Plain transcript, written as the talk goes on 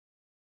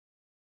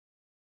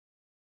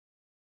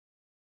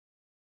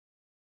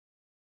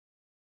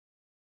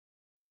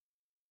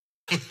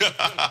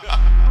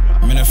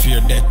Me no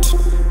fear death,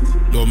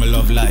 though me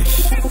love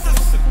life.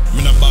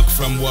 Me no back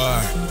from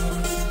war,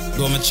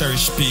 though me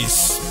cherish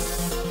peace.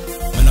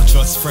 Me no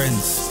trust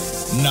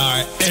friends,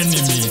 nor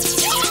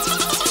enemies.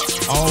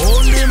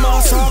 Only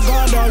Master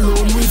God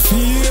alone we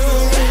fear.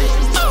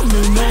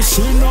 Me no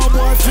see no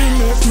boy fi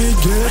make me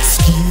get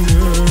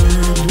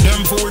scared.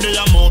 Them fool they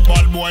a mouth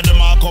bad boy, them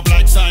mark up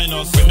like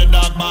sinus. When the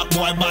dog back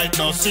boy bite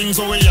us. Sing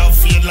so we have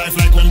feel life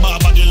like when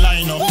Baba get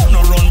line up.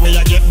 No run where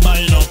you get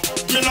bind up.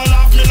 Me no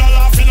laugh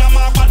in a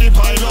my body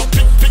pile up.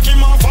 Pick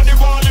him off of the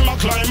wall, him a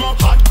climb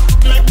up. Hot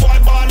make boy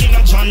ball in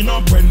a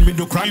China. When me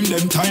do crime,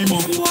 them time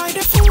up. Boy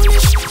they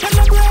foolish, them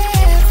no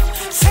brave.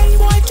 Send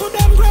boy to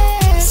them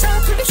grave.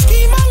 Circle the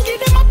scheme and give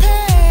them a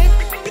pay.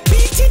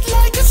 Beat it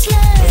like a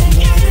slave.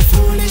 Yeah, they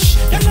foolish,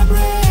 them no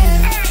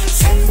brave.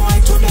 Send boy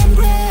to them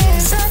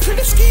grave. Circle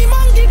the scheme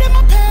and give them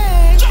a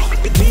pay.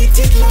 Beat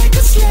it like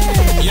a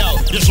slave. Yo,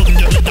 you shouldn't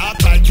get me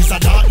dark like it's a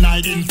dark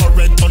night.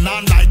 Infrared turn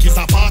on like it's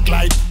a park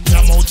light.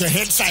 Jam out your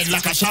head side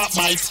like a sharp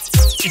bite.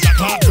 It's a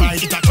clock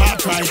ride, it's a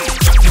clock ride.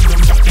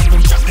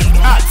 Chop them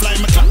down, fly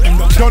me clap them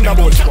down.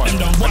 Thunderbolt Squad,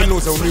 I know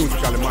some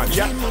musical man,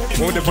 yeah.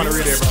 Won't they follow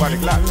radio, everybody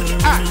clap.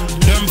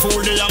 Them fool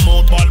they a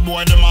mouth bad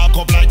boy, them mark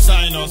up like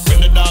sinus.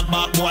 When the dog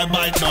back boy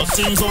bite us.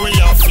 Sing so we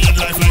have feel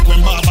life like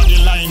when Baba get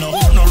line up.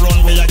 No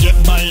run where you get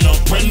bind up.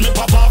 When me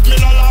pop off, me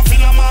no laugh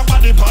in a my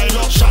body pile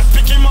up. Shot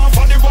pick him off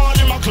of the wall,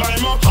 him a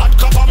climb up. Hot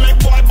copper make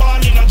boy ball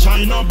in a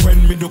China.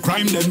 When me do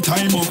crime, them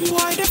time up.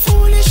 Why they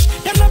foolish,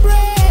 them no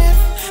brave.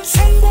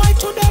 Send boy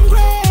to them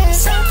grave.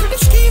 Circle the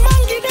scheme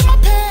and give them a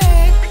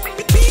pay.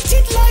 Beat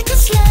it like a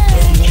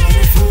slave. Yeah,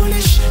 they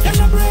foolish, them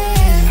no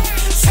brave.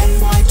 Send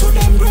boy to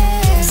them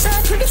grave.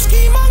 Circle the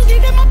scheme and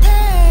give them a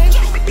pay.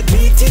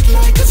 Beat it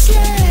like a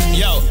slave.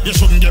 Yo, you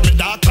shouldn't get me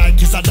dark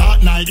like it's a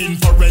dark night.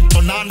 Infrared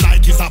turn on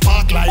like it's a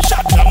park light.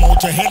 Shot them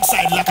out your head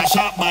side like a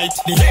sharp bite.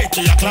 The hate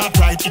to your clock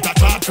right, it's a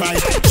clock right.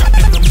 Chop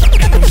them down, chop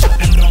them down, chop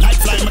them down. Like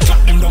fly me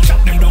clap them down,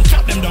 chop them down,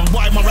 chop them down.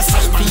 Boy, my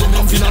respect man, come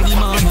down, finna the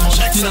man.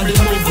 Check some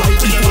right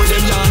before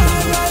them yarn.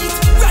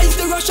 Rise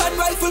the Russian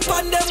rifle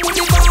pan them with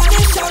the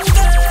varnish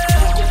angle.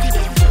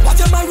 Watch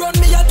them a run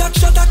me attack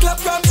shot a clap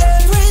from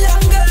every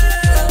angle.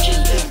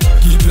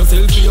 Keep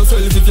yourself to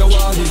yourself if you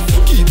want it.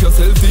 Keep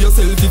yourself to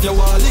yourself if you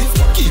want it.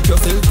 Keep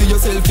yourself to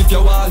yourself if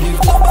you want it.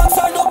 No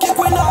backside, no kick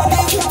when I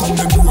give. Turn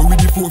them poor with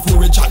the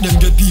 4-4 chat them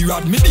get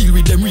period. Me deal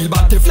with them real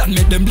bad, Teflon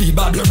make them bleed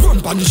bad. They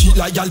run pan the shit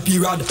like y'all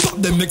period. Pop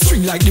them make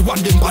string like the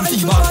one them pan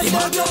fever.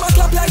 Them a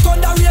clap like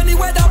thunder rainy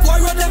weather. Boy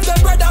run them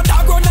brother,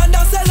 dog run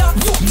under cellar.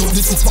 No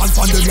this is fan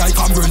from them like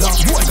umbrella.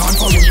 Boy gone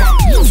forever,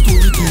 no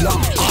storyteller.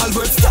 All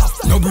words stop,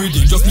 no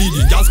breathing, just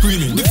bleeding, just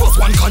screaming. The first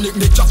one connect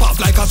make chop off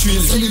like a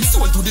trailing. Selling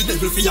soul to the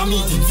devil for your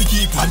meeting. We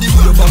keep on the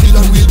wheel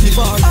Babylon will be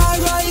far.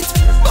 Alright,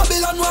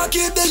 Babylon will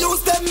keep the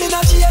use them in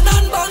a chain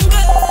and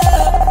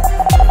bangle.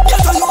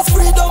 Get to use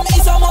freedom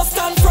is a must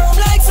stand firm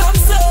like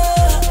Samson.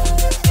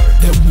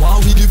 Them why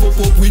we give up,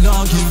 we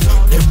not give.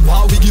 Them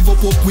why we give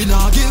up, we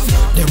not give.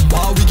 Them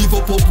why we give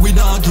up, we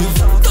not give.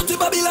 Dirty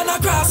Babylon a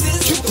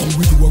crosses. Keep on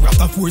with the war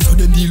after force, so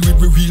them deal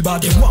with we real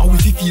bad. Them why we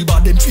feel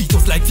bad, them treat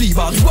us like flea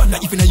bag. We wonder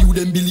if in a you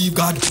them believe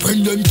God.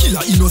 When them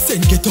killer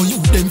innocent get on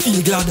you, them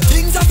feel glad.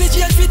 Things have to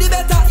change for the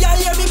better, yeah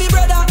hear me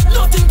brother.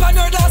 Nothing pan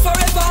earth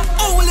forever,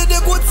 only the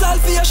good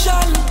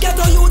salvation. Get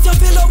on youth you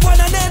fill up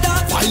one another.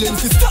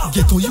 Violence is stop.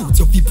 Get on youth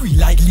you feel free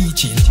like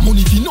leeching.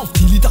 Money fi enough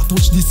till it a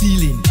touch the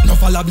ceiling. No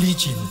fall a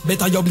bleaching,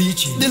 better you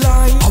bleaching. The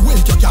line, a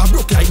wealth you can't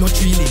broke like no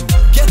trailing.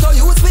 Get on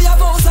youth for your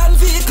house and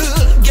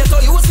vehicle. Get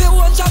on youth for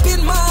one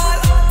shopping mall.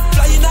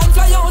 Flying and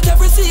fly out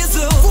every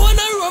season.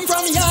 Wanna run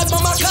from yard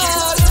mama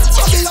call.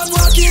 Babylon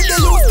will keep the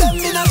youth them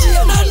in a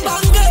chain and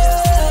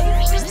bangle.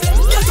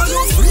 Get on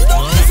youth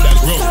freedom is a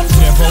must.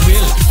 Never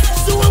will.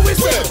 So what we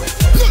say?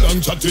 No long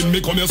chatting,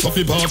 me come here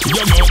Sophie party.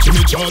 You're not to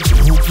me charge.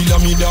 Who kill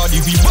me daddy?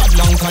 We bad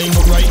long time,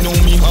 but right now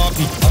me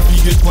happy. Happy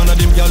get one of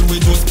them girl we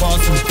just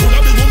passing. One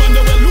of the woman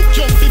they will look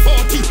young for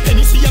 40.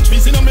 Hennessy and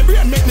trees in my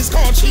brain make me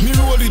scorchy. Me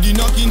roll with the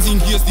knockings in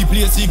case the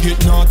place he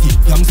get naughty.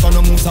 Youngster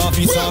no move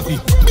safi.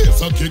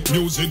 Bass a kick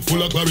music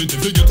full of clarity.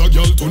 Fi get a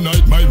girl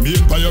tonight, my main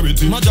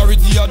priority.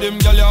 Majority of them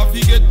girl have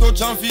fi get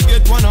touch and fi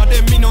get one of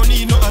them. Me no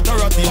need no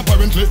authority.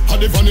 Apparently, had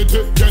the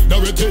vanity, get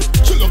dirty.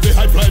 She love the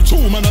high fly,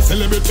 true man a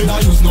celebrity. Now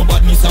use no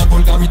badness and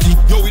vulgarity.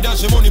 Yo, we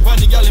dash money pon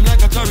the girl him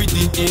like a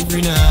charity.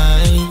 Every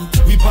night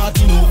we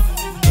party no.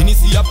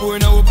 Hennessy a pour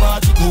in our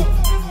party cup.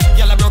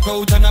 Girl a broke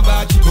out and a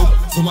back it up.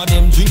 Some of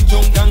them drink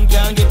junk and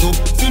can't get up.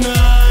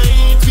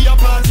 Tonight we a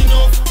party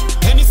no.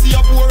 Hennessy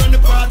a pour in the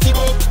party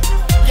cup.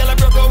 Girl a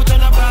broke out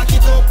and a back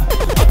it up.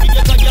 We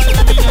get a girl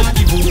and we not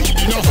give up.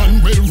 In a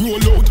hand well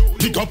roll out,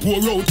 pick up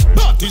pour out.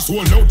 Party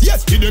sold out.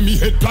 Yes, give them me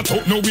head flat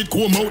out. Now it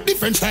come out.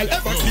 Different style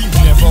ever clean.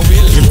 Never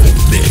will.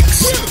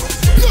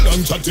 No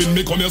long chatting. reason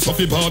me come here so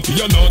fi party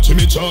and not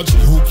me charge.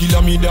 You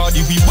killer me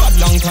daddy, we bad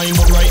long time,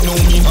 but right now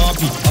me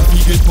happy. I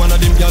get one of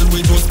them gal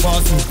we just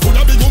passing.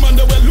 Coulda big woman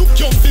that well look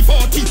young fi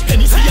 40.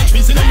 Any see a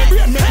trees in my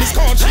brain make me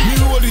scorch. Me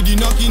roll with the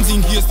knockings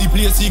in case the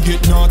place he get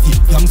naughty.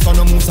 Youngster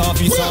no move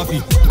safi.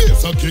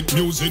 Bass a kick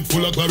music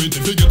full of clarity.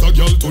 Fi get a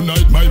girl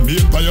tonight my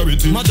main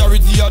priority.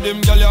 Majority of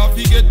them gal ya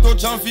fi get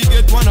touch and fi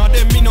get one of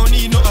them. Me no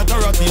need no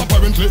authority.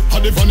 Apparently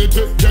had the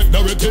vanity, get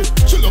dirty.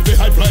 She love the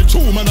high fly,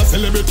 true man a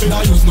celebrity.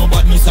 Nah use no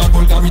badness or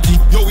vulgarity.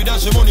 Yo we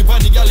dash money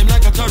pon the gal him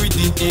like a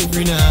charity.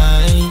 Every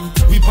night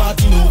we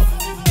party no.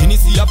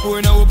 Hennessy a pour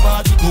in our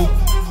party cup.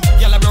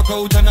 Gyal a broke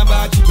out and a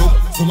back it up.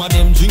 Some of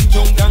them drink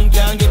junk and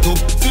can't get up.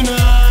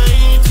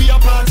 Tonight we a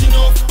party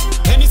no.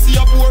 Hennessy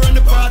a pour in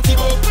the party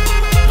cup.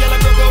 Gyal a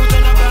broke out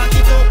and a back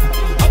it up.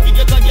 Happy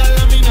get a gyal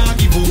and me nah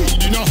give up.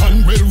 Weed in a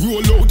hand well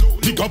roll out,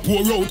 liquor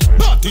pour out.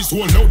 Parties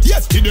roll out,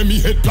 yesterday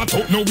me head flat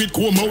out. Now it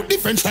come out,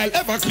 different style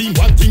ever clean.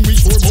 One thing we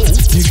sure about.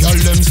 The gyal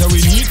them say we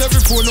need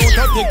every phone out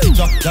and take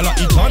picture. Gyal a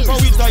hit on for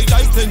we tight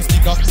like 10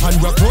 sticker. And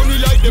we only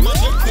like them and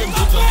check them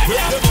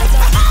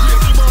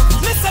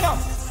Listen up,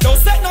 don't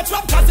set no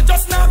trap cause it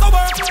just now go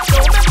work.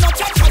 Don't make no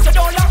chat cause you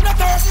don't lock no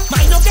turf.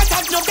 Mind no get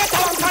out, no get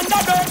out, and no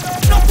dirt.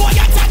 No boy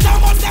a chat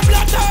down on them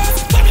blooders.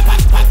 When you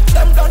pack,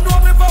 them don't know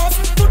me boss.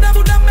 To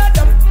them, make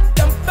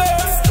them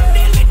first.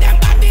 Deal with them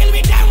bad, deal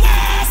with them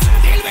worse.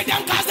 Deal with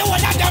them cause the whole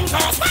of them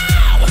curse.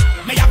 Wow!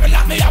 Me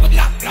have a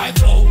lock like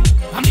flow.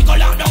 And me go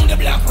lock down the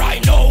block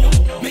right now.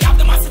 Me have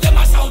the massive, them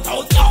a shout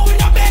out. No, we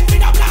no beg, we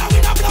no block, we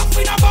no block,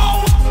 we no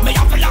bow. Me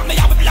have a lock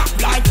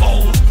like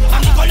flow.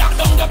 And me go lock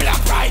down the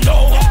block right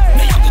now.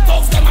 Me have the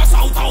dogs, them a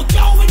shout out.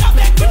 Yo, we no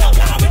beg, we no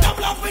block, we no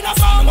block, we no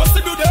bow. Me must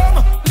do them,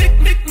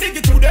 lick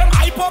it to them.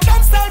 I pop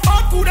them, style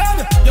back to them.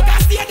 You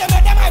can't see them,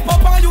 I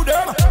pop on you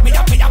them. Me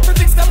have to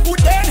fix them good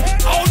then.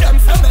 How them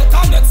feel me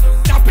comments,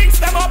 now pinch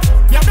them up.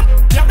 Me have them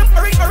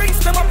rings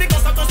them up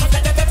because I just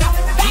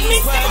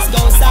these words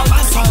don't sound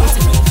the sound.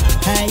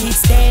 Hey,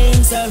 it's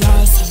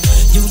dangerous.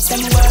 Youth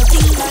them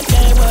working but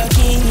they're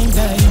working in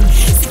vain.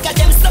 Sick of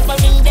them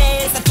suffering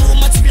days, too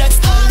much blood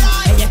stain.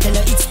 Hey, I tell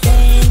her it's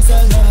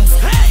dangerous.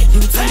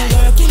 Youth them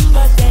working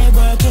but they're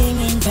working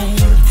in vain.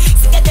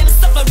 Sick of them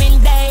suffering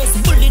days,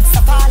 bullets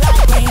are fall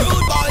like rain.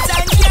 Rude boys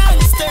and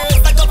gangsters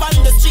that go on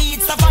the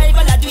streets,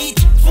 survival a do it.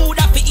 Food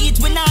have to eat,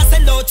 we not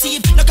sell out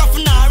cheap. No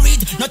coffee, no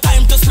read, no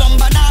time to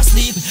slumber, no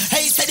sleep.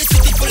 Hey, say the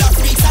city full of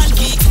freaks and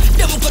geeks.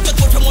 Them got to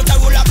from out a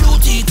roll of blue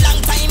teeth. Long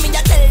time me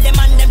a tell them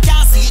and them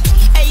can't see it.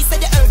 Hey, say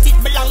the earth it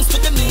belongs to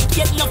the meat.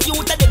 Get enough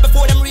youth a day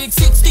before them reach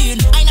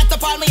 16. I not to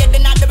fall my head,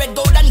 then not the red,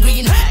 gold and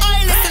green.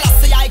 I little I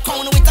say I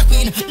count with a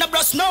queen. No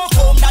brush, no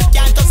comb, that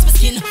can't touch my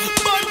skin.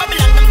 Born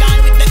Babylon, them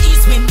gone with the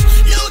east wind.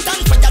 Loot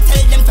and fire,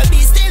 tell them to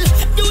be still.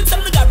 Youths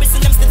of the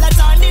garrison, them still a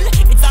journey.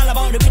 It's all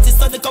about the riches,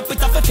 so the cup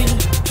it off a fill.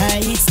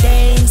 Hey, it's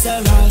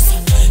dangerous.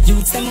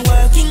 Youths them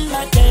working,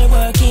 but they're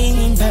working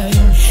in vain.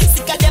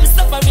 Sick of them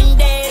suffering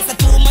days,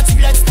 too much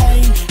blood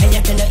stain. Hey,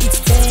 I tell her it's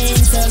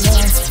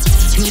dangerous.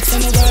 Youths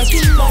them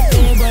working, but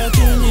they're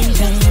working in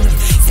vain.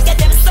 Sick of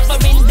them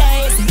suffering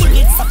days,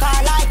 bullets are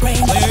fall like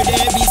rain. Where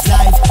there is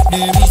life,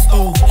 there is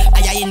hope.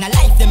 I in a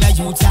life, them a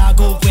youths are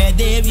go. Where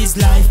there is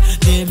life,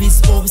 there is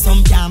hope.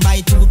 Some can't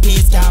buy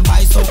toothpaste, can't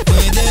buy soap.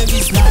 Where there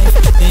is life,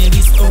 there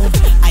is hope.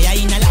 I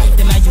in a life,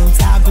 them a youths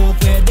are go.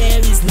 Where there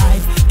is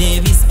life,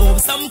 there is hope.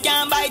 Some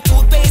can't buy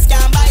toothpaste,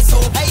 can't buy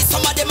soap. Hey,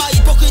 some of them are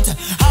hypocrite,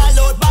 all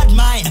out bad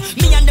mind.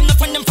 Me and them no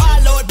friend, them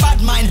fall out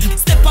bad mind.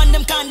 Step on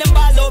them, can them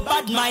ball out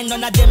bad mind.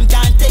 None of them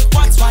can't take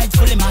what's right,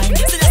 fully mine.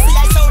 So let's see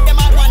I saw them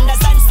all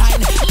wonders and sign.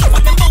 None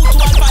of them bow to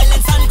all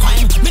violence and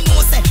crime. Me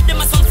know say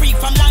them are some freak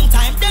from long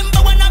time. Them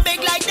but wanna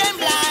beg like them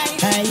blind.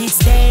 Hey, it's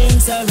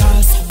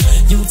dangerous.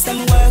 Youths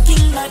them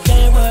working but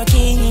they're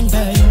working in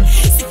vain.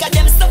 Sick of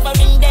them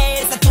suffering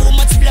days, too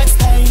much blood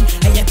stain.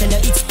 Hey, I tell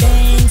her it's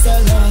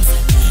dangerous.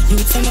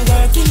 Youths them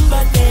working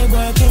but they're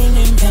working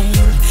in vain.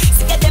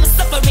 Sick of them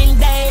suffering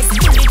days,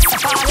 bullets are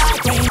fall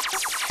like rain.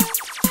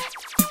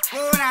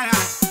 Oh na na,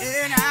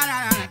 eh na na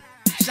na,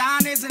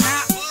 Seannice na.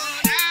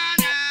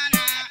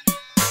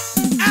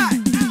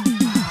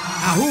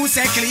 Who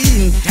say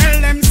clean?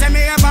 Tell them say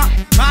me ever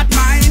bad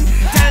mind.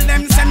 Tell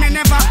them say me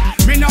never.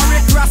 Me no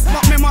regress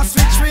but me must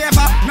switch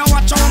favor. Now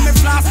watch how me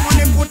flash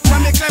money put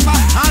when me clever.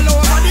 All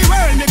over the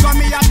world me go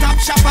me a top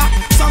shopper.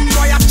 Some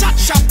boy a chat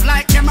shop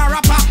like them a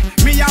rapper.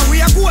 Me a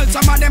wear gold,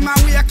 some of them a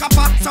wear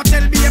copper. So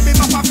tell baby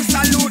papa fi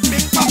salute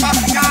big papa.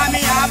 Call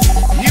me up,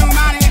 new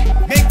money,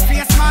 big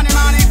face money,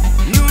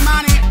 new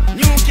money,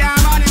 new car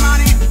money,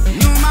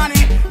 new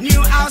money,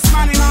 new house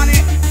money,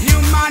 new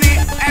money.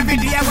 Every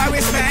day where we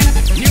spend,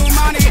 new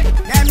money,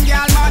 them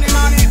girl money,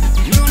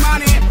 new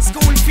money,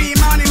 school fee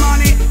money,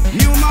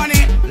 new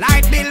money,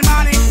 light bill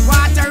money,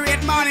 water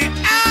rate money.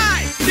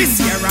 Aye, this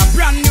year a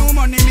brand new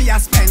money me a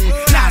spend.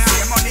 Last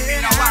year money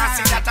me no want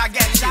see that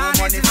again. New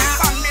money for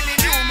family,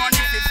 new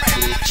money for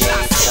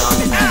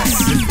friends.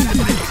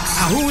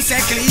 Who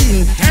say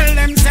clean? Tell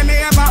them say me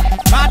ever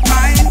bad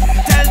mind.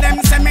 Tell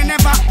them say me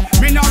never.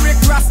 Me no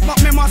regress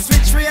but me must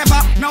switch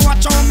favor. Now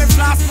watch how me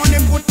flash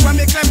money put when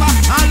me clever.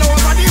 All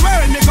over the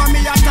world, me go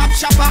me a top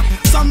shopper.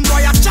 Some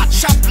boy a chat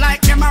shop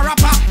like them a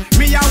rapper.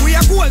 Me a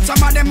wear gold,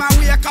 some of them a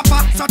wear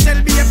copper. So tell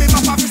baby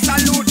papa fi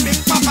salute big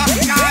papa.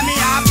 Call me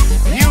up,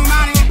 new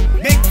money,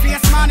 big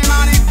face money,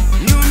 money.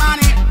 New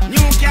money,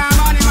 new car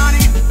money,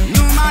 money.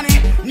 New money,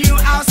 new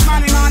house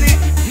money, money.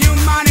 New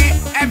money,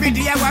 every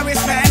day where we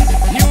spend.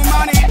 New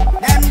money,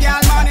 them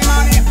girl money,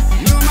 money.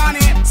 New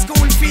money,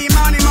 school fee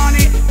money,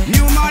 money.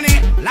 New money,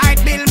 light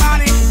bill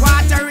money,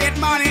 water rate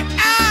money.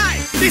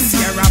 Aye, this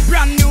year a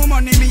brand new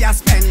money me a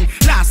spend.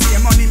 Last year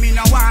money me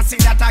no want see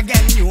that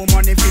again. New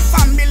money for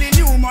family,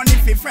 new money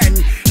for friend.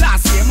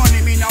 Last year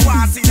money me no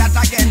want see that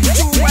again.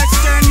 True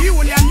Western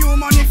Union, new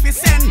money for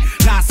send.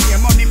 Last year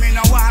money me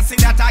no want see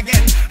that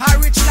again. A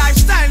rich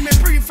lifestyle me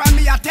prefer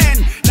me a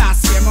 10.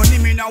 Last year money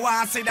me no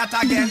want see that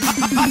again.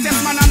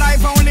 Hottest man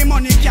alive, only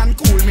money can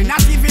cool me.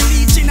 Not even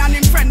leeching and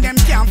him friend them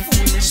can't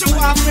fool me. Show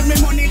off with me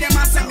money, them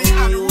a say me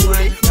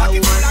unruly.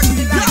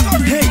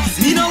 Hey,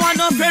 me no want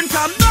no friend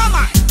from no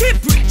man. Keep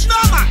rich, no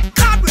man.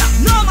 Cabra,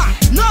 no man,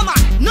 no man,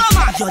 no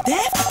man. You're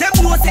deaf? Them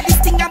know say this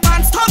thing a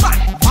band stubborn.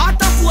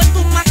 Waterford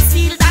to max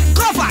seal that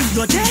cover.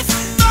 You're deaf?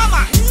 No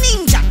man.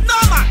 Ninja, no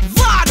man.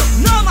 Vado,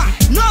 no man,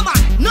 no man,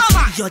 no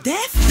man. You're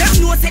deaf?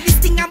 Them know say this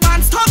thing a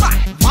band stubborn.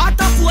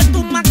 Waterford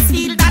to max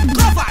seal that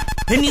cover.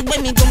 Anyway,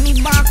 me go me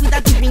back with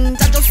that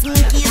ninja just in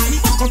case me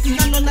fuck up in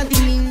none of the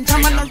ninja.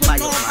 Man a run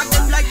over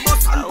them like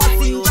bus and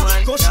passenger.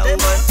 Crush them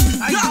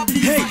out.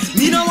 Hey,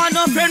 me no want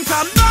no friend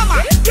from no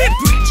man. Keep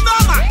rich, no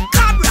man.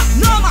 Cabra,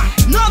 no man,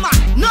 no man,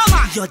 no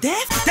man. You're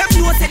deaf? Them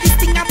know say this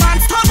thing a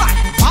band stubborn.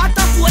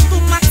 Waterford to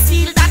max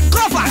seal that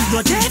cover.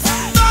 You're deaf?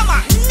 No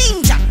man.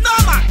 Ninja, no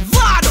man.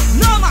 Vado,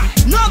 no man,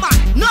 no man,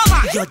 no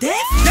man. You're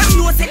deaf?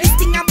 Them know say this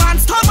thing a band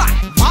stubborn.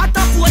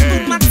 Waterford to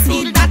max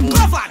seal that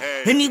cover.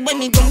 Anyway,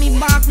 me go me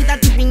back with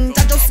that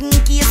ninja just in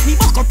case me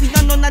buck up in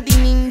none of the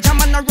ninja.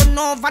 Man a run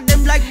over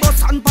them like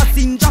bus and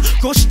passenger.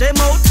 Crush them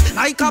out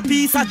like a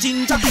piece of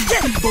ginger.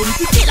 Yeah,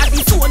 bounty killer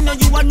this one, no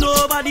you are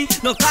nobody.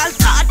 No call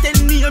cartel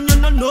name, you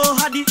no know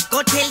howdy.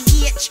 Go tell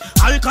H,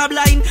 Alka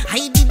blind.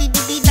 I did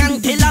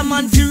and tell a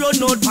man fi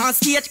run out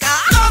past stage.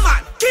 No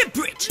man, keep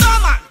rich. No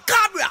man,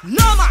 Cabra.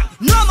 No man,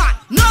 no man,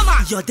 no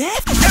man. You're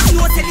deaf? Them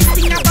know say this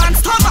thing a band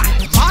stubborn.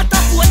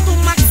 Waterford to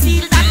max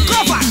seal that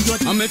cover.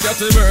 I make a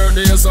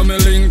birthday, so me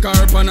link her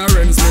up on a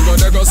rents. Me go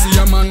there go see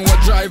a man what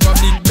drive a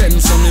big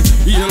Benz. So me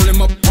heal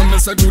him up and me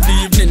say good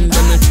evening.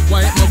 Then me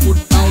wipe my foot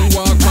and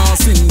walk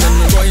past him. Then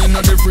me go in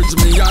the fridge,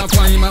 me half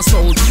find my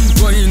soul.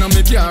 Go in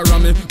me car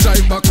and me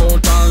drive back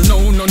out. All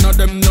now none of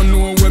them no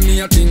know where me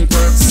a think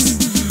works.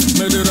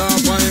 Me did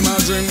half find my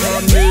drink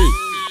on me.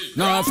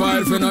 Now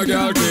fight for no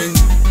girl king.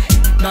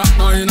 That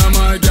now inna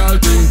my girl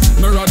thing.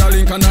 Me rather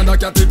link another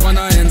cat it on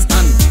a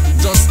handstand.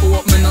 Just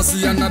hope me no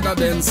see another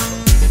dance.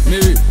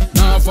 Me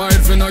now fight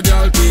for no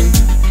girl thing.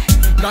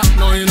 That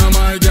now inna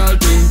my girl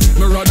thing.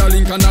 Me rather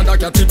link another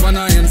cat it on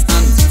a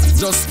handstand.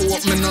 Just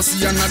hope me no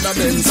see another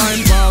dance.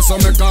 Time pass so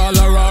me call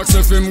her ask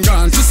if him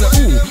gone. She say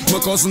ooh,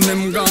 my cousin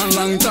him gone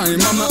long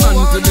time. And my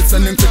auntie did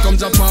send him to come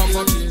Japan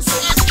for me. So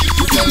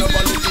you tell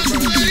about it.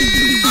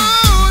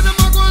 Oh, them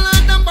a go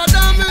like them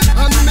bother me.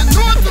 And me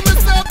know to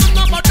myself them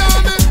not bother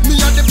me. Me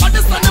a the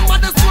baddest and the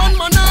baddest one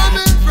man on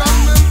me. From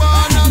me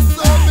born and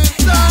so me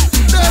stand.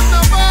 Them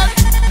no bad,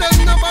 them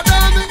no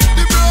bother me.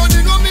 The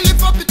brownie know me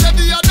lift up it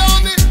every adore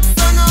me.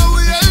 Song a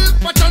wheel,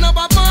 but I know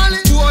about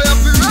Mali. Boy I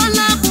feel run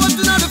like boat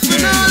inna the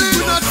finale.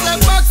 We not say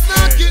back,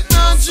 snack it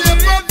now,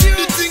 shape up.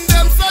 The thing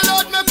them so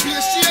loud, me play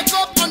shake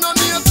up. And on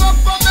me a cup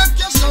and make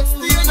your shot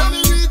stay. And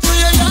me reach to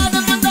your yard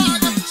and me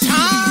dog.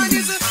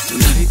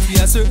 Tonight we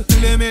a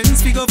circle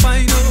elements, we go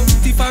find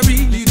out if I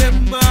really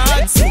them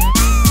bad.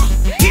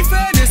 If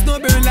furnace no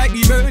burn like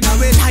the burn, I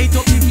will light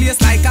up the place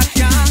like a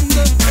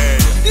candle.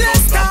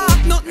 Let's talk,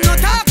 nothing no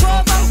talk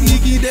over. We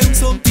give them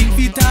something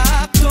fi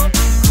talk up.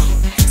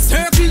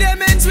 Circle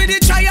elements with the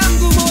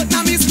triangle mode,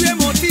 now me square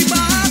mode fi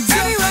back.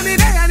 Anyway me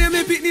there and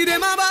me pitney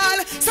them a ball.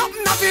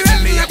 Something a fi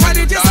run me up on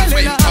the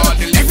cellular.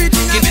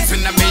 Everything give it to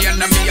me and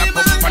me a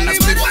cup and a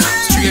split.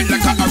 Straight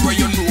like a arrow,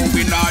 you know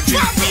we not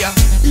drink beer.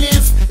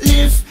 Live,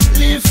 live,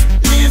 live,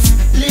 live,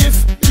 live,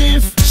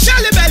 live.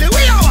 Shelly belly,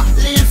 we are.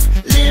 Live,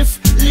 live,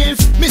 live.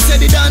 Me say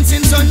the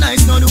dancing so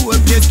nice, now the whole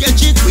place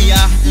catch it. We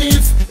are.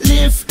 Live,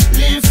 live,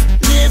 live,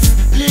 live,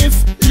 live,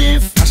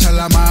 live.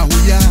 Ashalama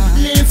huya.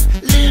 Live,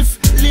 live,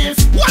 live.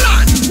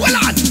 Well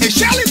on, hey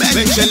Shelly belly.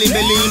 When Shelly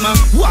belly ma,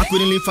 walk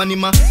with the leaf and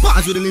him,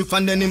 pause with the leaf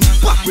and then him,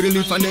 walk with the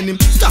leaf and then him,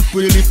 stop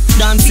with the leaf.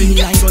 Dancing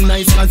like so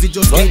nice, cause it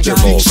just get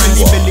traffic.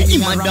 Shelly belly,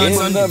 him a dance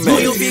and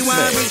boy you be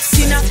one with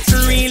sinner,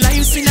 real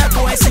life sinner.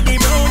 Boy say the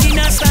road in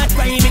a start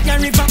crying in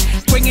your river.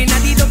 Bringing a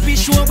the dopey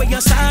show where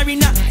you're sorry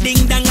now.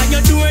 Ding dang on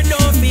your door,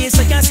 don't face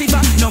like a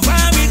silver. No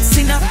one with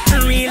sinner,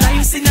 real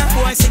life sinner.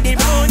 Boy say the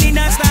road in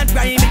a start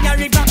crying in your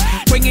river.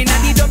 Bringing a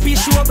the dopey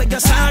show where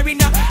you're sorry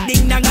now.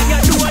 Ding dang on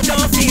your door,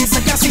 don't face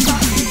like a silver.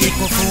 Take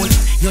a fool,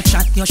 you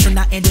chat, you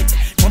shoulda edit.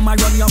 Come and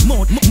run your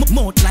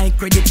mouth like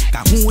credit.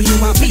 Cause who you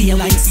a play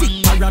like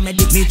sick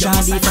paramedic. Me draw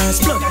the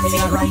first blood, me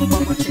a Rambo.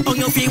 Oh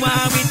you feel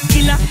one with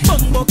killer,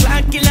 bumbo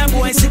clad killer.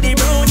 Boy say the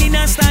road in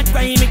a start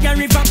crying in your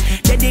river.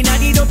 Then Dead inna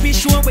the dopey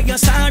show where you're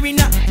sorry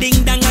now.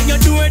 Ding dong on your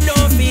door,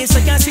 don't face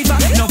like a siva.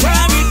 No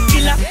worry,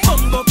 killer,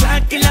 bumbo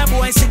clad killer.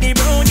 Boy see the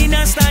brown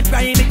inna start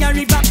crying in your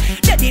river.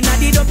 Dead inna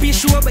the dopey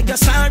show where you're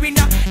sorry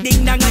now.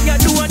 Ding dong on your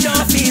door,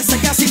 don't face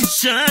like a siva.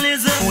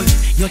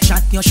 You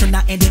chat, you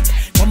shoulda edit.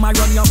 Come and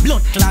run your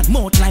blood clot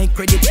mouth like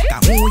credit.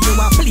 Cause who you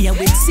a play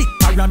with sick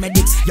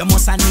paramedics. You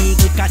must a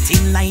nigga cut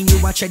in line, you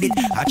a tread it.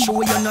 I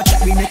show you not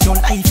check, we make your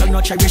life you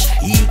not cherish.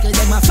 Eagle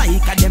them a fly,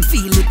 cause them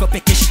feel like a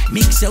peckish.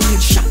 Mix you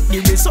with shot,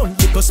 the result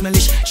because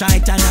smellish.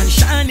 Triton and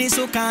Shani,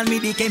 so call me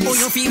the chemist. Oh,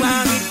 you feel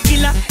with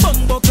killer,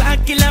 bumbo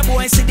clock killer.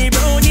 Boy see the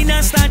brown in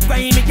a start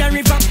crying, make a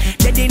river.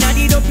 Dead inna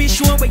the dopey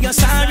show where you're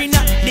sorry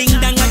now. Ding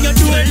dong on your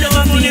door,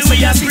 love me, so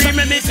you're free.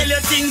 Me tell you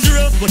things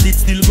rough, but it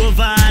still go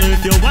viral.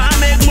 If you want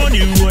make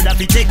money, road have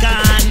to take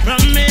on.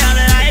 From me all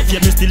life,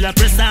 yeah, me still a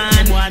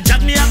present. One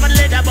jack me up a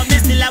leather, but me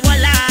still a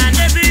wallet.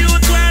 Every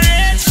youth want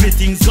rich, me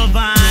things go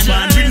van.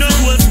 One we no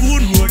go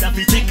spoon, road have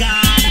to take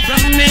on.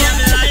 From me all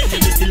life,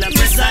 yeah, me still a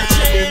present.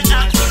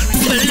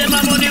 Tell them a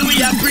money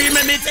we are free,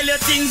 me tell you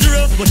things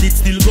rough, but it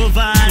still go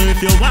viral.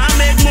 If you want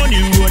make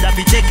money, road have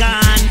to take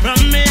on.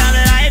 From me all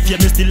life, yeah,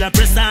 me still a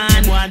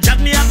present. One jack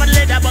me up a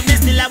leather, but me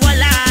still a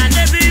wallet.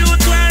 Every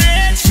youth want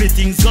rich, me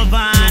things go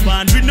van.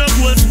 One we no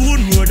go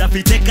spoon, road have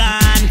to take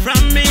on.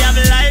 From me have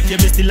a life, yeah,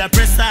 me still a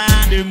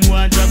present. Them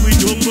one job we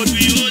don't, but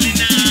we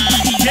holding on.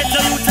 Get the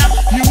youth up,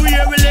 new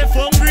year we left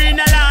hungry in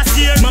the last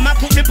year. Mama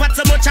cook the pot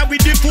so much and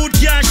with the food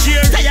can't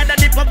share. Tired of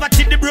the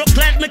poverty, the broke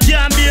like me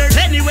can't bear.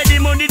 Anyway the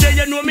money there,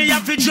 you know me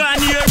have to draw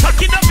near.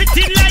 Pack it up it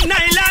in like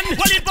nylon.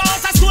 Pull it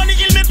bounce a stone,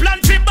 hill me plan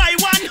fi buy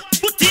one.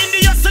 Put in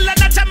the hustle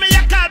and a jam me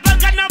a call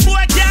back and a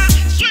boy can't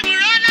swim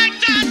around like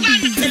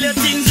Jordan. Tell you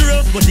things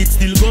rough, but it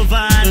still go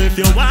viral. If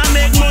you want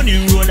make money,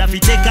 road have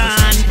to take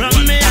on.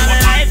 From me have a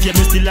life, yeah,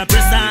 me still a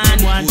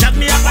present. One jack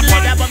me up a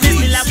leather, but me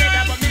still a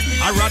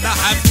I'd rather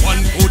have one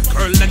good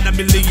girl than a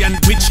million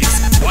witches.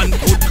 One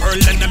good girl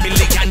than a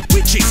million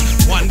witches.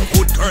 One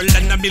good girl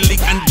than a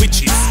million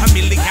witches. A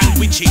million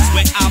witches,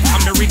 we're out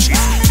from the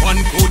riches. One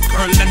good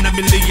girl than a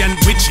million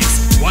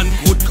witches. One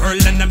good girl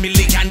than a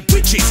million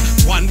witches.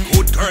 One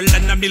good girl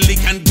than a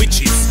million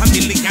witches. A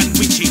million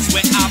witches,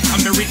 we're out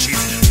from the riches.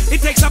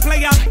 It takes a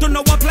player to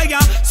know a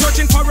player.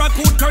 Searching for a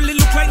good girl, it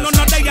look like none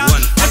of they are.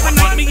 Every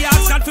night me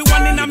ask God for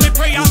one in a me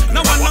prayer.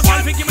 No one no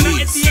girl fi give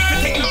me the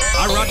 88.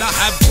 I'd rather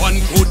have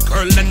one good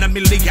girl than a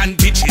million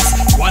bitches.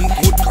 One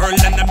good girl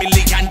than a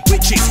million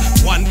witches.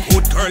 One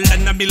good girl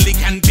than a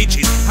million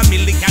bitches. A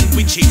million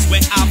witches,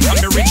 we're out from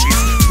the riches.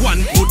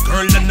 One good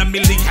girl than a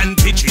million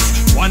bitches.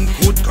 One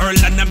good girl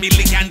than a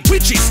million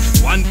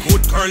witches. One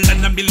good girl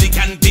than a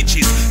million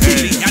bitches.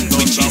 Million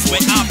witches,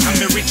 we're out from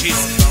the riches.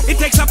 It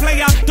takes a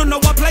player to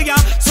know a player.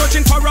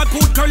 Searching for a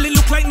good girl, it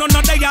look like none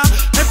of they are.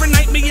 Every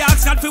night me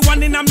ask God for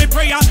one in a me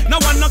prayer. No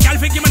one no girl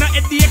fi give me no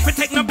headache fi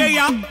take no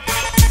bayer.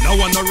 No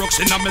one no rocks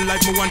in my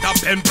life, me want a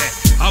pempe.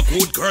 A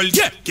good girl,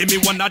 yeah, give me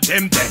one of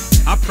them then.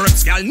 A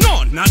perks gal,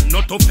 no, not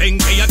to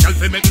penge. A girl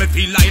fi make me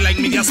feel like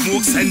me a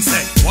smoke sense.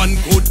 One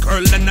good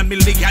girl and a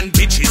million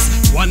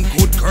bitches. One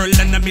good girl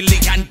and a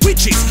million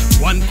witches.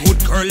 One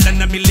good girl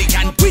and a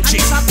million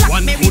witches.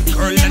 One good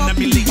girl and a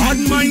million. Bad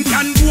mind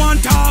can go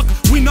and talk,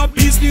 we no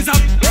business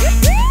up.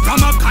 From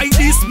a kite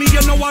this me,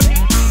 you know what?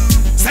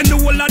 Send the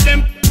whole of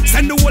them.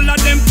 Send the whole of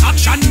them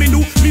action me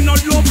do. Me no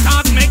love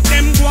talk, make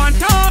them go and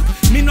talk.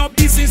 Me no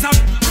business up.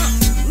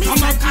 Come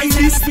on, I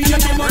this me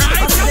and them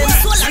right away.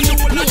 Send the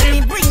whole of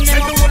them.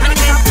 Send the whole of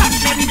them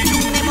action me do.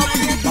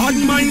 Bad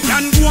mind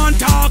can go and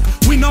talk.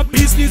 We no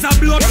business a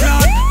blood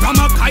clot.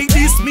 Come on, I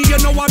this me you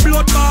know a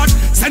blood bad.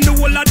 Send the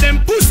whole of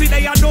them pussy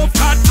they a dope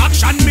cat.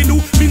 Action me do.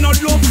 Me no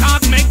love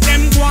talk, make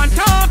them go and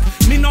talk.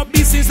 Me no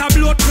business a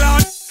blood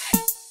clot.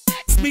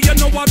 Me you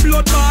know a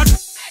blood bad.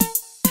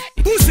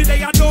 Pussy they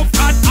a dope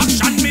cat,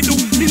 action me do,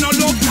 me no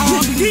love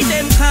talk. Give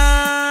them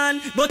can,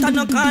 but I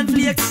no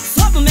conflict.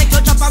 Something make you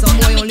chop up and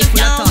make you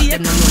can't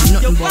wait.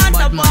 You want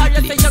a bar,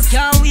 you say you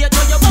can't wait.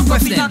 No, you walk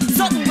up with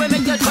something we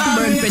make you can't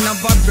Burn wait. pen of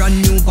a brand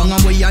new bang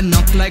and we a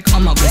knock like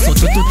hammer. Go so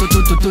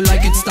to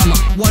like it's stammer.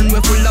 One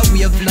way full of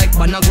wave like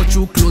banana go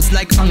through close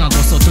like hanger.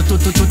 Go so to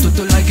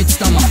like it's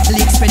stammer.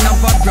 Leaks pen of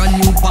a brand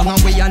new bang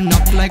and we a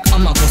knock like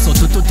hammer. Go so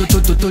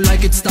to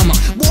like it's stammer.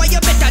 Boy you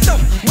better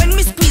dumb. When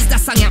me squeeze that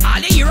song you all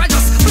you hear a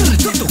just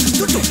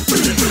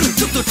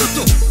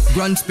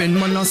Grand spend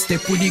man a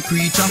step with the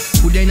creature.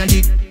 Put in a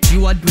dick,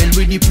 you a dwell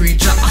with the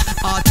preacher.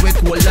 Artwork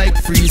cold like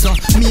freezer.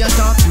 Me a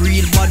talk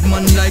real bad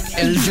man like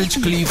Eldridge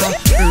Cleaver.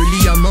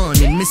 Early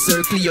morning, me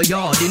circle your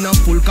yard in a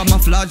full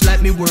camouflage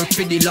like me work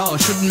for the law.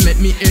 Shouldn't make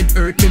me head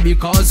hurt me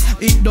because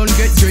it don't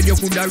get dread. You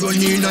coulda run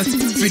in a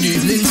for the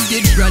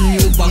Linstead brand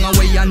new bang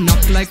away and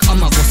knock like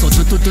hammer. Go so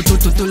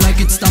to like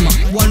it's stammer.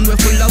 One way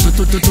full of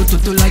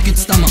to like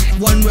it's stammer.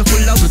 One way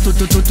full of to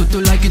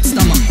like it's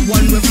stammer.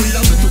 One way full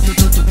of to like it's stammer. One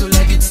way full of to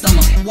like it's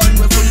stammer. One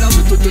way full of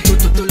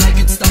to like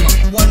it's stammer.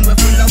 One way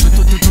full of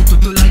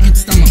to like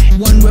it's stammer.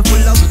 One way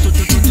full of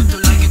to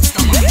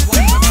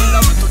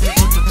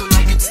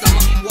like it's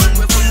stammer. One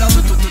way full of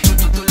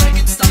to like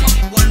it's stammer.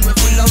 One way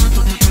full of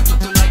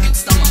to like it's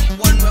stammer.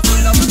 One way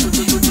full of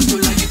to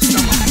like it's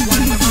stammer.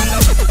 One way full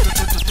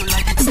of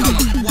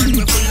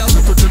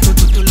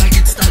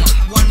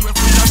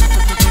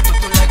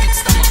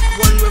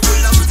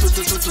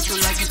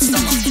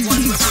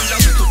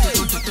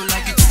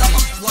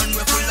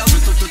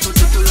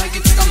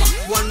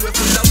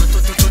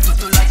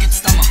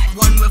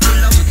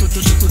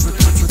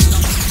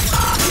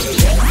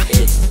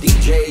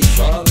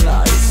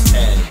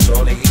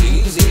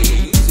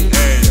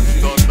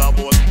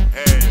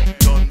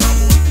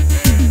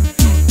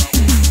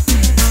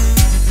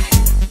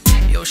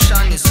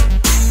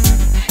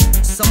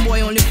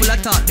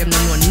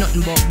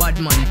nothing but bad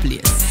man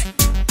place.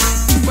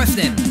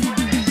 Question.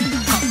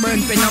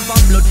 Burn pen of a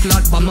blood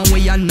clot, bomb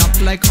away and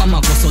knock like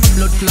Amagosot.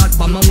 Blood clot,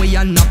 bomb away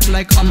and knock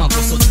like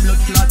Amagosot. Blood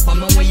clot,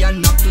 bomb away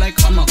and knock like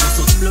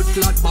Amagosot. Blood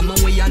clot, bomb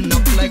away and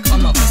knock like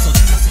Amagosot.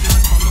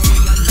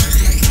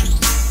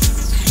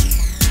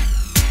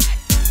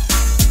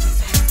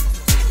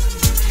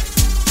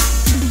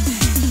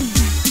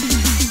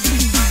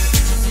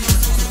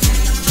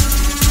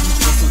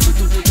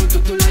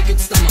 Like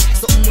it's stomach.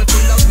 Something we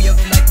full of wave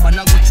like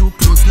banana go through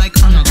close like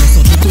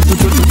Amagosot.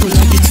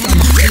 Like it's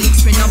stomach.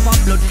 Pen of a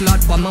blood clot,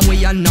 bomb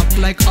away and knock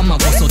like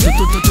Amago. So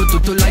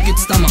like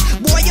it's stomach.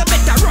 Boy, you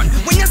better run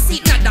when you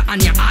see nada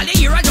and you all you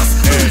hear are just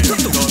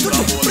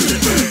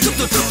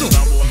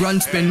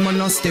Grand spend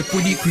man a step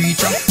with the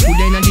creature. Who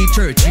then in the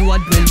church, you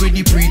a dwell with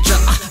the preacher.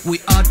 We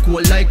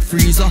hardcore like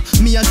freezer.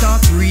 Me a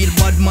talk real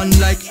bad man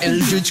like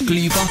Eldridge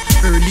Cleaver.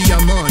 Earlier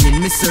morning,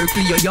 me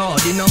circle your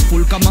yard in a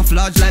full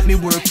camouflage like me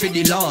work for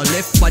the law.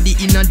 Left body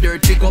in a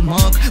dirt, pick up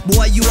mark.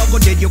 Boy, you a go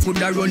dead, you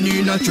coulda run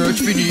in a church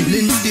for the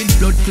Linstead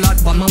blood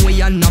clot, bomb away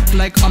and knock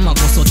like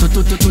Amago. So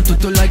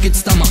like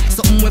it's stomach.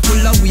 Something we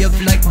full of wave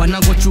like banana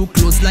go through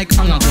close like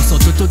Amago. So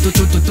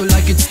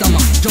like it's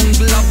stomach.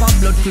 Jungle of a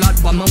blood clot,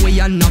 bomb away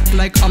and knock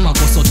like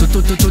Amago. So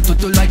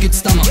like it's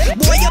stomach.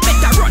 Boy, you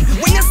better run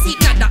when you see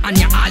nada and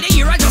you all you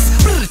hear are just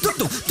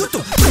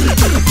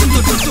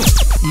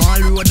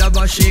Mall road have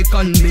a shake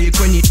and bake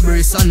when it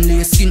brace and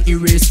lay skin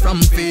erase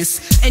from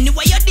face.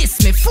 Anyway you diss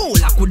me fool,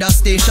 I coulda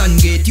station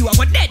gate. You a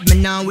go dead, me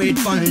now wait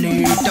for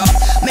later.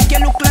 Make you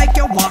look like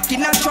you walk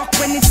in a truck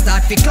when it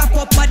start fi clap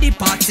up body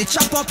parts it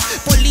chop up.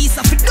 Police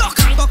a fi duck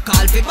and go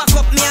call fi back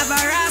up. Me have a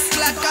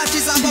rascal catch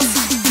is a bus.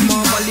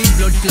 Marvelly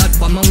blood clot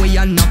bomb away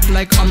and knock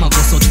like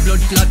Amago. So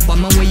blood clot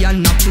bomb away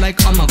and knock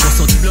like Amago.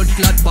 So blood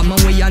clot bomb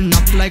away and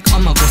knock like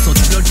Amago. So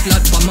blood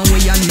clot bomb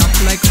away and knock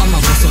like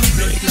Amago. So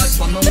blood clot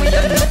bomb away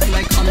and knock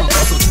like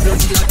Amago. So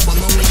blood clot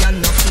bomb away and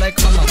knock like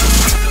Amago.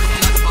 Blood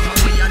clot bomb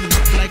away and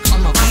knock like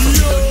Amago.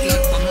 Blood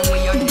clot bomb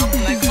away and knock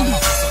like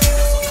Amago.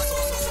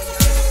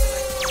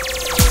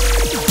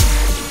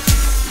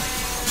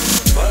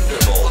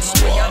 Thunderbolt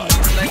Squad.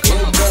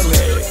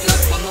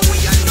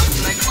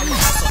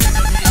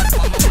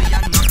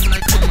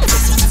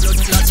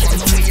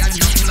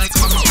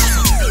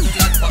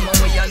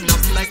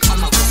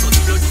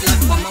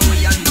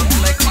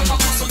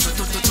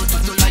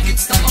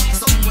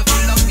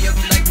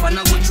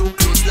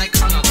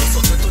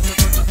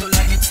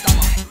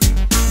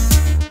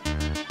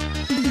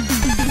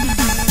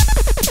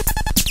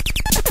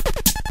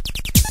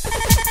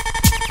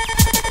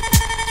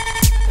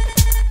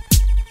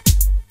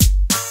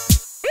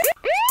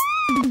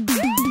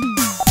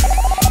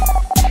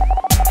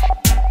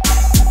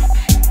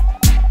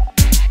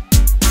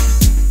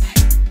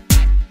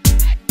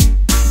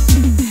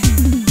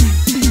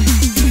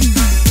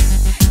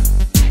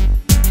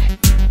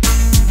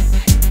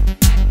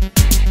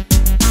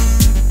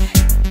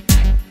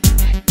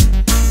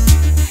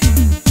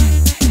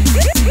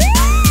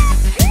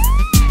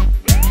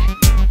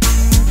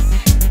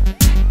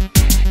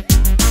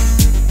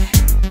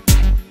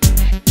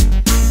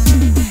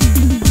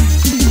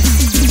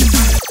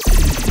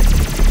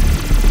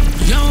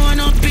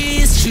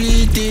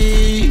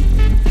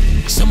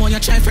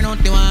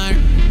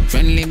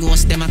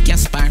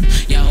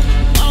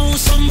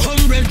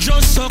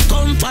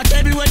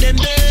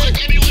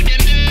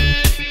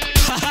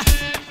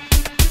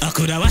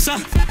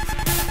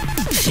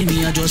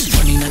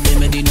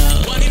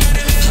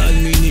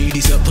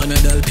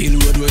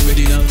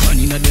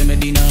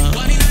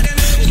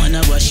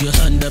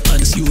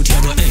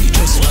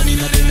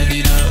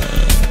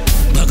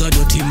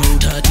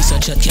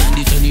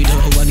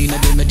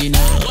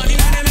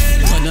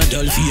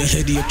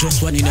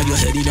 Just one in your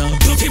head, you know.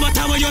 Don't feel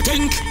what you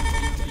think.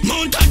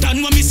 Mount a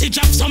down when me see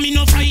jab, so me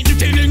no frightened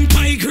feeling.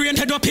 Migraine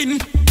head up in.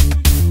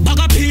 Bag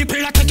of people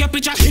that take your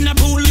picture in a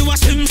pool. You a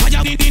swim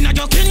fire in a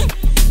joking.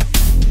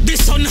 The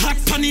sun hot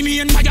funny me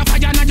and fire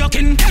na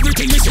joking.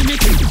 Everything is in me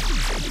king.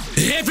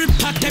 Every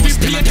pot, every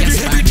plate,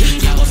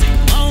 everything.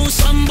 Oh,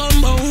 some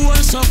bumbo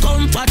and so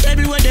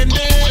comfortable with them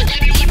there.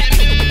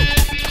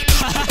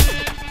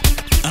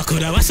 I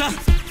coulda was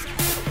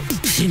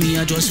see me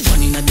a just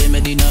one in a dem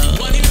Medina.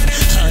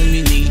 All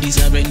me need is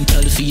a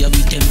rental fee, a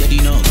week them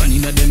Medina. One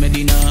in a dem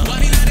Medina.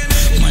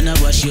 Man a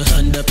wash your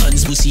hand up and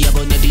pussy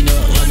about Medina.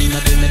 One in a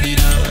dem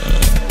Medina.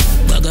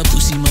 Bag a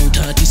pussy mouth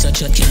artist a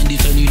chat can't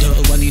defend it.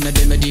 One in a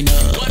dem Medina.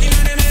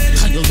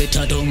 And you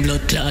better don't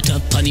blood clot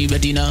up on the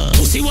Medina.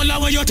 Pussy walla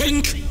what you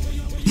think?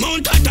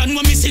 Mount a down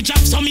when me see jab,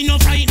 so me no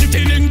frightened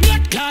feeling.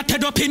 Blood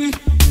clotted up in.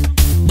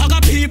 Bag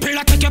a people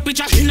that take your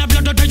picture in a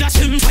blood they just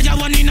swim fire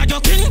one in a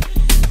joking.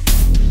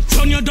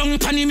 Run your down,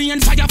 panny me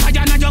and fire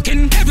na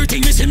joking.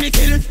 Everything me see me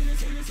kill.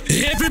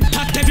 Every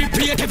pot, every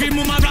plate, every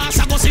mama ras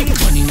I go sing.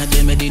 One in a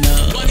dem Medina.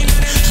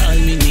 All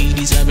me need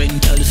is a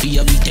rental fee,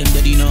 a week them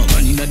Medina.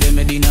 One in a dem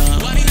Medina.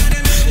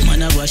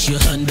 Man a wash your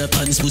hand up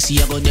and pussy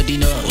I go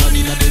Medina. One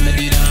in a dem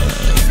Medina.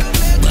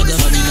 Baga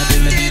one in a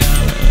dem Medina.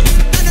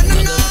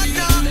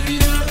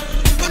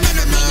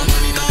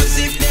 Cause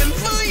if them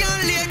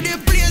violate the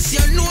place,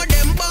 you know them.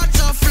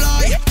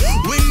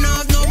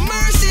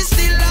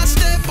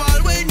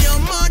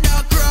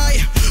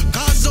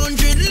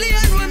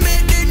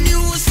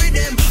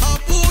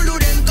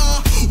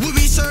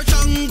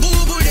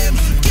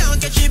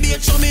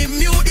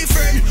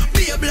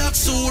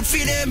 youth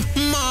for them.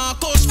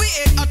 Marcus, we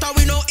ain't at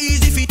we no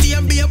easy fit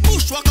and be a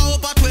bushwalker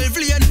up at 12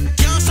 lane.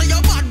 Can't say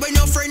you're bad when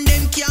your friend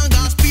them can't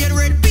gas paint.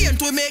 Red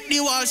paint we make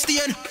the wall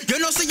stain. You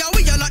know say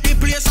we are like the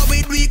place so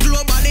we do it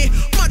globally.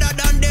 Madder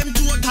than them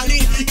totally.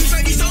 If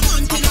I this a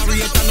man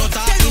operate and not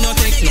talk, you know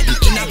take it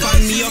in a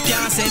pan me you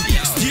can't send.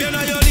 Stay on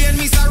your lane,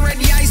 Miss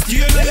Ready I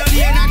stay on your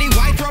lane and the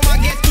white rum I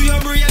get to your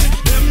brain.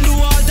 Them do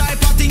all type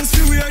of things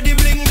to wear the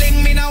bling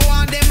bling. Me now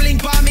want them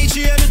link for me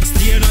chain.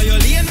 Stay on your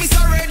lane, Miss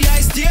Ready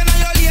I stay on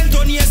your lane.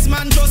 Tony yes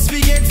man just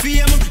forget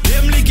fame.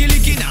 Them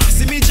licky now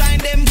see me join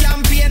them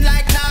campaign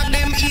like dog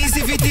them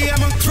easy for them.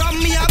 From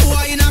me a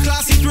boy in a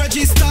class it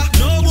register.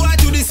 No boy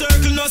to the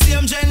circle no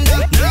same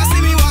gender. Now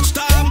see me watch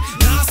Tom,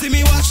 now see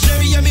me watch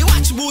Jerry. Yeah me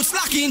watch boots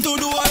lock into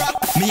the door.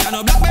 Me a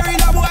no Blackberry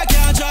no boy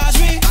can't charge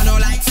me. I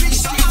no like fish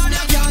so man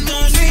you can't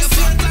turn me.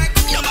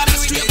 Your body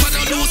straight but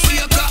no loose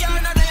faker.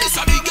 This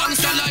a big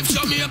gangster life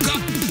Jamaica.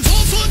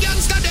 Full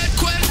gangster dead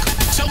quick.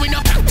 So we no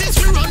practice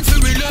we run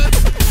for real.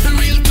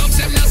 Real thugs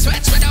them no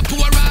sweats whether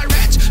poor or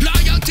rich.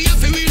 Loyalty a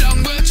for real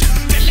language.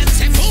 Tell them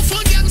say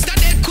full gangster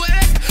dead quick.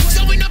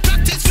 So we no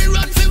practice we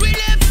run for real.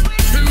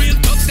 Real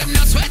thugs them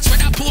no sweats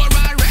whether poor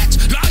or rich.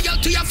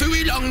 Loyalty a for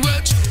real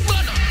language.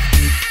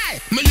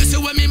 Me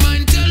listen when me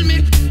mind tell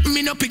me.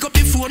 Me no pick up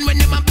the phone when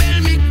them a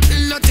bell me.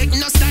 No take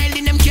no style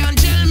in them can't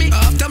gel me.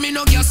 After me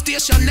no gas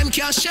station them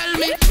can't shell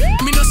me.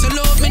 Me no sell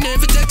out me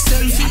never take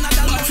selfie.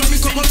 After me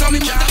come out of me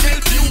mother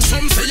help you.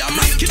 Some say a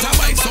man get a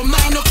wife, some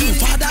now no clue.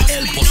 Father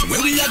help us,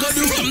 where we a go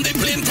do? From the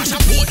plane crash a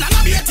boat and a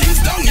be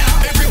things down here.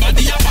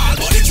 Everybody a ball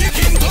but the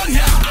chicken gun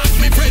here. Ask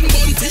me friend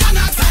Bunty and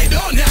outside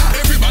down here.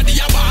 Everybody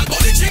a ball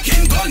but the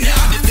chicken gun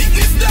here. The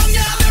thickness down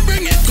here, them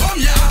bring it come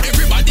here.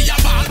 Everybody a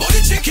ball but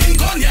the chicken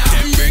gun here.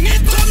 Them bring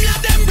it come here,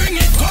 them bring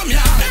it come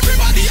here.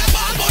 Everybody a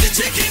ball but the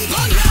chicken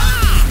gun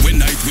here. When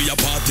night we a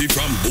party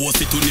from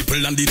bossy to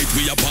nipple and the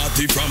we a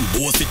party from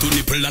bossy to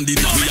nipple and the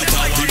we a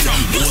party from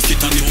bossy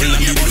to nipple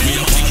and the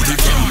we a party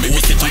from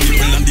bossy to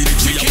nipple and the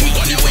we a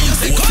party from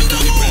bossy to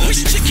nipple and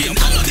the chicken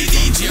gun the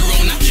DJ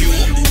round a queue.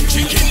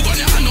 Chicken gun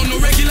ya no no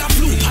regular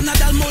flu.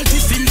 Panadol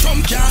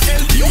multi-symptom can't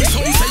help you.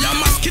 Some say a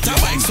mosquito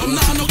bite, some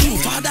nah no clue.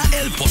 Father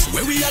help us,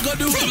 where we a go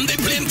do? From the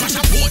plane crash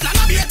a boat and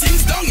a be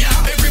things down ya.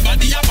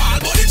 Everybody a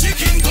ball but the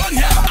chicken gun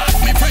ya.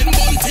 Ask me friend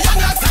Bunty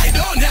and outside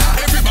down ya.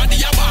 Everybody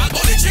a ball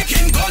but the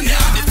chicken gun ya.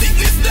 The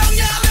thickness down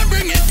ya, them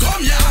bring it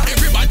come ya.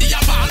 Everybody a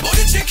ball but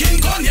the chicken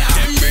gun ya.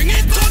 Them bring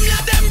it come ya,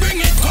 them bring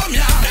it come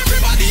ya.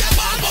 Everybody a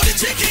ball but the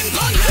chicken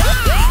gun ya.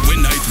 When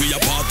night we a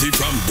party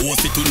from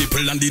bossy to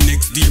nipple and the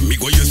next day me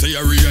go you say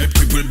a ripe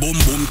cripple boom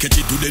boom catch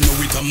it today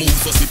know it a move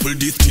so simple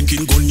this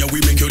chicken gun ya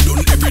we make you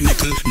done every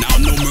nickel. Now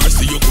no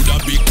mercy you coulda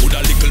big coulda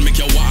little make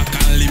you walk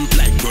and limp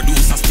like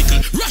produce a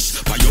stickle.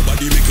 Rush by your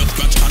body make you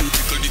scratch and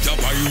tickle. This a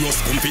virus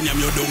company am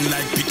you down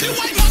like pickle.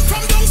 The white man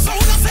from down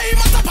south a say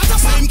mata pata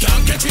same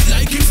can't catch it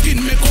like him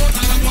skin make out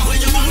and a when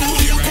you man who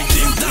you come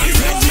down do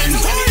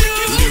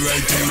the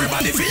right thing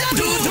everybody feel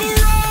do the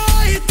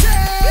right thing.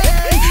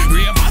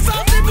 Ravers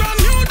of the brand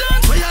new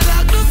dance where you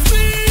like the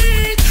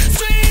street.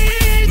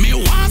 Me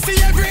want see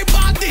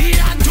everybody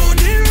and do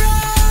the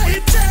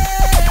right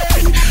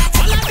thing.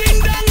 Follow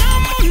ding dong and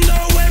mundo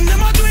when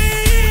them a do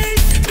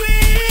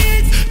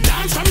it.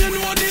 Dance from you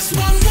know this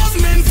one was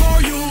meant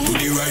for you. Do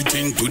the right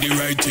thing, do the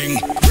right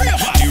thing.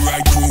 The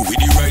right crew with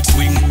the right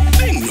swing.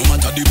 No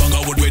matter the bag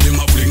of wood where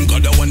them a fling.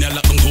 God the one you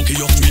like them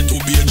Tokyo straight to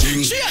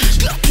Beijing.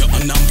 Clap your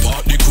hand and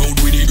part the crowd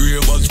with the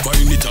ravers.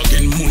 Find it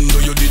again, mundo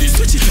you did it.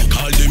 Switch it.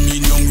 Call them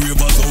in young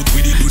ravers out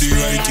with it. Do the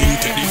right thing,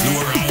 take the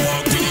floor and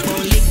walk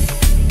with it.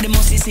 They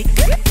must be sick.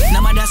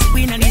 No matter sick,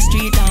 we in the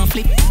street and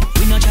flip.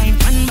 We no giant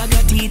pan bag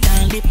of teeth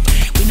and lip.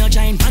 We no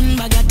giant pan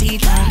bag of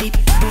teeth and lip.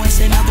 Boy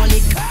say na go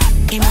lick.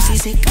 He must be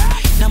sick.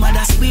 No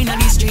matter sick, we in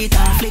the street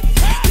and flip.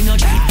 We no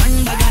giant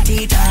pan bag of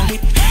teeth and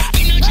lip.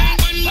 We no giant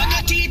pan bag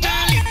of teeth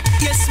and lip.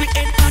 Yes, we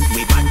ain't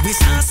bad, we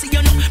sassy,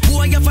 you know.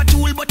 Boy, you have a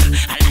tool, but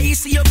I lie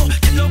see you go.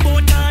 Tell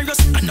about Taurus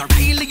and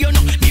O'Reilly, you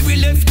know. Me we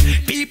left,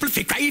 people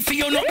fi cry for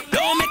you know.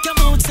 Don't make your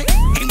mouth say,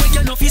 ain't what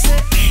you know fi say.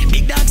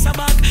 Big dogs are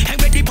back, and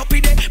where the puppy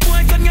day.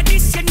 Boy, from your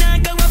this, you nah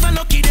go have a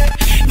lucky day.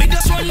 Me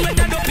just run with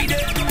the dopey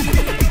day.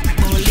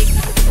 Holy,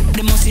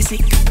 they must be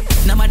sick.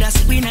 No matter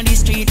sick, we in the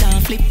street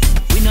and flip.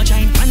 We no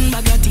giant pan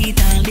bag of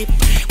teeth and lip.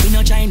 We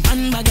no giant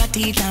pan bag of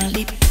teeth and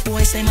lip.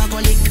 Boy, say my go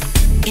lick.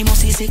 He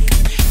must be sick.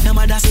 No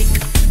matter sick.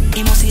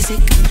 He must be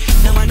sick.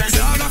 No matter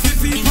sick.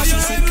 He must be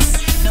sick.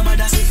 No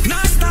matter sick.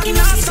 He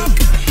must be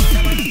sick.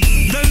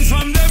 Then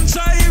from them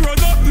try run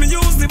up, me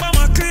use the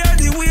bomber clear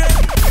the way.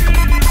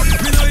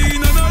 Me no in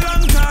no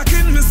long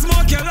talking, me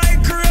smoke you like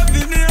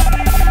craving here.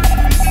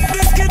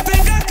 This kid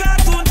think a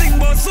cartoon thing,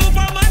 but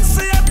Superman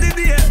see up the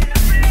day.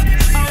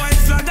 A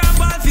white flag and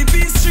ball fi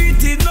peace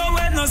street, it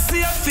nowhere no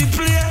safe fi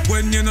play.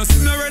 When you no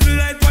see no red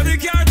light for the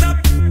car top,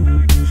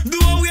 do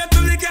a wait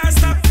till the car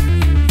stop.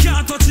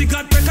 Can't touch it,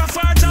 got take a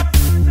far chop.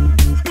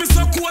 Me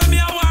so cool, me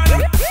a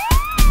wall.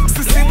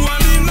 Sissy boy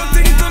mean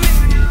nothing to me.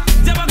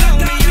 Never got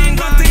time.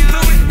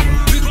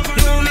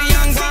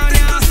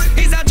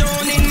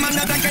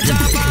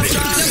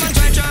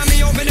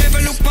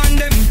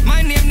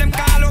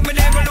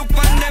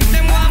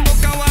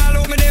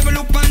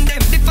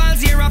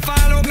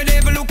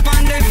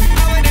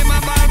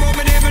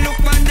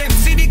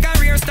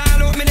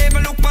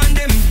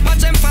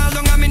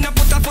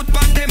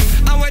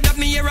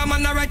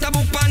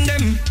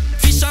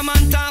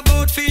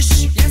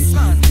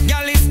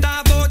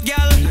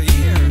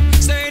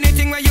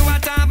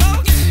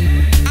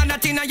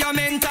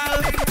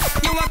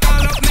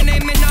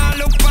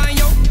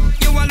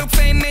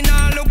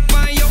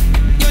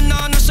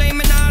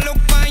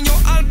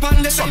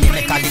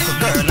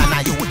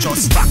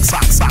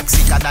 just back,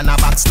 sicker than a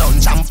box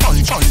lunch. And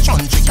punch,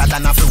 trickier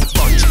than a fruit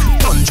punch.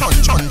 Punch,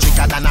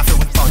 trickier than a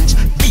fruit punch.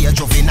 Be a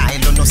juvenile,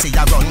 you know see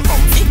ya run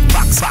comfy.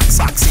 Back,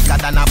 sicker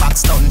than a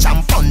box lunch.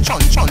 And punch,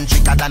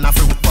 trickier than a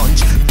fruit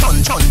punch.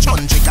 Punch,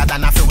 trickier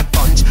than a fruit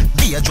punch.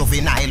 Be a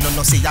juvenile, you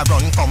know see ya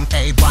run comfy.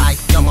 Hey boy,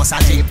 you must a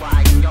drip.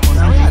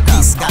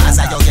 This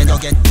Gaza, you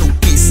get two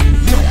piece.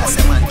 No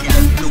other man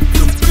can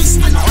look this.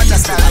 And I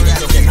just tell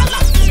you get a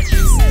lot.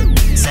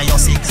 Say you're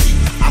sick,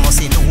 I must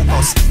see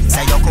mucus.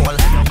 Say you're cold,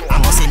 I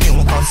must see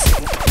mucus.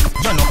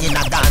 You're not in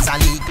a Gaza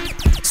league,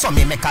 so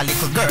me make a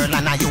little girl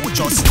and you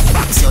just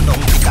box your down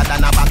quicker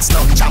than a box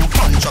lunch. And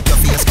punch up your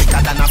face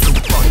quicker than a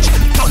fruit punch.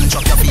 Punch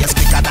up your face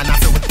quicker than a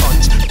fruit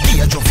punch. Be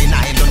a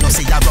juvenile, you know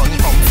see ya run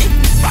comfy.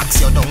 Box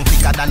your down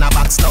quicker than a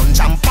box lunch.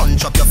 And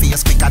punch up your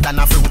face quicker than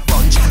a fruit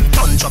punch.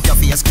 Punch up your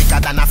face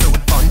quicker than a fruit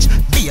punch.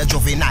 Be a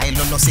juvenile,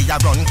 you know see ya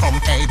run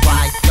comfy. Hey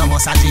boy, you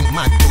must a drink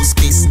mad puss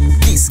piss.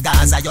 This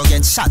Gaza you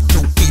get shot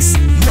to piss.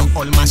 No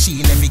old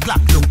machine, every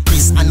Glock look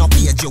Chris. And no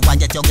page you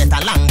get a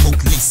long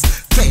book list.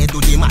 Play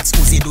do the maths,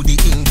 pussy do the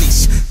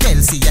English. Tell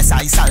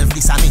CSI solve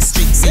this a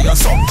mystery. See your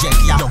subject,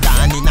 ya you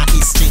gone in a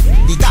history.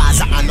 The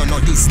Gaza and no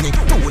Disney.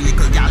 Two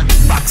little gal,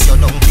 box your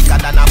down quicker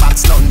than a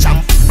box lunch.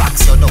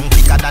 Box your down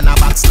quicker than a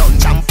box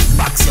lunch.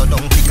 Box your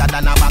down quicker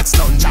than a box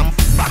lunch.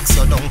 Box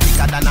your down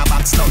quicker than a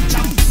box lunch.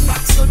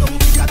 Box your down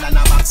quicker than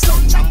a box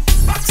lunch.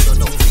 Box your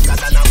down quicker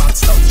than a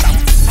box lunch.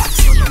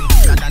 Box your down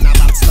quicker than a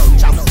box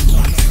lunch.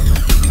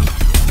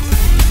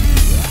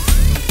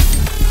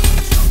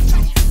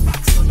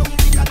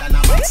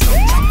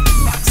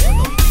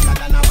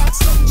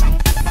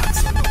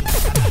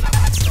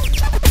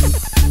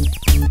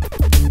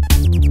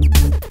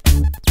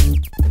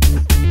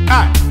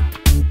 Alright,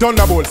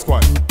 Thunderbolt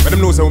Squad. Let them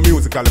know some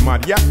musical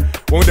mad, yeah?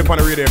 When they on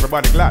the radio,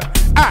 everybody glad.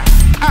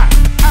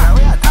 Now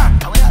we are talking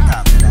to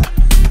that.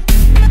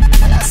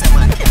 What I say,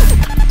 man,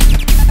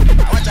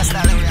 I want to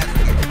start we are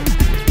doing.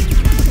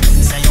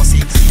 Say you're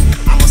sick,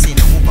 I must see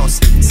the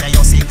whoopers. Say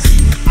you're sick,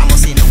 I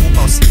must see the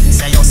whoopers.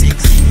 Say you're sick,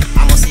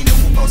 I must see the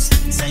whoopers.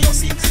 Say you're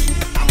sick,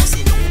 I must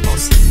see the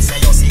whoopers. Say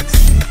you're sick,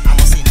 I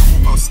must see the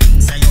whoopers.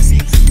 Say you're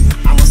sick,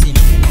 I must see the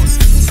whoopers.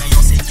 Say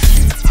you're sick,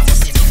 I must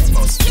see the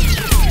whoopers.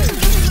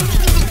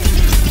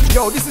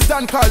 Yo, this is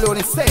Dan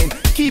Carlone saying,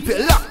 keep it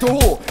locked to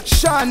who?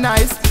 Sean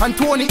Nice and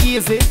Tony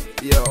Easy.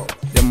 Yo,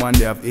 the man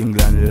they have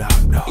England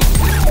locked down.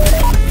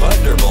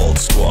 Thunderbolt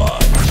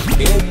Squad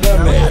in the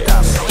mix.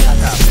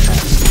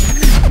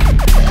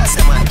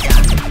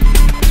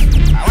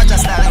 I want to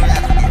start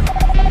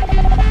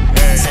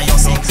say you're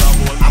sick,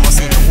 I must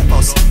see the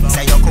whoopers.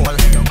 Say you're cold,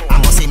 I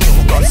must see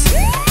mucus.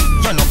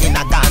 You're not in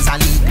a Gaza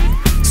league,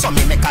 so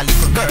me make a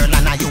little girl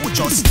and you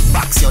just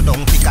box your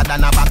down quicker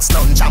than a box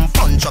lunch. And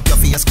punch up your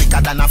face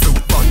quicker than a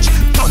fruit punch.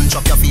 Punch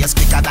up your face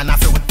quicker than a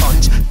fruit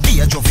punch. Be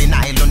a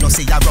juvenile, you know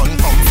see ya run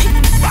comfy.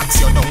 Box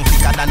your down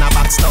quicker than a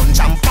box lunch.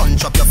 And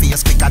punch up your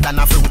face quicker than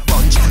a fruit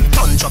punch.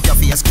 Punch up your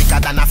face quicker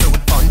than a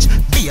fruit punch.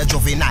 Be a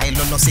juvenile,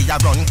 you know see ya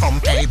run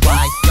comfy. Hey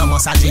boy, you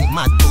must a drink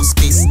mad puss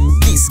piss.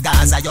 This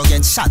Gaza you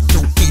get shot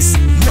to piss.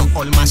 No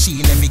old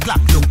machine, every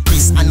Glock look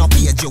Chris. And no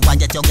page you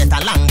get a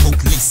long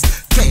book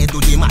list. Play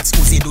do the maths,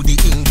 pussy do the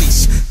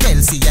English. Tell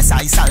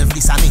CSI solve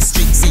this a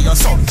mystery. See your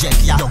subject,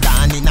 ya you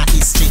gone in a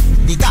history.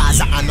 The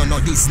Gaza and no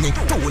Disney.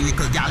 Two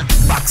little gal,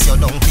 box your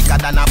down quicker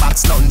than a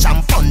box lunch. And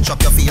punch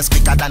up your face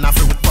quicker than a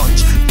fruit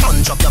punch.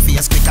 Punch up your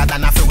face quicker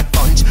than a fruit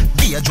punch.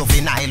 Be a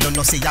juvenile, you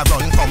know see ya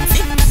run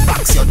comfy.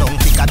 Box your down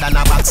quicker than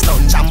a box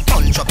lunch. And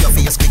punch up your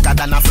face quicker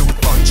than a fruit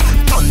punch.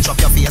 Punch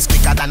up your face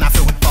quicker than a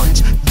fruit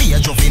punch. Be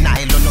a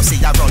juvenile, you know see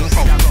ya run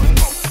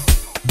comfy.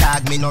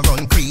 Dog me no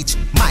run creech.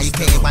 My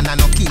K1 and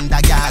no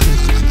kindergarten.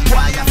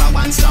 Why have a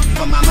one stop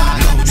for my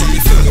man? So me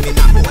feel in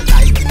a hole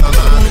like in my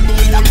man.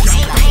 With a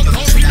pussy like a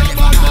pussy that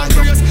never had.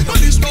 But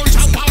this don't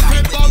chop up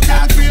head back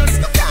and face.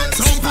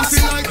 Some pussy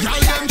like y'all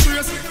them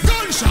trace.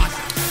 Gunshot,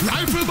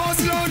 rifle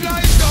bust loud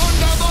like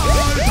Thunderbolt.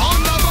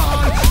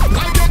 Thunderbolt,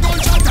 like a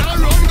gunshot and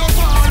run go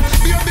far.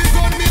 Baby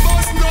gun me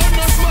bust none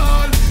no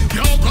small.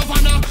 Yo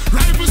governor,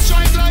 rifle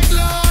strike like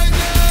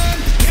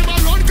lightning. Never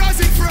run cause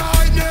it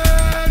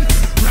frightening.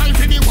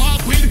 Me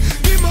walk with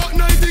the Mach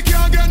 90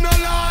 can't get no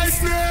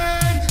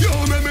license. Yo,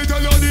 let me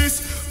tell you this.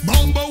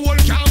 Bumbo wall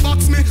can't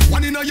box me.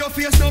 One in your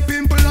face, no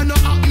pimple and no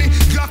acne.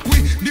 Glock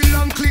with the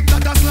long clip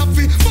that a slap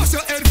me. Bust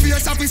your head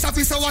face, happy,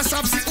 so what's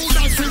up? See, who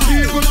that's the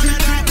real one?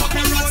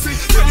 Paparazzi.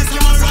 Ready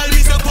to ride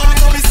me, so pop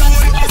up his soul.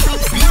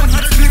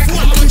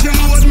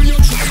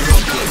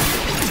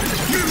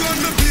 Me run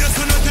the place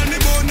and I tell me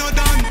about no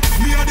done.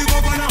 Me are the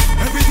governor,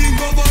 everything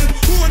govern.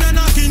 Who wanna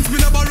knock kings, me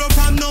no borrow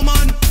from no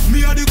man.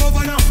 Me are the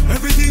governor,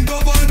 everything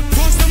govern.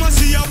 First time I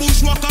see a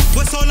bushwhacker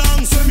for so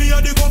long. Say me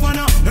are the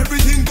governor,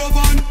 everything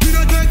govern. Me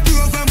no take two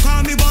of them,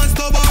 call me born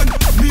stubborn.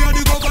 Me are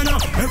the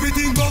governor,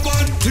 everything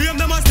govern. Three of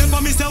them a step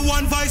on me say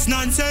one voice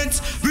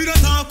nonsense. We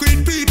don't talk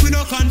with people,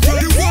 no control.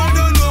 The world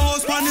don't know how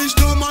Spanish,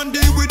 no man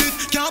deal with it.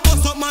 Can't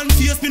bust up man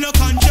face, me no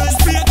conscience.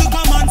 Pay to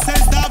common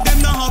sense, dog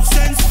them no have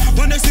sense.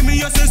 When they see me,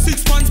 you say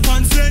 6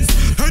 pants sense.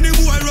 Any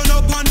boy run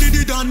up and did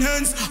it on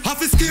hands.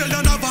 Half a scale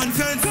than a van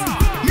fence.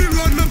 Me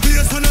run my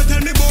place and I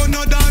tell me about no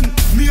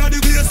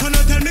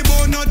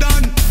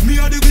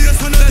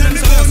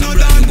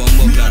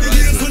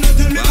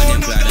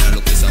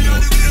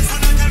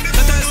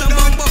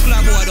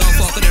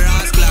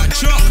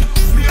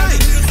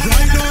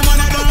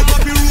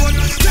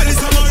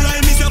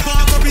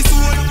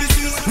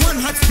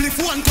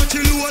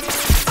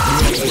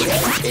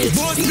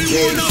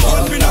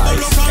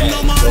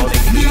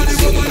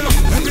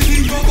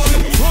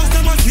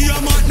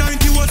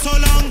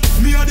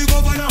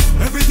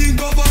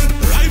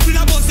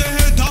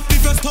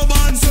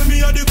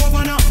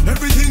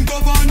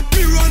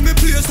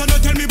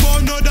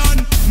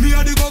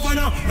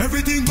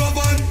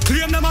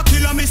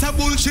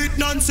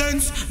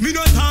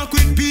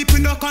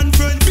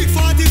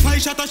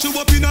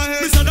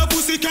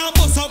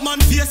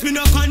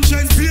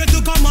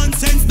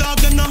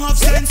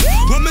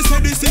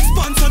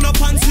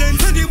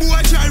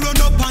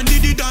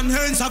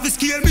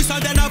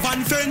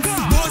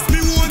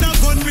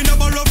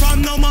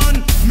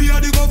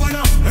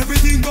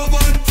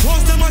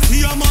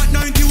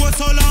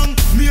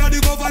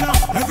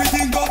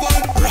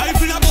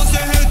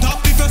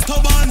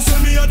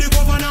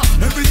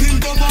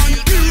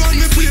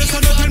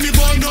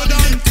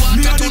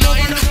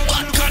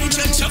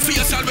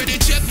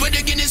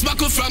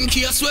buckle from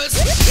Case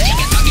West. You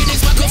get a Guinness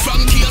buckle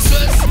from Case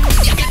West.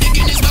 You get the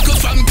Guinness buckle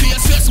from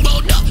Case West.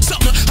 Bout that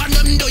something and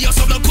them do you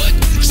something quick.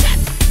 Shit,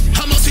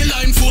 I must see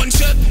line phone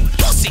chip.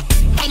 Pussy,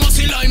 I must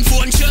see line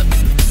phone chip.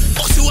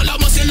 Pussy, well I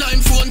must see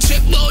line phone chip.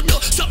 Bout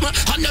that something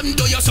and them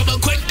do you something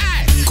quick.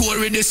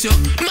 Corey this yo,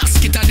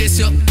 Mosquito this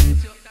yo.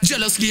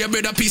 Jealous give your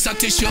bread a piece of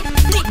tissue.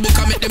 Good book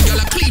I make them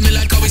gyal clean me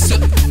like a whistle.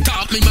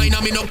 Talk me mind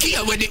and me no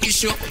care where the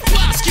issue.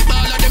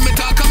 Basketball of them me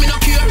talk and me no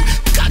care.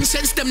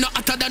 Conscience them no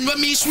hotter than when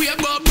me swear.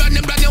 But brand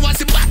them brand you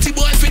want the party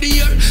boy for the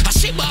year. A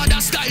shit bar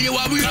that style you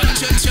a weird.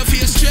 Change your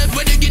face straight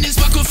where the Guinness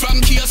buckle from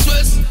Case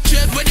West.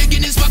 Straight where the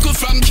Guinness buckle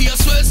from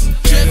Case West.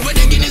 Straight where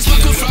the Guinness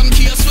buckle from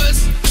Case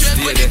West. Straight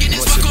where the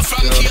Guinness buckle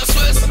from Case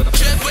West.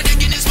 Straight where the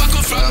Guinness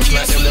buckle from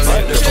Case West.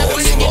 Straight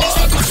where the Guinness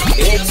buckle from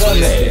Case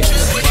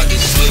West.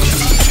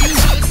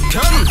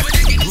 Come,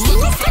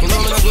 you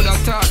know I'm good at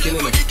talking,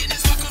 you know.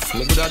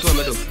 I'm good at what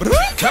I do.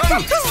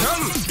 Come,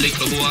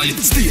 little boy.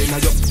 Stay in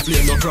your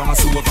plane, no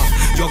crossover.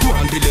 You go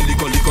and deal a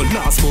little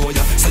last boy.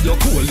 Say you're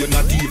cool, you're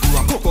not even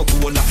a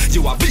Coca-Cola.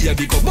 You a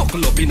baby, go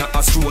buckle up in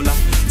a stroller.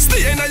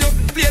 Stay in your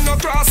plane, no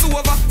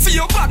crossover. For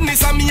your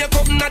badness and make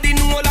up na the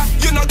nola.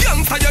 You no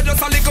gangster, you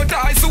just a little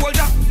die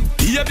soldier.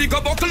 Here we go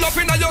buckle up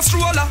in a your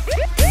stroller.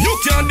 You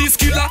can't this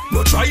killer,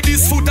 no try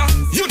this footer.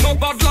 You know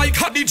bad like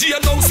Haddy G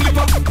and no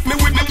slipper. Me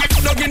with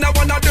dog in a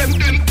one of them.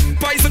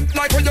 Poison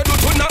like when you do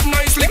turn up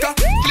nice liquor.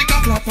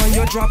 Clap on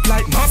your drop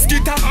like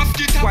mosquito.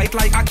 White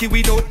like Aki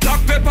without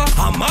black pepper.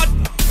 I'm mad.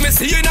 Me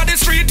see you in the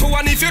street too,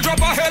 and if you drop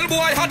a hell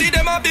boy, Haddy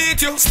them a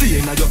beat you. Stay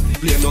in your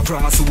plane, no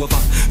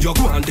crossover. You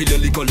go and deal a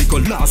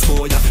little last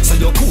boy. So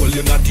you cool,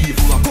 you're not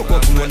even a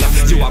Coca-Cola.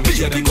 You a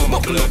baby, go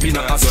buckle up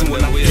in a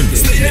stroller.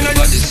 Stay in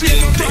your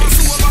plane, no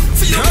crossover.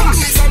 For your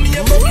badness and me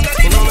a buckle up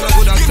in a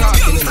stroller. You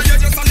know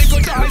you're just a little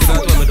die.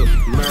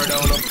 Murder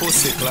on a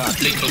pussy clap,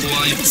 little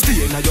boy.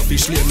 Stay in your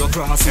fish lane, no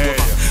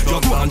crossover.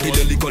 You go and deal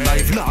a little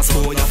life last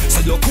boy.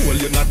 So you cool,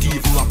 you're not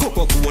even a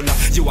Coca-Cola.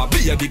 You a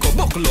baby, go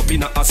buckle up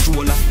in a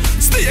stroller.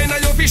 Stay in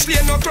your fish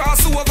lane, no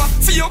crossover.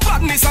 For your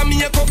badness and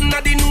make up na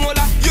the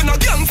nola. You no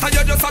gangster,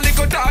 you just a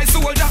little die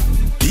soldier.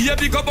 Here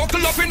we go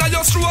buckle up in a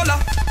your stroller.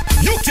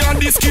 You can't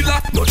this killer,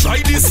 no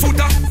try this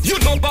footer. You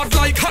know bad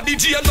like Haddy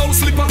G and no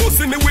slipper.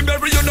 Pussy me we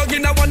bury you dog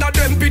in a one of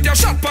them pit. Your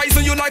shot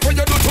poison you like when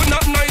you do turn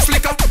up nice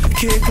liquor.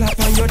 Cake clap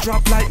and you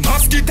drop like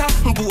mosquito.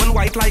 Bone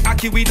white like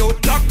Aki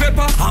without black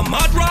pepper. I'm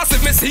mad Ross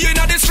if me see you in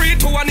the street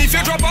too. And if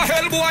you drop a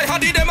hell boy,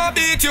 Haddy them a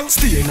beat you.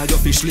 Stay in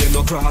your fish lane,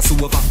 no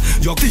crossover.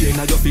 You stay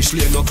in your fish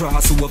lane, no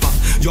crossover.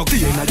 You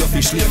stay in your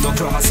fish lane, no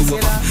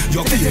crossover.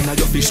 You stay in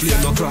your fish lane,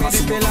 no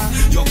crossover.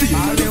 You stay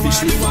in your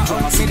fish lane, no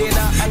crossover. You stay in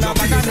your fish lane, no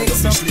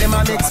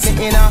crossover.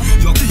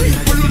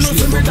 People who know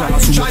some better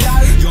in trial.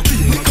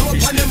 Pick up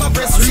and them a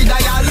press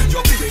redial.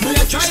 Me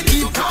a try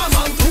keep calm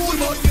and cool,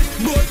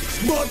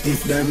 but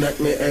if them make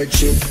me head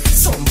shit,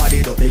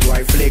 somebody do big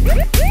white flick.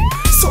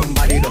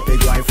 Somebody do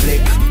big white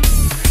flick.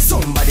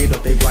 Somebody do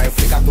big white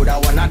flick. I coulda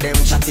one of them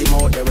chat him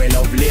out, they will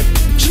love lip.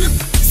 Chip.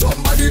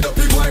 Somebody do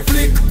big white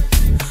flick.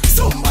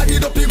 Somebody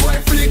do big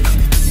white flick.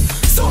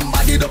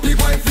 Somebody do big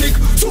white flick.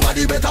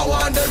 Somebody better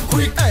want them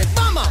quick. Hey,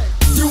 mama.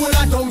 You will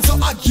have done so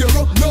I gear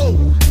up, no.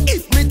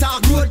 If me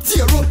talk road,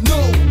 tear up, no.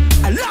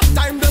 A long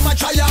time them a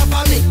try out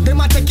for me.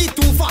 Them a take it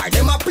too far,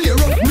 them a play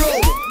up,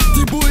 no.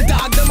 The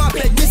bulldog, them a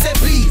beg me say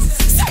please.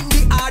 Send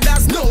the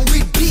others, no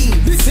with beam.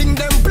 This thing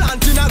them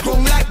planting a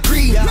ground like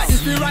green. Ready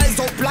to rise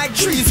up like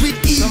trees with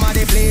ease.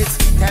 Somebody please,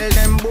 tell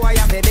them boy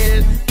have a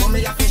bill. Come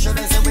me a fish,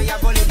 they say we a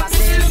bully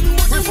pastel.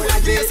 We full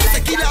of this,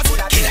 like killers.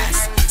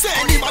 Say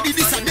anybody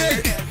this a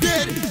dead.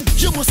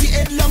 You must see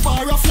headlamp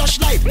or a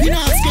flashlight. We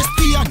not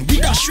Christian, we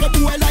dash your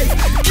boy life.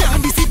 Can't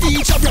this a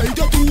teacher bright,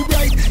 you're too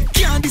bright.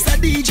 Can't this a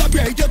DJ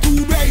bright, you're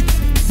too bright.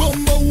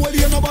 Bumbo hole,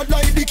 you know bad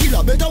like the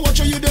killer. Better watch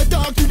how you dey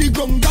talk to the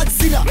gun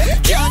Godzilla.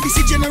 Can't this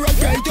a general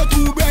bright, you're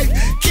too bright.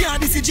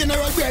 Can't this a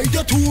general bright,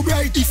 you're too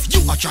bright. If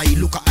you a try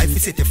look at I fi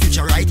set the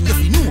future right.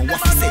 If you know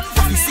what we say,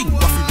 what we sing,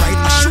 what we write.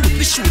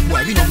 I shoot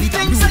boy, we don't need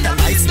to lose the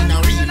lights in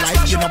a real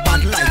life. You know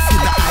bad life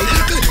with the eye.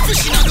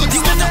 Fish in a dirty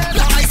water,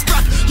 black ice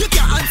crack. You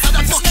can't answer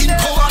that fucking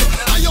call.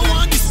 And you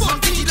want this one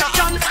thing that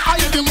can. I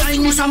the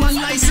wine is a man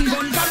license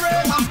gun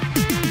forever.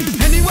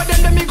 Anyway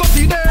then me go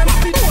feed them.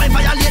 Boy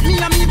violate me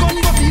and me gun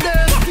go feed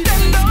them.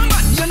 Them down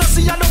bad, you know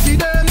see I don't feed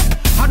them.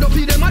 I don't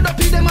feed them, I don't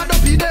feed them, I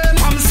don't feed them.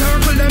 I'm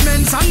circle them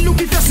ends and look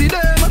if you see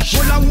them.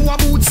 All who a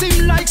boots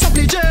seem like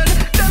supply gel.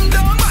 Them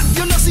down bad,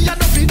 you know see I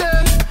don't feed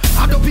them.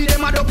 I don't feed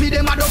them, I don't feed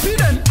them, I don't feed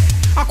them.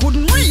 I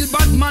couldn't real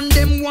bad man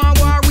them want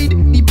war with.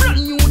 The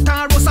brand new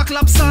Taros a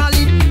clap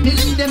solid. They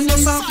lead them no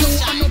soft no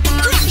and no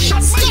pan. Shot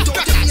right out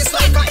the face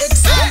like a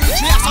Excel.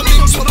 Me have some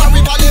mix with a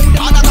rival.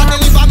 Other than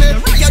deliver me.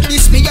 Get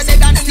this me, you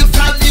dead and still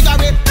fly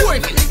legally.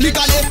 Boy,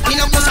 legally, in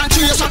a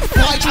concentration.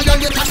 Why try to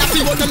get a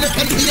few of them left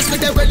place. Me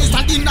they ready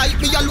standing night.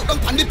 Me a look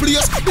up on the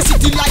place. The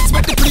city lights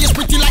make the place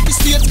pretty like the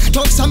States.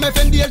 Thugs some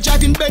FNDL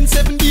driving Benz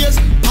 7 days.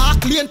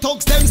 Park lane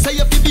thugs them say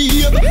if you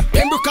behave.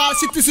 Pembroke all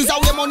cities is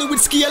our money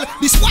with scale.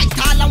 This white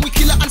tall and we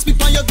kill and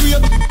spit on your grave.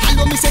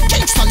 Hello me say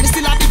Kingston, me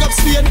still a big up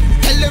Spain.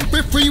 Tell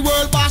them free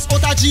world boss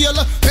out of jail.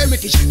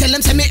 Hermitage, tell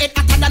them say me head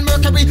hotter than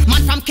Mercury.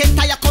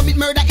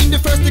 murder in the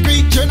first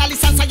degree.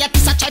 Journalists and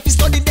scientists a try to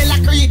study the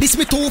lackery. This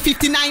me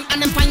 259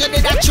 and them find you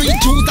dead at 3.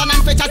 Jews and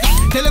fetchers.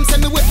 Tell them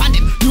send me weapon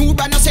them. New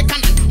brand no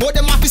second hand. Hold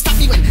them off to stop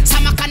me when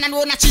Sama Cannon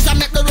wanna cheese and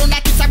make the run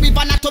like it's a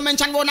river. Not to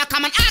mention wanna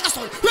come and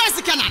Agasol. Where's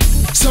the cannon?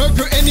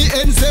 Circle any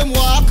ends them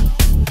walk.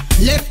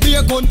 Left me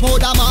a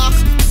gunpowder mark.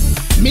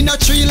 Me no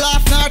tree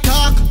laugh nor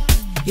talk.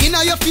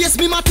 Inna your face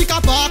me ma tick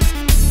a park.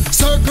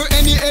 Circle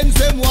any ends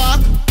them walk.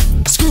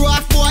 Screw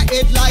off for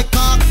head like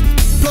cock.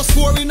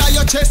 +4 inna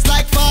your chest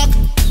like fuck.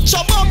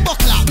 Chop up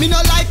buckler, me no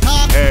like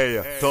talk.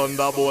 Hey,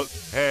 Thunderbolt.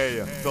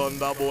 Hey,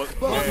 Thunderbolt.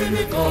 Hey,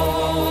 me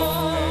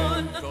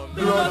gun.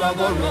 Blood a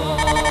go run.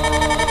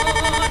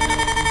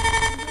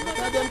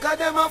 Them cause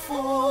them a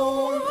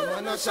fool.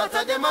 Them a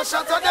shatter, them a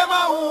shatter, them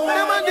a fool.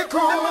 Them and the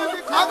crew,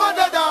 I go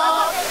the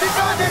dog.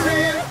 Because the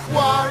real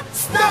war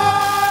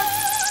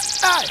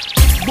starts. Hey,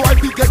 boy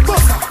big get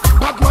buster.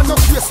 Bad man no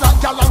face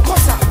like gal and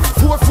cusser.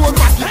 4-4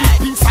 man give it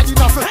peace and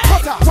enough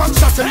cutter. One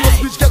shot and no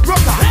bitch get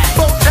rubber.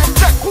 But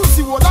check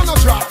pussy wall and a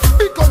drop.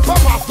 Big gun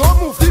pop off, don't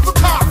move even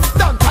car.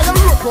 Down tire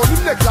rope round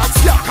him neck like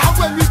scar. Cause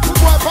when we put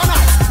boy on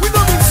us, we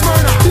don't mean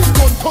Smyrna. Big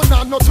gun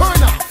turner, no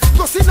turner.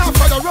 Plus enough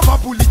for the rubber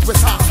bullet we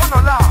have.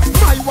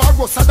 My war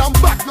was a damn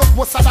back, look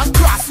was a damn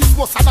grass. It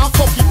was a damn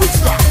fucking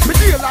witchcraft. Me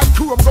deal like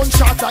chrome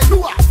gunshot like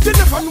you are. They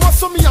never know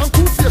so me and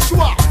cool face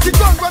sure. The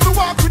gun when we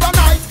walk with a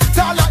knife.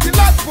 Tall like the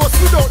light post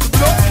without the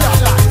blood clot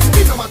light.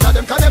 It no matter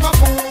them cause them a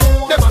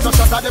fool. Them a no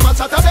shatter, them a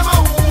shatter, them a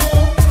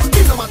fool.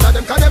 It no matter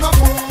them cause them a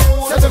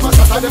fool. Say them a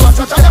shatter, them a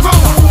shatter, them a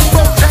fool.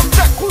 But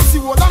check pussy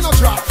wall and no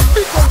drop.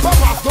 Big gun pop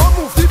off, don't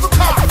move even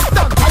car.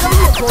 Down tire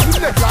rope round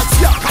him neck like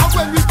scar. Cause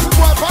when we put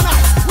boy on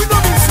us, we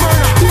don't mean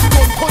Smyrna. Big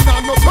gun turner,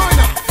 no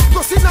turner.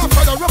 Plus enough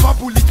for the rubber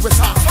bullet we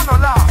have.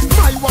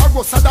 My war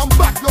was a damn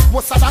back, look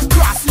was a damn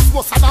grass. It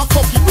was a damn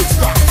fucking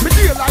witchcraft. Me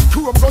deal like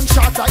chrome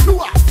gunshot like you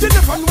are. They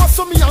never know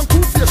so me and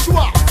cool face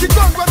sure. The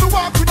gun when we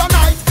walk with a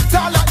knife.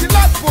 Tall like the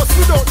light post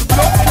without the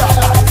blood clot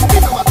light.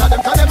 It no matter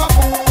them cause them a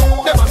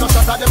fool. Them a no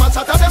shatter, them a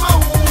shatter, them a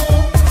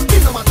fool.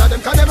 It no matter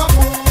them cause them a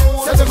fool.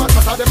 Say them a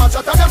shatter, them a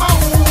shatter, them a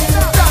fool.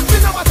 That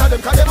it no matter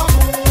them cause them a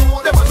fool.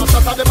 Them a no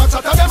shatter, them a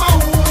shatter, them a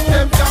fool.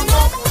 Them can't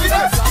go with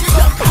us.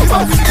 If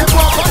I see them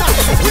walk on us,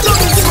 we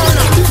don't need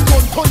Smyrna. This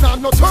gun turner,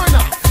 no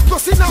turner.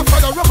 Plus enough for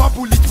the rubber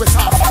bullet we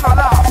have.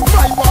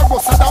 My war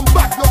was a damn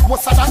back, look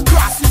was a damn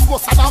grass. It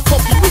was a damn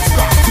fucking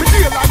witchcraft. Me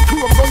deal like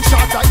chrome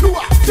gunshot like you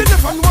are. They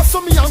never know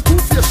so me and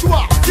cool face sure.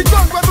 The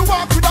gun when we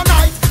walk with a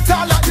knife.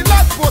 Tall like the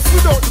light post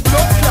without the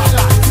blood clot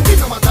light. It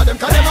no matter them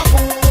cause them a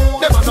fool.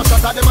 Them a no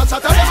shatter, them a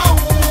shatter, them a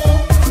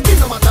fool. It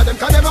no matter them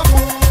cause them a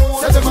fool.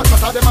 Say them a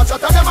shatter, them a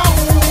shatter, them a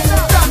fool.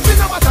 That it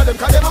no matter them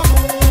cause them a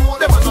fool.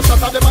 Them a no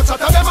shatter, them a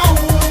shatter, them a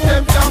fool.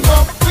 Them can't go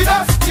with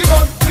us. The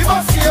gun, we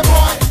must see a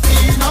boy.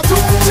 In a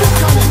two.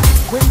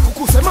 When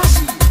cuckoo say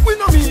machine, we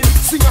no mean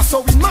sing a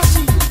sewing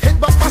machine. Head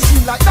back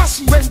machine like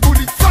dashing. When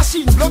bullet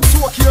flashing, blood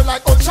soak here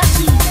like old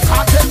shashing.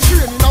 Cartel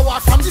train in a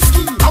war from the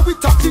scheme. And we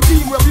tap the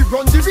team where we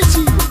run the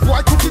richie.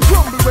 Boy cookie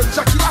crumble when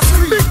Jackie has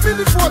three. Big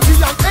Billy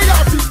 40 and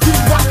AR-15.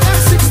 One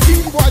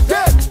M16 boy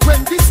dead. When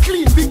this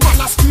clean, big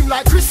man a scream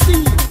like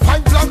Christine.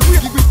 Pine blank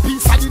really with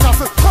peace and enough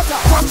cutter.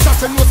 One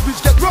shot and no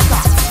bitch get rubber.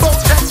 But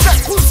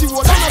check pussy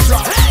wall and a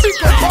drop. Big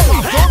gun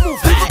power, don't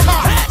move the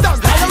car. Down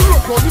tire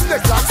rope round him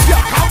neck like scar.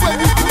 And when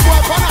we put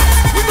boy on us,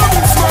 we don't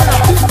need Smyrna.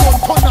 Big gun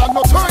turner,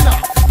 no turner.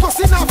 Plus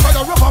enough for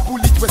the rubber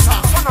bullet we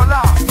have.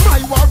 My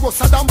war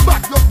was a damn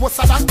back, look was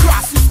a damn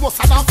grass. It was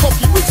a damn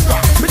fucking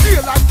witchcraft. Me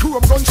deal like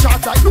chrome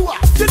gunshot like you are.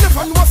 They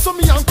never know so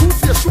me and cool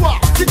face sure.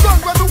 The gun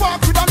when we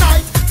walk with a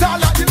knife. Tall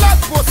like the light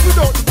post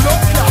without the blood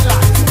clot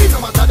light. It no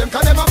matter them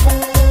cause them a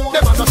fool.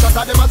 Them a no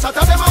shatter, them a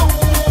shatter, them a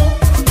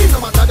fool. It no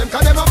matter them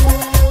cause them a fool.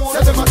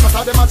 Say them a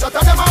shatter, them a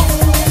shatter, them a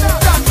fool.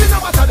 That it no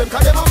matter them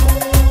cause them a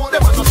fool.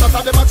 Them a no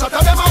shatter, them a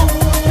shatter, them a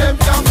fool. Them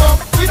can't come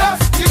with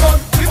us. The gun,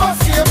 we must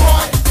see a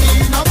boy.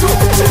 In a two.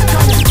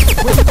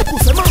 When the cuckoo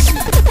say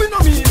machine, we no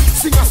mean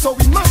sing a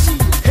sewing machine.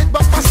 Head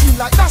back machine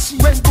like dashing.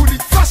 When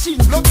bullet flashing,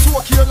 blood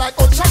soak here like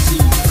old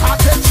shashing.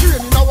 Cartel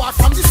train in a war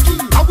from the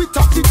scheme. And we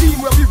tap the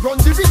team where we run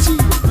the richie.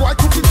 Boy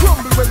cookie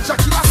crumble when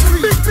Jackie has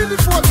three. Big Billy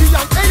 40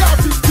 and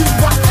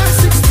AR-15. One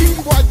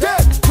M16 boy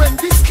dead. When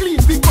this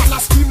clean, big man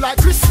a scream like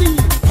Christine.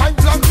 Pine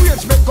blank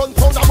range make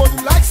gunpowder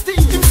burning like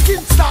steam. Him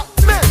skin start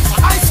melt,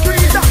 ice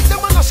cream. That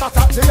them man a shot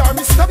at, they are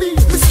Mr. Bean.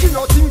 Me skin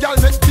out him gal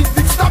make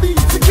big stabby.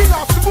 To kill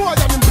off the boy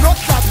and him blood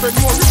clot when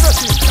more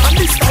refreshing. And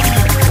this stabby,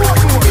 what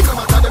more? It no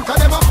matter them cause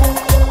them a fool.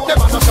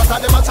 Them a no shatter,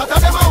 them a shatter,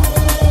 them a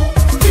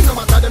fool. It no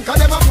matter them cause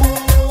them a fool.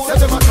 Say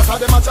them a shatter,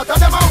 them a shatter,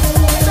 them a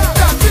fool.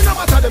 That it no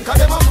matter them cause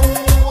them a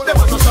fool.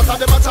 Them a no shatter,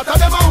 them a shatter,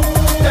 them a fool.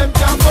 Them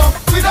can't come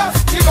with us.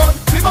 The gun,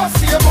 we must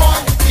see a boy.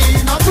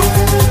 In a two.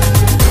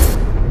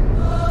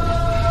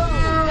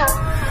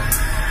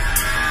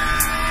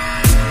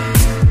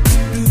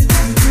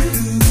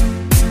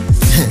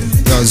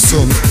 Yo,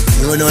 some,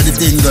 you know the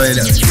thing going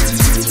on.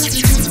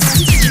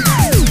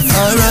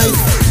 Alright.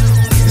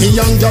 Me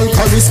young girl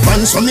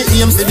correspond, so me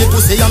aim for the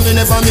pussy and me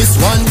never miss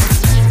one.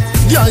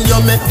 Girl, you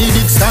make the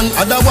dick stand,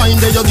 other wine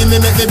there you give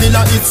me make me build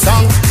a hit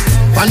song.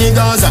 Pani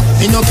Gaza,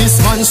 me no kiss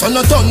man, so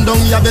no turn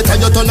down, you better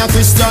you turn a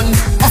Christian.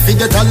 I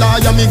forget a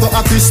lawyer, me go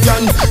a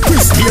Christian.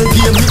 Christian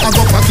game, me a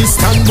go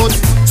Pakistan. But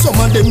some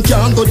of them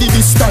can't go the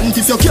distance.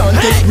 If you can't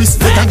take risk,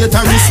 better get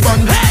a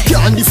wristband.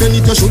 Can't defend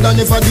it, you shoulda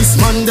never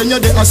disman. Then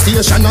you're there a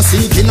station, a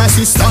seeking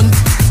assistant.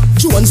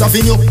 Jones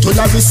Avenue to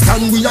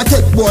Lavistan. We a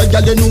tech boy,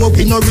 girl, you know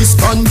we no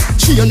respond.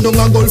 She and down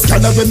a golf,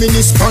 girl, a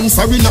reminiscent.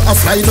 Foreigner a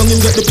fly down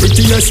and get the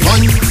prettiest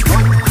one.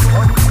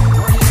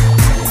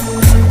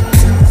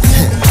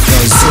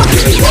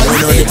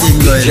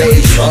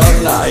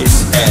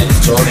 djseannice and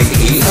Tony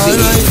Easy.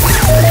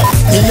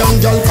 Me young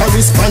girl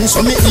correspond,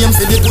 so me aim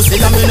for the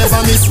pussy and me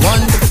never miss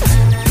one.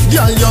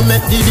 Girl, you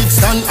make the dick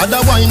stand.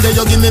 Other wine there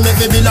you give me make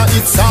me build a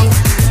hit song.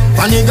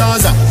 Pani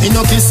Gaza, me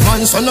no kiss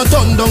man, so no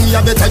turn down, you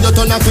better you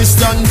turn a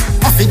Christian.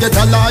 I forget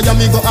a lawyer,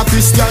 me go a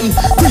Christian.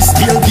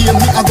 Christian game,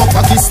 me a go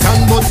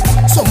Pakistan. But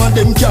some of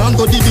them can't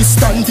go the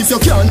distance. If you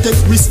can't take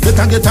risk,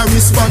 better get a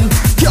wristband.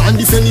 Can't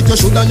defend it, you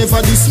shoulda never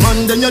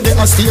disman. Then you're there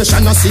a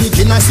station, a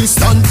seeking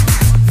assistant.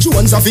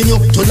 Jones Avenue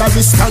to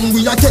Lavistan.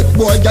 We a tech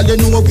boy, girl,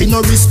 you know we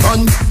no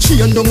respond.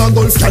 She and down a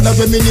golf, girl, a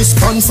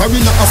reminiscent.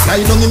 Foreigner a fly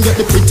down and get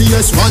the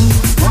prettiest one.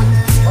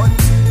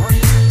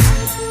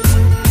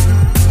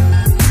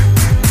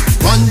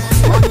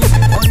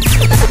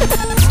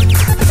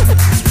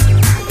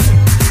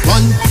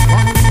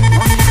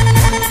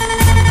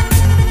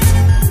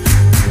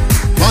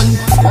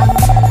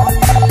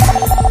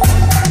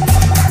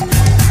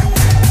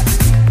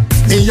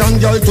 Me young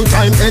girl to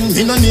time end.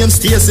 Me no name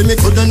Stacy, me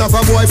couldn't have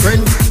a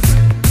boyfriend.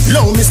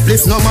 Love me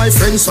spliff, not my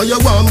friend. So you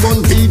want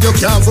bun build, you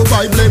can't for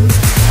buy blame.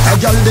 A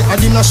girl they are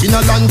the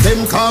national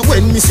anthem. Cause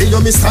when me see you,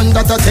 me stand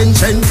at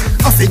attention.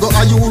 I figure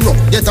a Europe,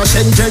 get a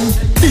Shenzhen.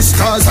 This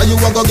cause a you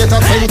a go get a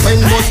pen.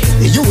 But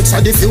the youths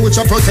are the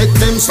future, protect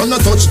them. So no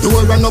touch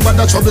door and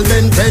nobody trouble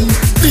them ten.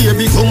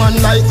 Baby come on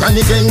like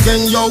granny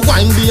gang. Yo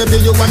wine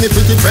baby, you want me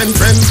pretty friend.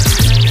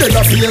 Tell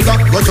a figure,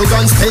 but you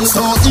can spend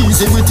so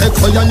easy. We take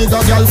for your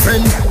nigga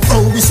girlfriend.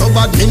 Oh we so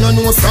bad, me no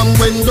know from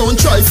when. Don't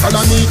try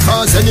follow me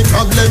cause any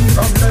problem.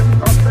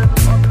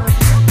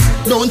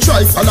 Don't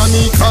try follow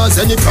me cause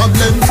any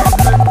problem.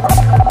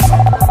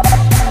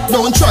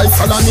 Don't try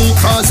follow me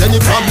cause any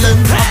problem.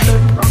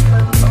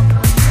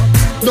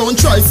 Don't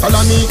try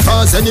follow me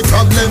cause any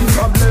problem.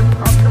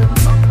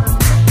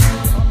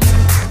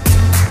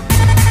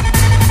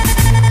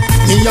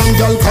 Me young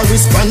girl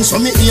correspond, so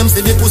me aim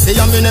for the pussy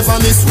and me never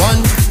miss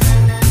one.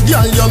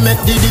 Girl you make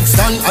the dick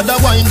stand. Other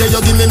wine there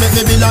you give me make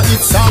me build a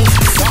hit song.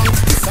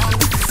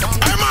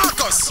 Hey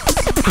Marcus,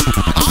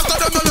 after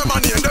them no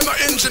money and them no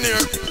engineer,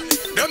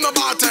 them no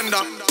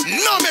bartender,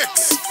 no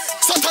mix.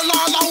 So tell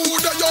all who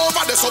they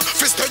over this up,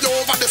 fist they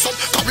over this up.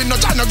 Cause we no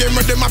try no game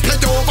with them, I play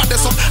you over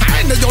this up.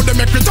 I know you they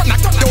make me turn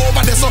you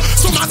over this up.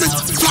 So man this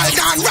fly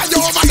gun right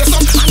over this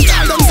up. And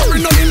tell them so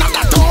we no in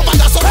that over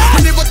this up.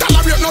 We never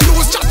tolerate no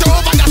loose chat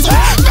over this up.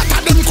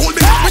 Better them cool me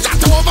we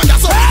chat over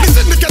this up. This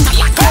is the get a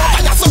like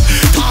over this up.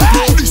 Talk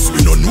about this, we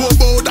no know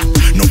about that.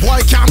 No boy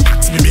can't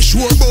ask me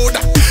sure about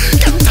that.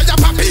 Get to your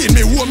papi in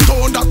me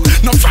hometown that.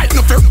 No fight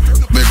no fear,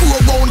 we go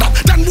around that.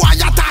 Then boy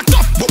you talk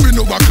tough, but we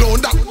know a clown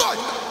that.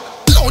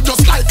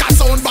 Just like a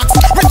soundbox.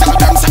 We tell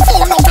them say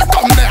phone up, you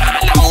come there.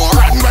 Hello,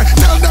 run way.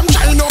 Tell them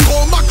try no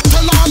come back.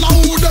 Tell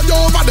all who they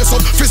over this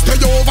up, fist they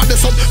over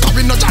this up. Cause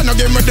we no try no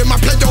game with them, I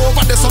play you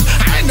over this up.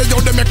 I know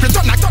you they make me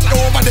turn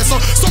over this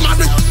up. Some of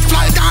the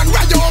fly gun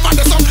right over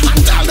this up.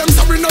 And tell them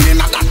so we no in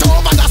that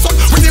over this up.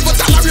 We never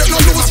tolerate no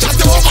loose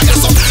chat over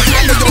this up.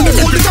 I know you they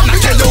make me turn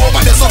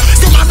over this up.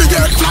 Some of the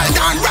girl fly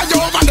gun right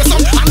over this up.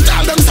 And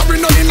tell them so we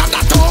no in that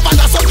over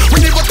this up.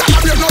 We never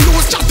tolerate no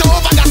loose chat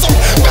over this up.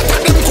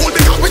 Better them cool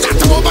because we chat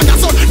over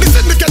that up. This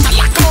is the get a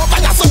lack over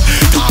that up.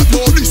 Talk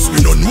about this, we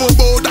don't know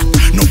about that.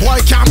 No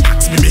boy can't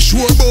ask me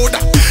sure about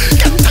that.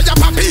 Get to your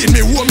papi in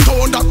me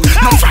hometown that.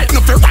 No fight, no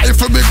for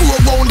rifle, we go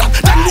around that.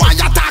 Then boy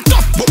you talk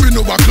tough, but we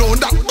know a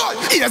clown that.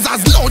 Ears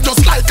as loud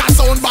just like a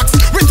soundbox.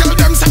 We tell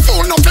them say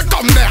phone up, you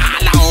come there.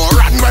 Hello,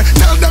 run way.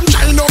 Tell them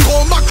try no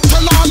come back.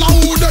 Tell all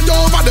who they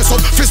over this up,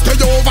 fist they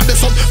over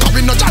this up. Cause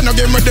we no try no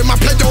game with them, I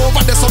play you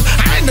over this up.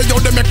 I know you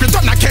they make me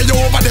turn a K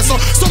over this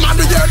up. Some of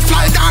the girls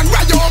fly gun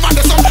right over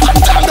this up. And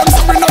tell them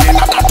so we no in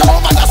that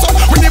over this up.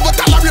 We never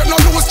tolerate no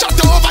loose chat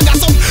over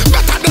this up.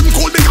 Better them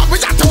cool because we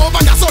chat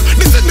over this up.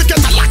 This is the get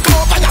a lack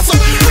over this up.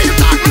 We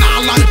talk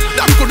now like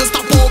them couldn't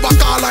stop over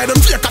car like them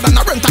faker than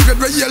a rent a good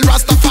real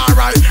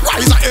Rastafari.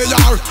 Rise a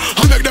AR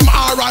and make them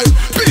alright.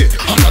 P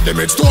under them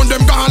headstone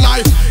them gone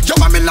like. You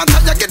want me not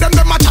tell you give them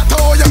a chat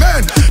oh you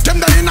man. Them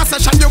there in a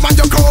session you want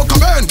your crew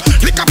come in.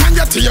 Lick up on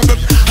your table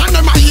and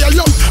them a hear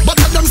you. But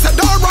tell them say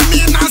don't run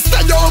in and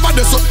stay over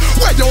this up.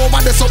 Way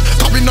over this up.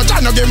 Cause we no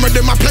try no game with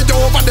them a play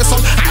over this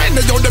up. I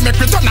know you they make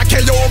me turn a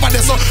K over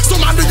this up.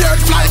 Some of the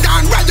girls fly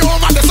gun right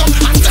over this up.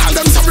 And tell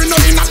them so we no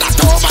in a that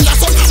over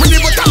this up. We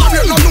never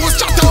tolerate no loose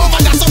chat over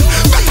this up.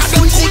 Better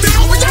them cool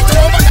because we chat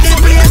over this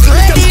up.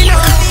 Ready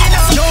now.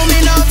 Yo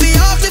me not be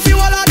off if you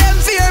all of them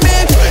fear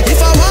me. If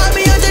I want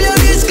me I tell you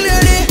this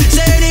clearly.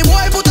 Say any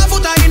boy put a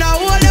foot in a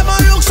hole them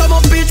and look some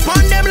up bitch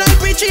pan them like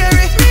pitch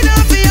cherry. Me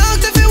not be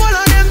off if you all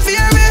of them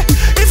fear me.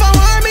 If I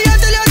want me I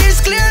tell you this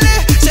clearly.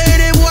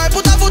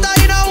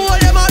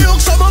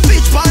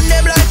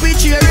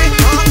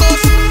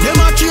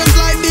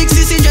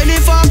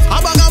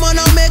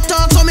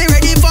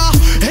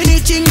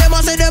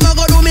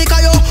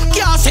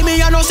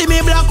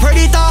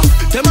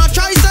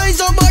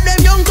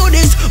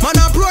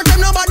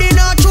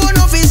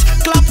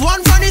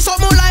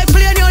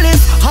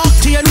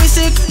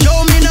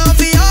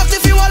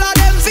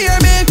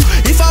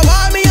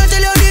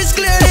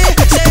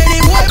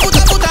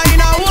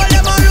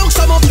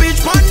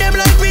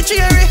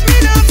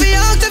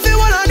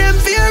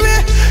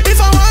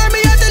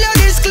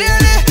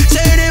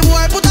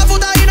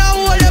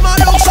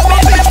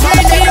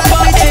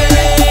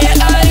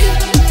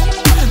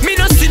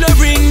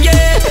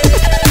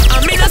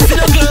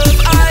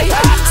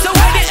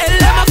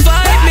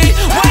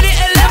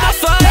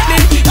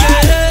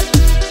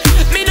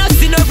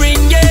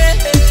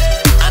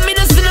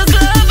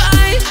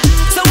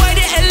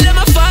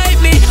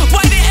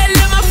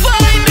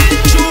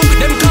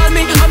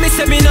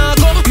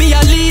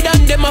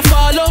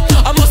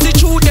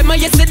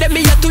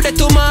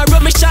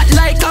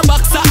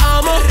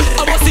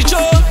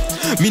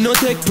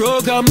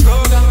 program.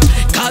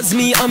 Cause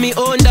me on me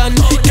own done.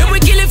 Then we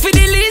kill it for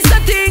the least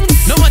of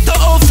things. No matter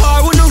how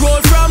far we no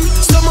roll from.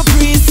 Some a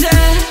priest say,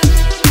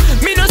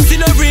 me no see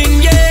no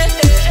ring, yeah.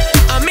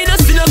 And me no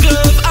see no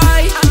glove,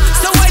 aye.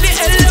 So why the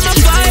hell them a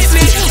fight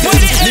me? Why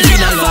the hell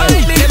them a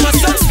fight me? Them a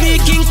some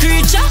speaking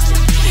creature.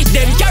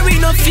 Them carry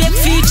no fake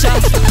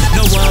features.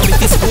 No one make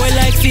this boy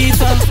like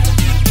FIFA.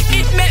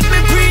 It make me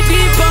breathe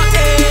deeper,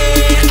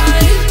 eh,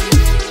 aye.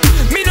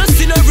 Me no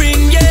see no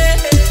ring, yeah.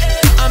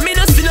 And me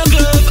no see no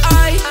glove,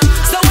 aye.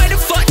 So why the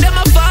fuck them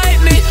a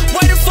fight me?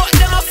 Why the fuck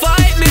them a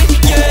fight me?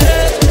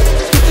 Yeah.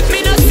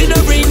 Me no see no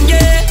ring,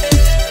 yeah.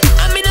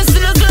 And me no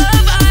see no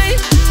glove, aye.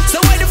 So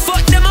why the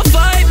fuck them a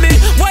fight me?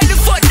 Why the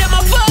fuck them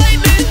a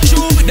fight me?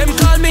 True, them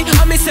call me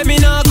and me say me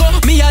nah go.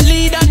 Me a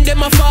lead and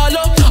them a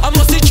follow. I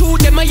must see true,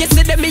 them a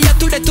yesterday, me a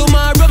today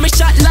tomorrow. Me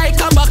shot like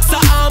a box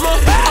of armor.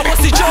 I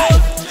must see true.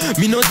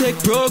 Me no take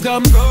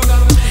program.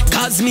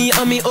 Cause me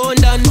and me own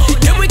done.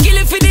 Then we kill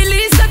it for the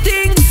least of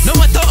things. No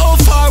matter how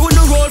far we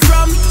no roll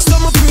from.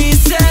 Some a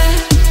priest say,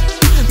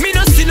 me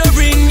no see no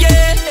ring,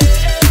 yeah.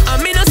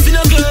 And me no see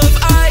no glove,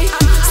 aye.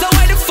 So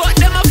why the fuck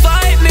them a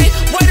fight me?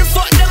 Why the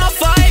fuck them a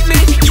fight me?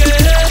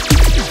 Yeah.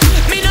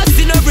 Me no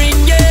see no ring,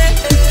 yeah.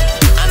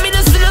 And me no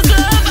see no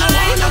glove,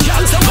 aye.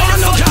 So why the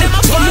fuck them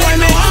a fight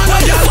me?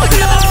 Why the fuck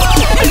them a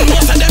fight me?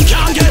 Most of them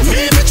can't get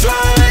me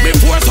betrayed. Me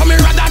poor so me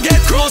rather get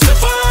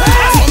crucified.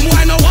 Some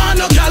boy no want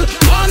no gal,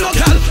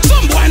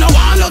 some boy no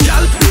want no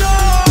gal. No.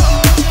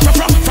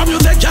 From you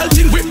take gal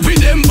thing with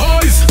them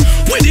boys.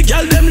 With the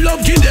gal them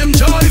love give them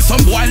joy.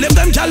 Some boy left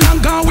them gal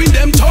and gone with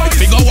them toys.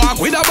 We go walk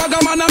with a bag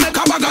of man and make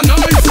a bag of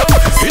noise.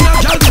 In a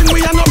gal thing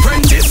we are no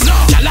apprentice.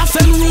 Gal a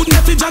send rude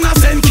message and a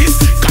send kiss.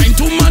 Kind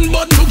to man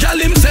but to gal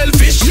him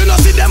selfish. You know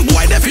see them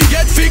boy they fi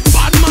get fixed.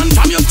 Bad man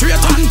from you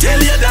straight until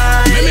you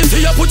die. Let me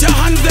see you put your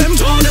hands them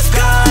to the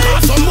sky.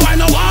 Some boy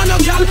no want no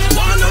gal,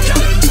 want no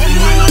gal. Some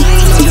boy no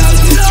want no gal.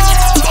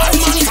 Bad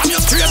man from you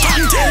straight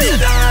until you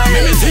die.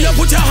 Let me see you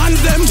put your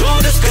hands them to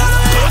the sky.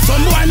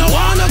 Some boy no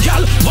want no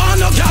gal, want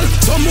no gal.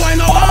 Some boy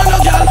no want no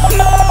gal.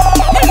 No,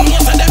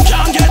 most of them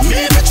can't get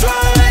me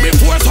betrayed. Me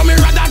poor so me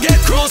rather get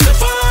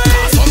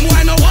crucified. Some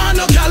boy no want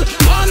no gal,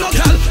 want no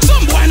gal.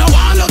 Some boy no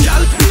want no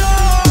gal. No,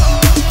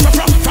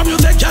 from you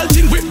take gal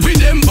thing with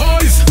them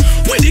boys.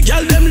 With the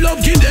gal them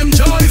love give them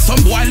joy.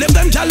 Some boy left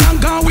them gal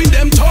and gone with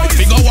them toys.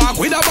 We go walk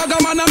with a bag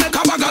of man and make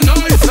a bag of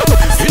noise.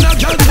 In a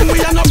gal thing we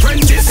are no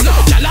apprentice.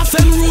 Gal a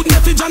send rude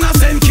message and a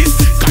send kiss.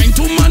 Kind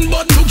to man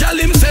but to gal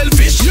him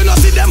selfish. You know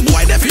see them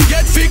boy they fi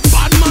get fixed.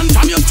 Bad man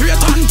from you straight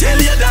until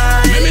you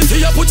die. Let me see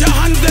you put your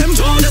hands them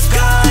to the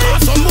sky.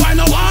 Some boy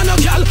no want no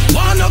gal,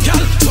 want no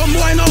gal. Some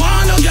boy no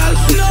want no gal.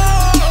 No,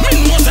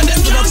 most of them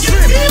can't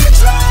get me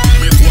betrayed.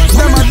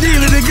 Them a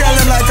deal with the girl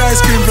them like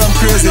ice cream from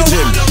Crazy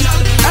Jim.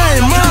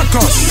 Hey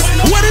Marcus,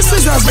 what is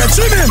scissors that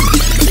trim him?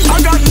 I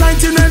got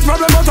 99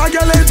 problem but a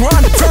girl ain't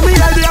one. From me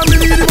idea me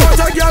need about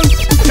a girl.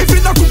 If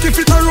it a cook, if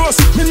it a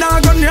roast, me nah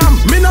gun yam.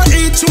 Me nah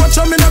eat choach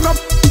and me nah go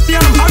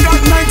yam. I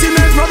got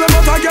 99 problem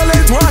but a girl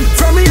ain't one.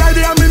 From me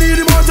idea me need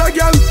about a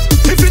girl.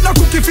 If it a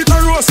cook, if it a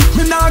roast,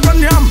 me nah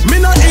gun yam.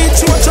 Me nah eat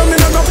choach and me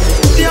nah go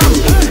yam.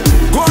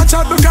 Go a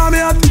chat because me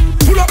hot.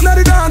 Pull up na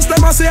the dance,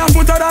 them a say a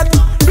foot of that.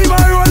 Be my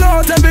roll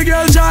out, every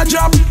girl jaw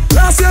drop.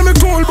 Last year me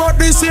cool, but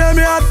this year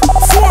me hot.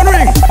 Phone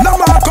ring, now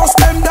Marcus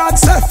them that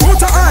say foot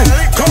of eye.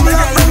 Come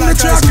here, bring the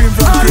track.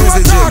 All you a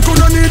talk, who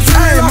don't need to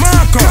relax.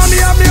 Marcus, can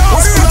you have me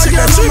house full of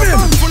girl? Trim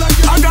him.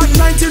 I got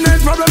 99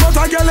 problem, but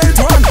a girl ain't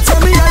one.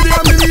 From me idea,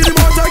 me need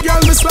about a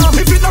girl, me slam.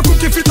 If it a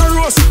cook, if it a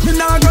roast, me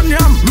nah gun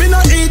yam. Me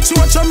nah eat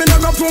choach and me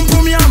nah go pum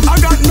pum yam. I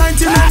got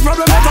 99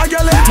 problem, but a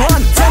girl ain't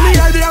one. From me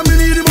idea, me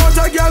need about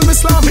a girl, me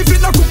slam. If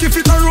it a cook, if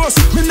it a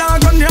roast, me nah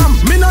gun yam.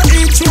 Me nah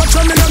eat choach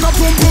and me nah go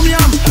pum pum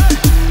yam.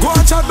 Go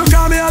a chat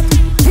because me hot.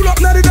 Pull up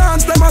na the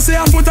dance, them a say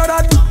a foot of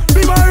that.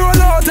 Be my roll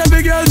out,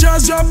 every girl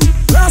just drop.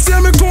 Last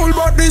year me cool,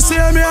 but this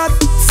year me hot.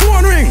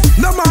 Phone ring,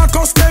 now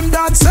Marcus them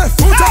that say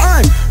foot of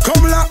eye.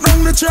 Come lock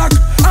down the track.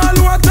 All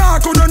who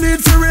attack, who don't need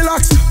to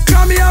relax.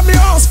 Come here, me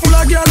house full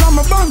of girl and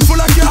my bank full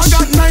of cash.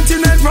 I got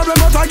 99 problem,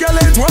 but a girl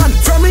ain't one.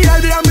 From me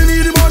idea, me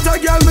need about a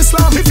girl, me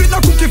slam. If it a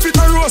cook, if it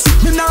a roast,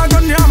 me nah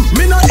gun yam.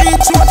 Me nah eat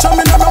choach and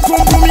me nah go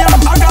pum pum yam.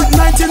 I got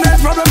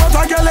 99 problem, but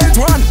a girl ain't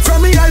one.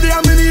 From me idea,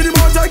 me need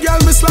about a girl,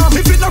 me slam.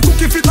 If it a cook,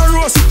 if it a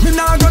roast, me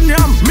nah gun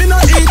yam. Me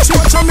nah eat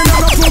choach and me nah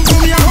go pum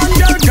pum yam. One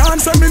girl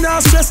can't say me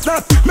nah stress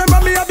that. Remember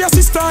me have your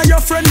sister and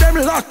your friend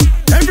them lock.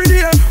 Every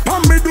day,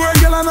 on me door,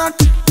 girl and knock.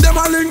 Them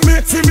a link me,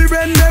 see me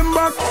bend them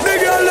back. The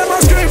girl them a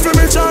scream for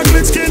me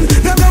chocolate skin.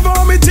 Them never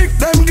want me thick,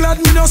 them glad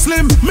me no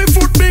slim. Me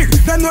foot big,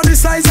 them know the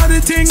size of the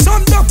thing.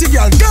 Some dirty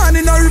girl gone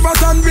in a river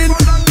and bin.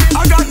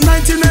 I got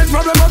 99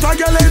 problem, but a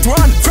girl ain't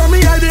one. From me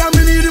idea,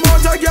 me need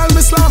about a girl,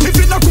 me slam. If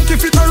it a cook,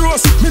 if it a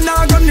roast, me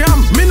nah gun yam.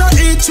 Me nah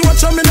eat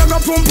choach and me nah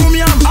go pum pum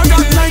yam. I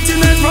got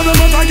 99 problem,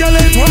 but a girl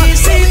ain't one.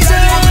 See it,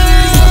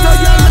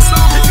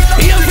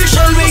 the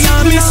official way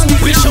I miss,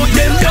 we shut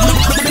them down.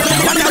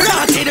 What a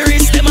party, the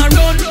wrist them a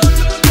run.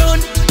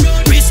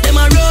 Wrist them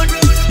a run.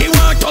 They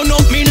want turn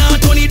up, me now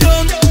turn it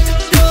down.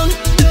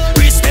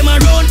 Wrist them a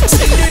run.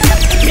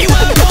 Me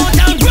want out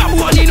and grab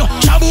one, you know.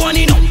 Chab one,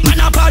 you know. Man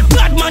up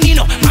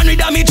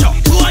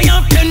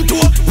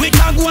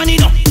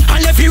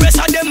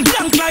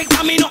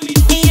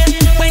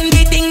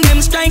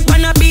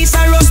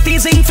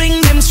fling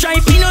them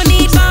stripe. Me no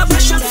need barber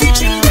shop fi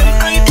trim them.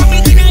 I pop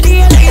it in a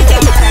daylight.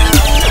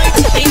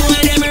 Me know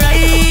them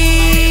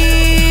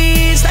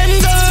rise, them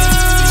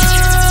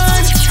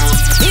gone.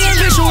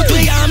 Every shoot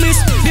we a miss,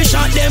 the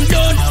shot them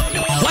done.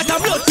 What a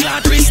blood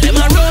clot wrist them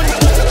a run.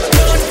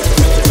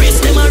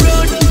 Wrist them a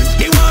run.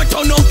 They want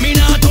turn up, me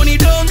nah turn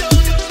it down.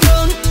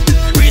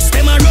 Wrist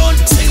them a run.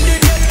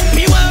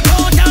 Me want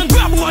out and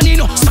grab one, you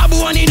know, stab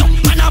one, you know.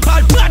 Man a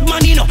bad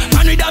man, you know.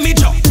 Man with a me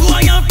job.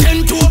 Boy and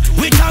 10 2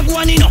 with a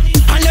one, you know.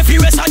 And left the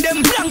rest of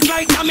them blank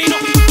like domino.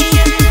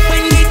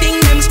 When we think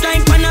them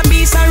strike on a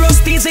piece of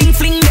rusty zinc,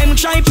 fling them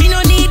tripe. Me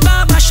no need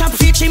barber shop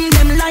fi trim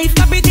them life.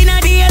 Cap it in a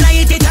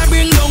daylight, it a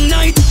bring down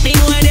night. Me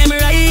know them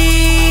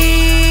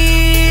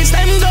rise,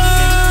 them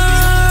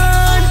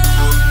gone.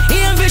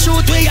 Every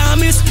shoot we a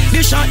miss,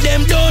 the shot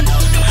them done.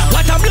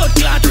 What a blood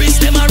clot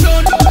wrist them a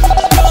run.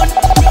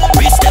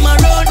 Wrist them a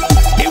run.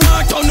 They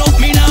want turn up,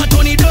 me nah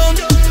turn it down.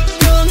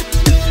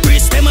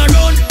 Wrist them a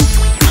run.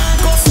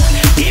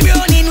 They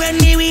running when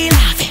me wheel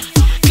off.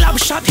 Club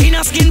shot in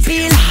a skin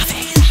peel off.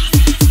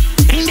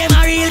 And them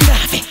a real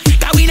traffic.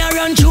 Cause we no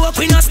run joke,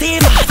 we no stay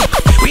back.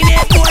 We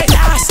make boy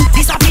last,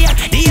 disappear.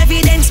 The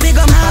evidence me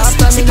go mass.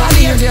 After me go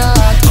leave ya,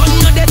 turn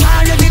on the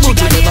car, every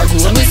chicken never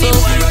go me so.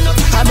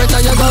 I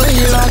better you go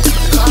heal up.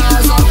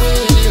 Cause I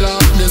wheel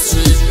up the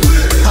street.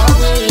 I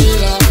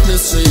wheel up the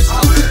street.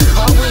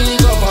 I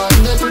wheel up on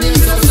the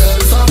police and tell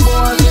some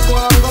boy to go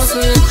and go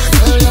sleep.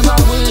 Tell them I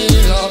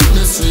wheel up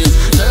the street.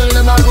 Tell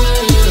them I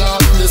wheel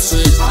up the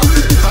street.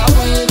 I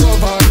wheel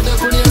up on the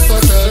police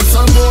and tell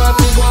some boy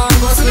to go and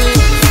go sleep.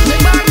 Me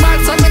bad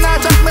so me not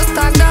drop me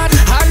standard.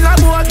 And no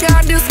boy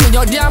can't diss me,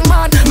 you damn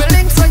man. Me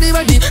links ready,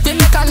 we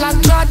make a long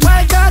trot.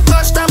 Why can't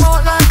touch them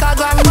out like a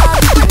grandma?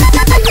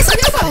 So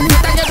you find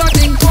it and you don't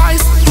think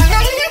twice.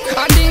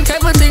 I think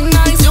everything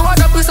nice. You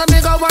want a piece of me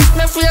go wash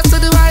me face to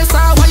the rice.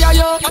 Why are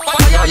you?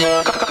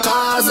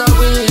 Cause I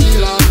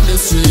wheel up the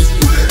street.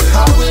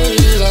 I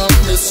wheel up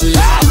the street.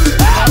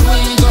 I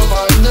wheel up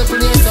on the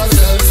place and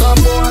tell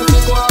some boy to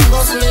go and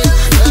go sleep.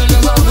 Tell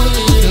them I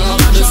wheel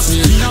up the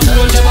street.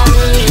 Tell them I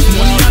wheel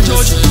up the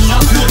street.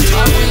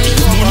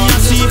 If money a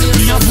see,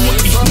 me a vote.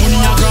 If money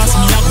a grass,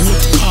 me a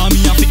vote. Call me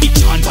a fi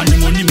itch hand pan the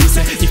money me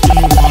say. If you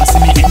no want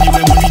see me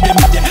anywhere, money dem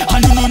me there.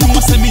 And you no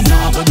say me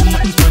nah go do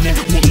nothing funny.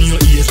 Open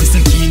your ears,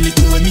 listen keenly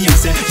to what me a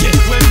say. Yeah,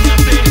 when me a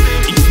say,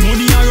 if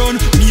money a run,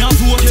 me a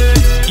vote.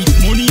 If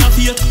money a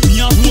fake, me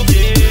a hope.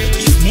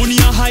 If money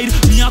a hide,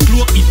 me a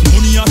cloak. If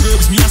money a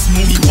herbs, me a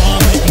smoke. Me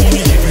want make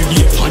money every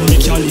day on me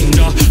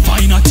calendar.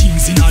 Find a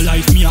things in a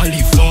life me a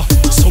live for.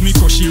 So me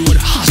crush the road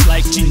harsh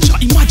like ginger.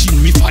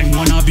 Imagine me find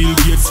one a Bill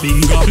Gates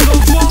finger.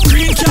 Love walk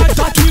green card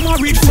that we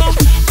married for.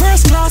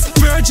 First class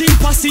virgin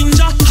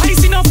passenger.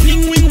 Highs in a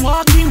ping wing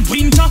walking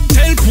winter.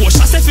 Tell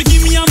Porsche say fi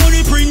give me a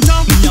money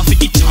printer. Me a fi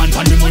itch hand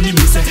pan the money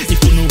me say.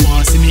 If you no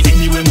want see me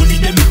anywhere, money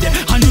dem me there.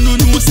 And you no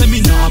know say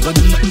me nah go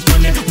do nothing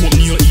funny. Open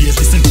your ears,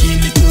 listen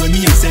keenly to what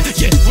me a say.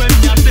 Yeah, when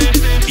me a say,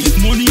 if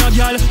money a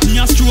girl, me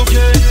a stroke.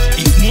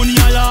 If money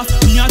a laugh,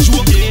 me a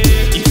joke.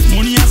 If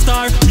money a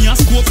star, me a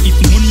scope. If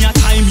money a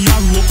time, me a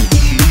rope.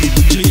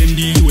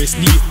 JND,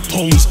 USD,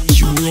 pounds,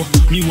 euro.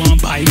 Me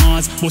want buy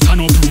Mars, but I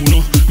no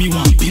Bruno. Me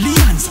want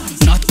billions,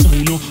 not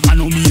uno. I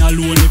know me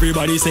alone,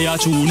 everybody say I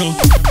true no.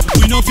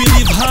 We no feel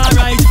live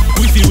alright,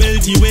 we feel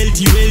wealthy.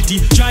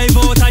 Drive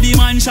out of the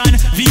mansion,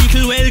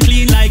 vehicle well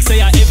clean like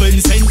say I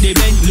heaven sent the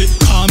Bentley.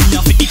 Call me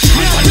a fi itch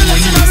man, and the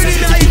money me say.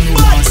 If you no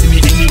want see me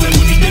anywhere,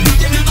 money dem.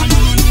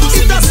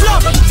 If that's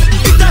love,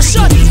 if that's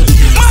shot,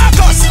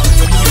 Marcus,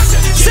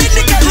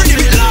 syndicate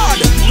ready, Lord.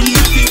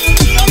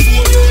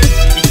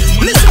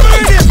 Listen to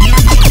him.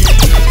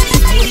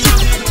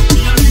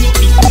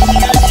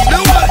 The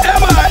word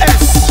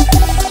MRS.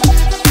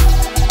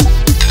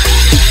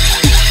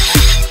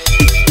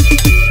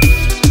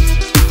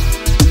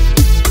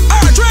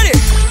 Alright, ready?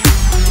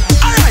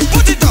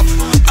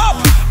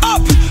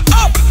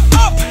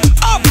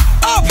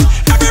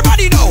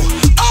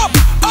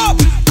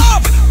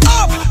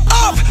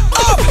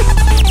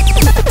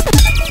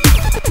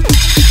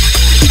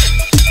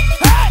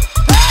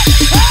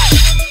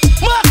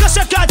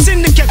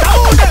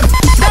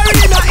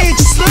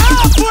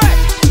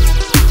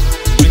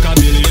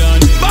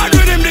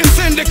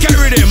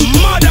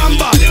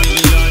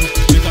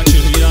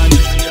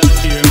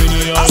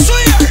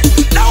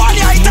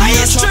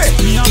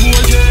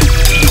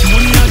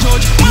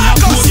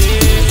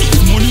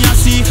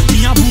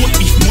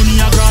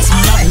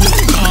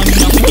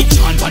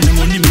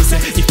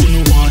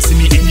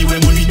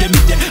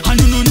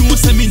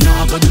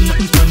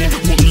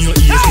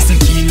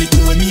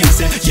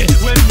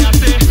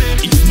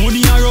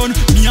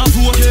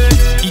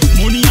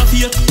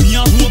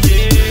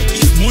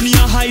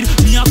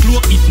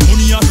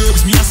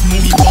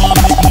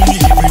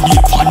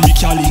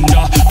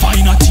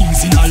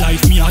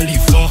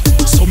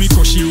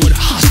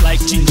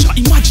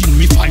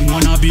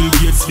 Bill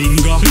Gates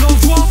finger. Love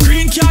what?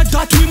 Green card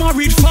that we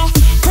married for.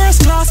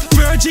 First class,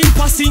 virgin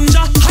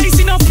passenger. Eyes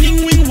in a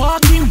ping wing,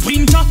 walking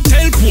winter.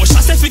 Tell Porsche,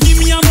 I say fi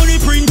give me a money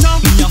printer.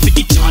 Me a fi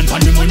itch on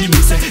pan the money me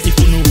say. If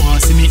you no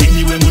want see me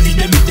anywhere, money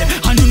dem me there.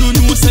 And you no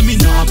know say me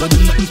nah go do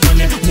nothing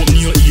funny. Open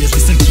your ears,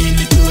 listen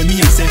keenly to what me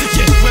a say.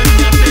 Yeah, well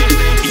me a say.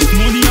 If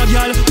money a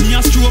girl, me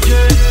a stroke.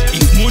 Yeah.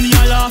 If money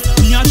a laugh,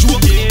 me a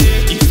joke.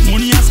 Yeah. If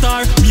money a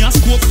star, me a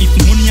scope. If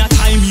money a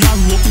time, me a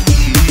rope.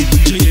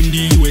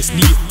 JMD,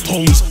 USD,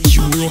 pounds,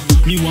 euro.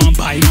 Me want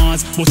buy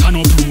Mars, but I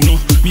no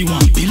Bruno. Me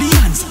want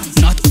billions,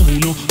 not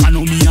uno. I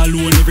know me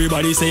alone,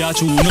 everybody say I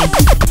true no.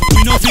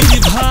 We no fit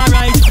live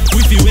alright, we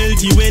feel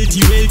wealthy,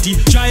 wealthy, wealthy.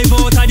 Drive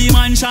out of the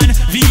mansion,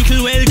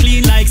 vehicle well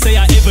clean like say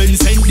I heaven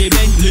sent the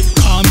Bentley.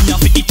 Call me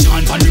off each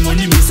hand for the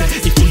money me say.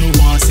 If you no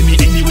want see me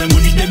anywhere,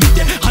 money dem me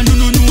there. And you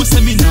no know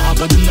say me nah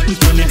but do nothing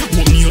funny.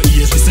 Open your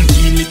ears, listen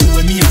keenly to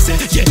what me a say.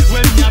 Yeah,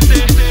 well me a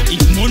say. If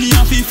money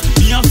a fifth,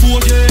 me a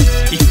fourth.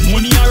 Yeah. If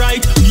money a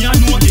right, me a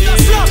know.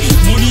 Yeah. If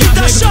money a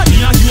head,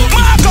 me a joke.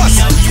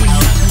 Marcus,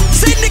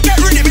 syndicate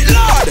rhythm it,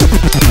 Lord.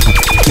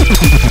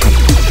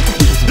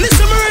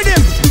 Listen me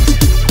rhythm.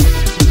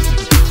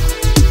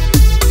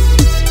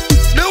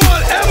 The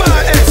whole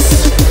MRS.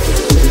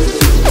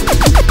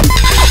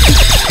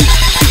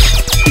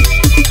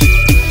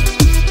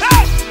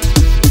 Hey!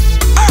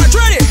 Alright,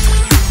 ready?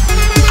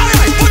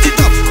 Alright, put it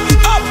up.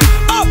 Up,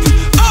 up,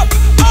 up,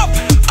 up,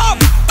 up,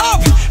 up.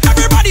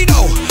 Everybody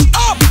know.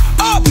 Up,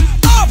 up,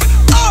 up,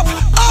 up,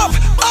 up,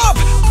 up.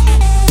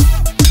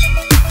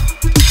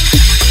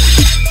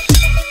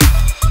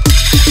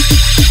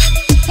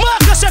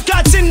 Marcus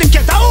Record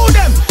Syndicate, I owe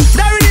them.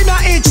 They're in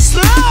my age,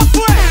 slap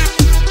way.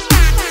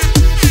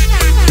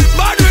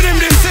 Bad with him,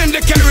 this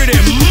syndicate with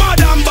him,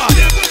 mad and bad.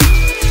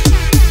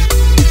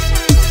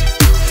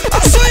 I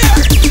swear,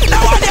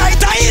 that one there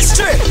is a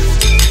history.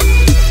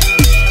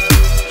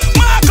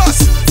 Marcus.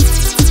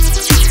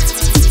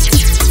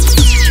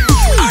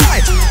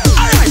 Alright,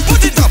 alright,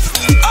 put it up.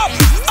 Up,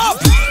 up,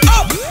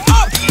 up,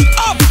 up,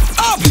 up,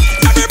 up.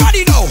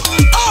 Everybody know.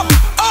 Up,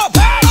 up,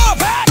 up,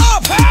 up,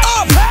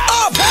 up,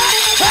 up.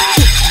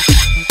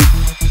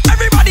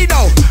 Everybody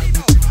know.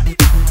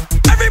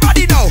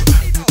 Everybody know.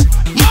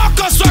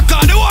 Marcus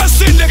Record, the whole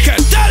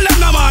syndicate. Tell them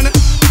no man.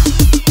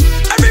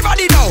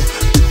 Everybody know.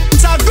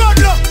 It's a good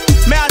look.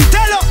 May I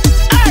tell you?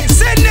 Hey,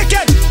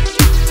 syndicate.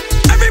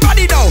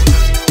 Everybody know.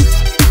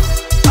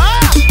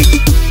 Ah,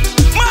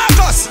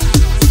 Marcus.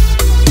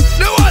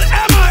 The whole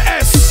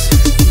MRS.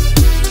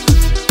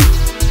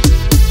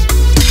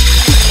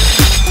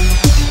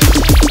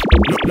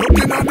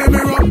 Looking at the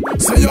mirror,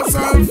 see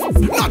yourself.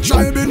 Not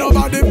try be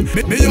nobody,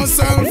 be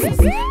yourself.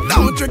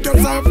 Don't trick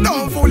yourself,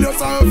 don't fool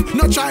yourself.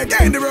 Not try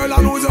gain the world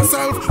and lose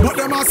yourself. What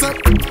them a say?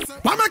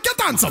 Why make you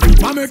dance up?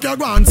 Why make you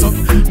go on up?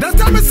 They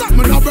tell me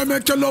something now, we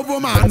make you love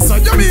woman. So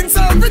you mean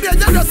so every day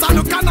you just a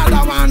look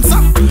another one, so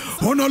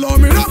who no love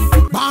me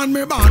up? Ban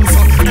me ban,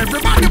 so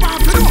everybody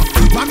want to know.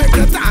 Why make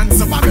you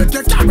dance? Why make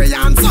you carry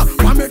on, so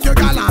why make you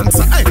galant,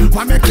 so hey,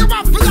 why make you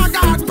up for your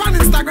God on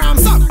Instagram,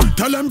 so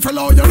tell them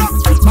follow you up,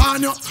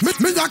 ban you.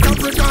 Me a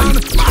Capricorn,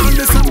 born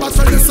December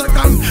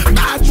 22nd.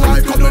 Bad boy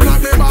coming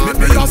at the bar.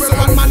 Me a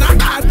one man a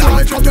bad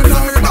boy coming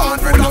at the bar.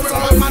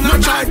 One man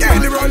a try gain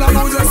the world and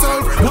lose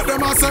yourself. What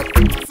them a say?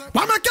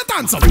 Why make you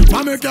dance up?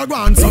 Why make you go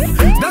on up?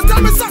 They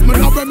tell me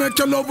something now we make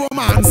you love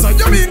woman. So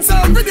you mean so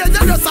every day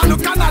you just a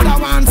look another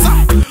one, so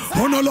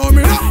who no love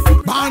me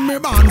up? Ban me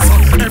ban, so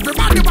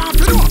everybody want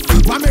to know.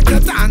 Why make you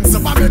dance?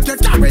 Why make you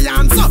carry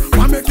on, so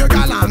why make you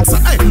galant, so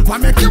hey, why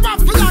make you up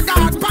for your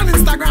God on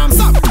Instagram,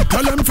 so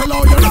tell them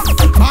follow you up.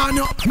 Man,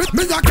 you,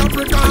 me a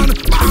Capricorn,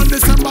 born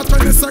December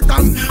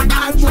 22nd.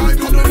 Bad boy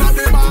coming at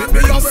the bar. Me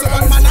a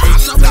one man a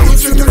ash up. Don't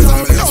trick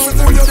yourself, don't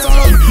fool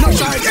yourself. No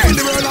try gain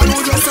the world and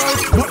lose yourself.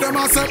 What them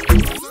a say?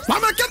 Why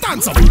make you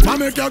dance up? Why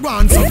make you go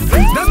on up?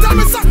 They tell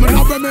me something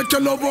now we make you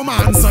love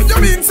woman. So you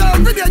mean so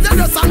every day you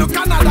just a look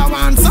another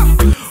one, so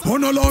who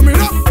no love me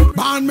up?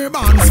 Ban me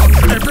ban, so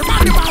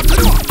everybody want to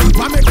know.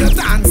 Why make you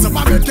dance?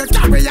 Why make you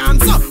carry on,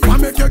 so why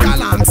make you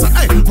galant, so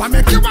hey, why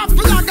make you up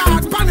for your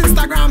God on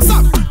Instagram,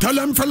 so tell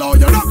them follow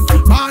you up.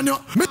 Man, you,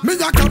 me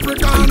a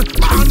Capricorn,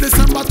 born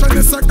December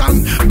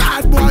 22nd.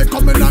 Bad boy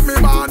coming at me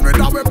born with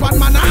a weapon,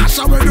 man.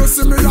 Asha when you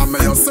see me and me,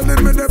 you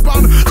selling me the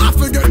pan. I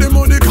forget the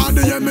money, cause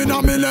the yemin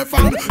on me left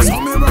hand. So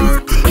me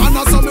work, and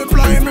I saw me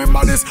fly.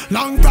 Remember this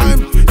long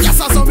time, yes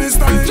I saw me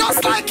stay.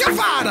 Just like your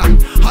father,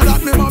 and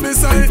that me mommy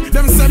say.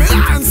 Them say me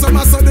handsome,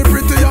 I saw the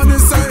pretty and he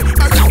say,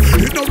 hey yo,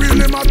 it don't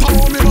really matter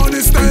how me money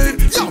stay.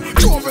 Yo,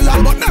 jovial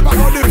but never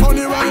go the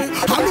funny way.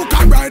 I look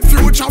a bright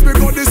future, we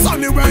go the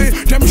sunny way.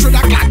 Them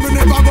shoulda glad we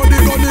never go the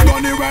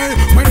gunny way.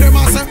 When them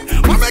a say,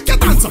 why make you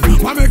dance up?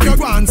 Why make you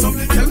go on up?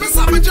 Tell me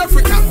something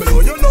Jeffrey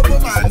Campbell, you love a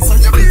man. So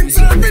you mean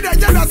so every day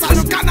you just a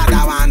look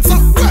another one, so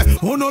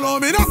who no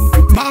love me up?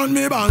 Ban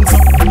me bands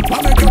up.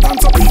 Why make you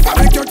dance up? Why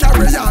make you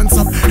carry on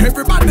up?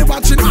 Everybody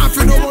watching half,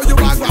 you know how you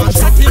are going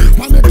up.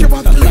 Why make you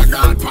want to look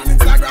on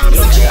Instagram?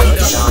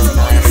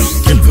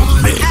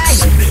 Hey,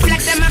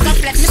 flat them a go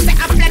flat, me say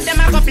I flat them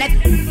a go flat.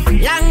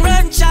 Long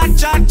run,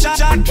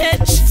 chat,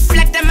 catch.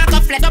 Flat them a go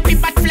flat, up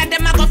it, but flat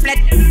them a go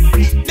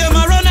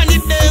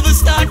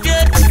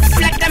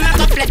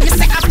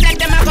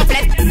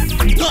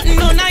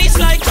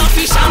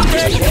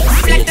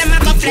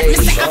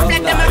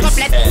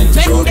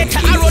to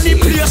I run the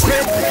place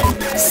red.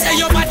 Say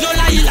you bad, you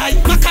lie.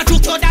 Maka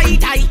juk you die.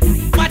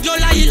 Bad you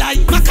lie.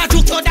 Maka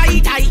juk you die.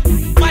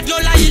 Bad you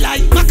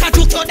lie. Maka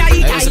juk you die.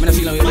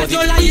 Bad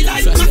you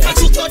lie. Maka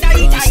juk you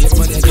die.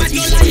 Bad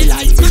you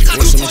lie. Maka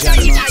juk you die.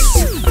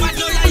 Bad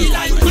you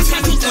lie. Maka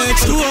juk you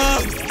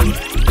die.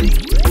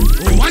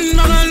 One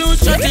man lose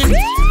shot him.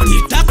 The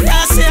doctor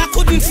say I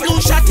couldn't flu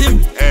shot him.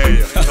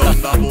 Hey,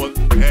 Thunderbolt.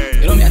 Hey,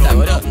 you don't mean that,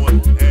 what up?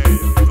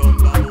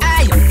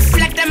 Hey,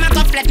 flat them a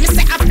go flat. Me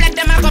say I flat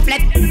them a go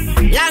flat.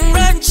 Long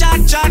run,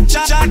 shot,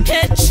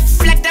 catch.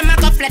 Flat them a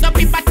go flat. Up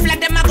in back, flat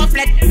them a go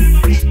flat.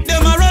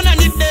 Them a run and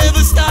the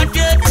devil start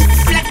yet.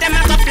 Flat them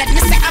a go flat.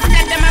 Me say I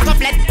flat them a go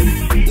flat.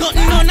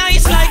 Nothing no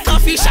nice like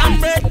coffee and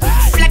bread.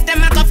 Flat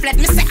them a go flat.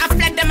 Me say I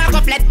flat them a go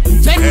flat.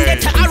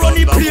 Vendetta a run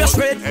the place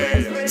red.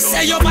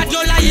 Say you bad, you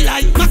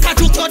lie. Maka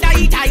juk you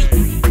die.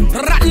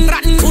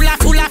 Rotten, full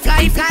of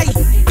fly.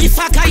 If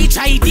a guy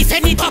try,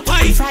 defend it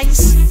Popeye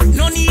fries.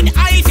 No need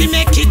ivy,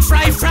 make it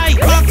fry.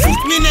 Back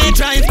foot me nay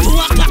drive 2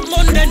 o'clock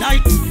Monday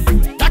night.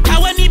 That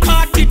a when the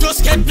party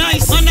just get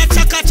nice. Man a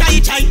chaka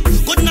chai.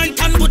 Good night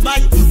and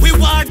goodbye. We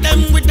war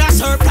them with a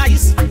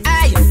surprise.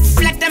 Aye,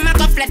 flat them a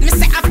go flat. Me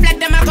say I flat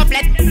them a go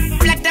flat.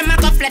 Flat them a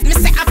go flat. Me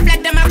say I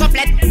flat them a go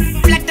flat.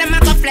 Flat them a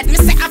go flat. Me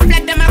say I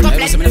flat them a go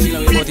flat.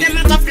 Flat them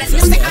a go flat. Me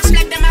say I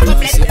flat them a go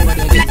flat.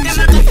 Flat them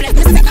a go flat.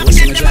 Me say I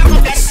flat them a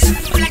go flat.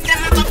 Flat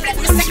them a go flat.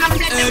 Me say I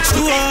flat them a go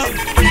flat.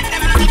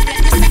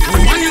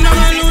 One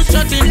man lose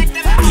shot him.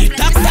 The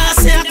doctor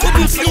say I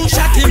couldn't flu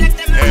shot him.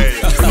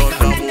 Hey,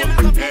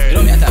 Thunderbolt. Hey, you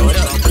don't mean that, what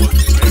up?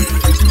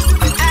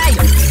 Hey,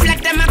 flat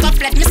them a go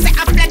flat. Me say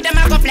I flat them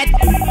a go flat.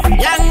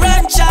 Long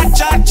run, shot,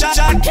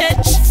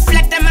 catch.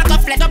 Flat them a go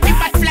flat. Up in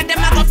back, flat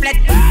them a go flat.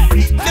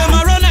 Them a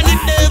run and the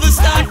devil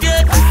start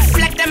yet.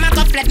 Flat them a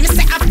go flat. Me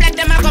say I flat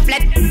them a go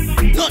flat.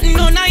 Nothing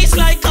no nice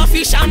like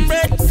coffee and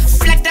bread.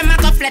 Flat them a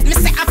go flat. Me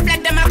say I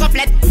flat them a go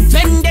flat.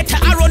 Vendetta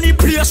a run the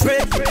place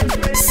red.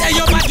 Say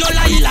you bad, you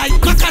lie.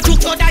 Maka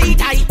juk you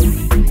die.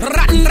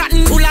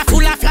 Rotten,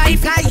 full of fly.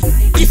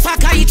 If a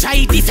guy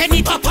try, defend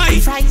it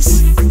Popeye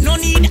fries. No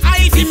need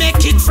ivy,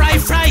 make it fry.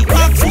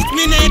 Back foot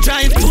me nay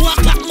drive 2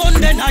 o'clock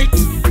Monday night.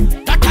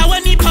 That a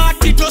when the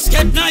party just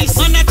get nice.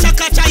 Man a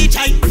chaka chai.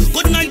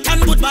 Good night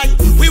and goodbye.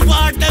 We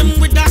war them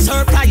with a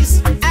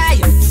surprise.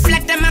 Aye,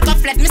 flat them a go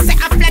flat. Me say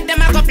I flat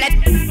them a go flat.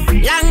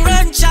 Long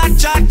run, shot,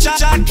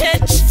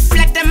 catch.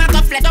 Flat them a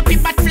go flat. Up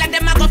in back, flat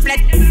them a go flat.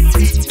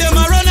 Them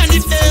a run and the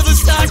devil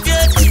start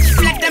yet.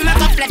 Flat them a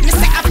go flat. Me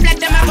say I flat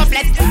them a go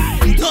flat.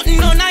 Nothing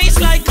no nice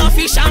like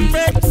coffee and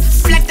bread.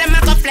 Flat them a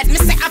go flat. Me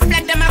say I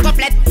flat them a go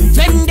flat.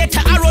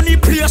 Vendetta a run the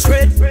place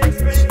red.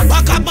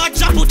 Back a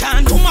badge a put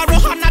on.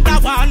 Tomorrow another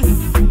one.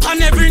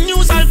 On every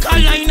news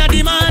alkaline a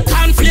demand.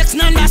 Conflicts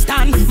no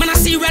understand. Man I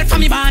see well from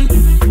me band.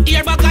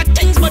 Hear about got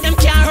things but them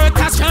can't hurt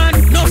us strong.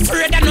 No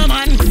afraid of no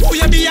man. Who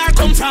you be or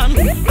come from?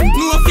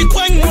 No if you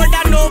going more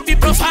than no if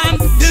perform.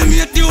 They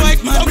make the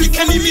white man public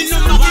enemy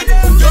number one.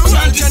 Your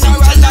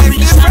general life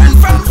different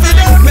from for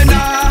them. Me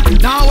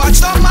nah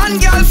watch no man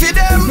girl for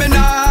them. Me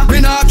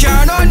nah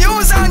care no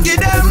news and give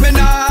them. Me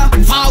nah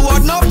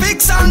forward no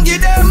pics and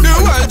give them. The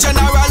world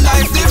general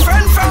life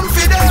different from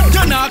for them.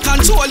 You nah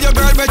control your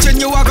girl, but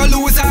you a go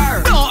lose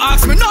her. Don't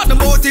ask me nothing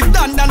about if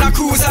done than a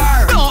cruiser.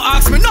 Don't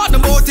ask me nothing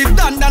about if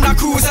done than a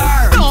cruiser.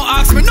 Don't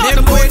ask me nothing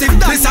about if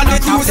done than a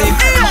cruiser.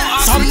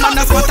 Some man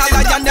a put a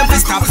lion, them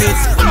stop it.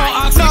 Don't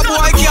ask no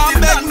boy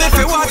can't beg me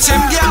fi watch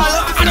him girl.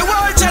 And the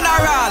world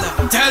general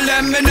tell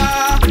them me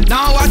nah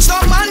watch no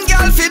man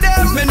girl for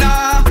them. Me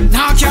nah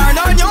care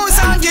no news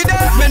and give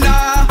them. Me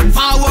nah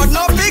forward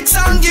no pics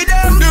and give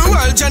them. The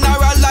world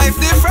general life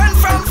different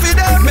from for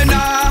them. Me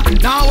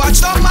nah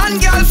watch no man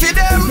girl for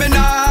them. Me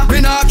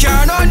nah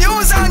care no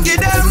news and give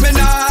them. Me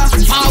nah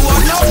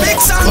forward no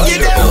pics and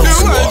give them. The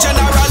world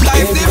general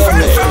life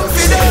different from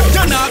for them.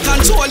 You nah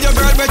control your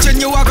girl, but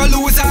you a go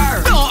lose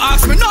her. Don't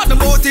ask me nothing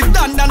about if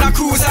done than a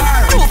cruiser.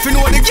 You fi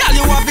know the girl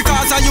you have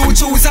because of you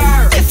choose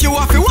her. If you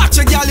have to watch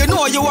a girl, you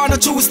know you wanna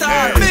choose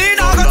her. Me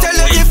nah go tell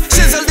you if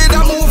Shizzle did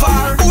a move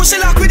her. Who she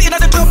lock with in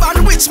the club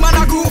and which man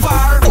a groove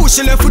her. Who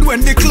she left with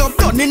when the club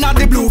done in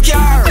the blue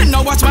car. Then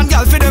now watch man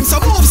girl for them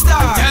some move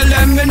star. Tell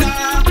them me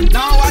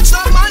nah watch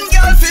no man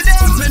girl for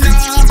them. Me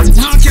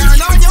nah care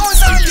no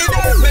news and give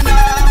them. Me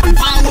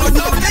forward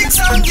no pics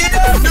and give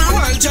them. The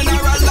world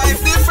general life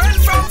different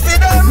from for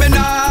them. Me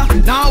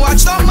nah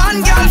watch no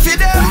man girl for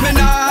them. Me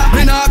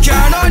nah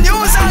care no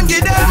news and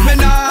give them. Me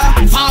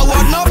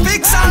forward no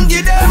pics and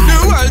give them. The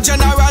world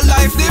general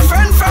life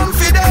different from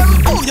for them.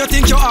 Who you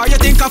think you are? You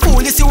think a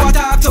fool is you a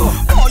talk to?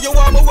 Oh, you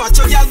want me watch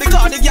your girl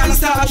because the girl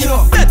stalk you.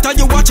 Better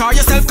you watch her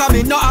yourself, come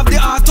in, no have the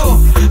heart to.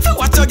 Fi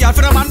watch your girl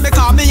for the man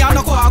because me and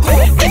no quago.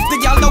 If the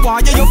girl no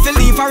want you, you fi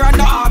leave her and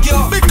no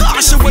argue.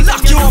 Because she will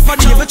lock you up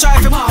and never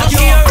try to mark you.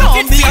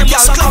 Don't be a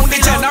girl clown, the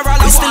general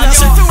I want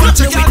you. Fi watch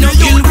your girl, no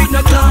deal with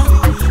no clown.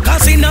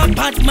 Cause in a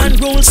Batman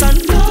rules and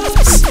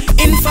laws,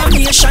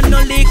 information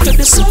no leak to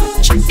the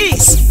search.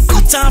 Is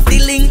cut off the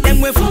link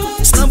them with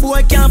voice. No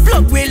boy can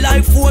plug with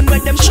live phone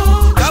with them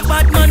show. Cause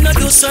Batman no I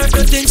do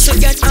certain things to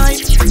get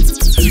hype.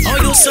 I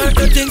do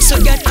certain things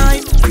to get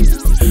hype.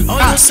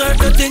 I do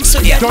certain things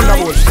to get hype.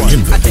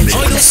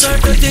 I do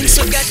certain things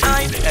to get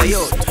hype.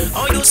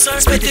 I do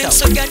certain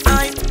things to get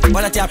hype.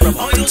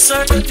 I do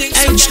certain things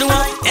to get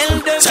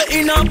hype. So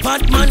in a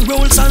Batman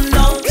rules and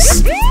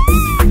laws.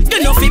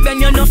 You know fi bend,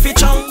 you know fi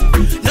chow.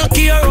 No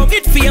care of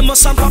it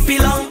famous and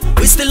popular.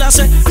 We still a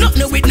say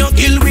nothing with no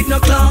kill with no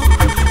claw.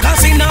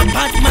 Cause in a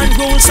Batman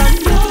rules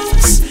and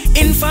laws.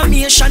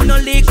 Information no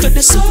leak to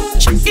the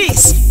search.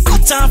 Is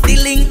cut off the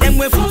link them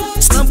with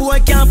us. No boy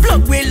can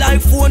plug with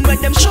live phone with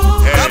them show.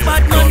 A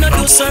bad man no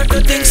do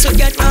certain things to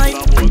get hype.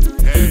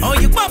 Oh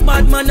you a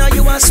bad man or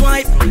you a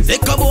swipe.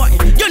 Lick a boy,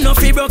 you know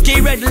fi broke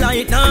red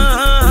light.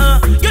 Nah,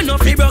 you know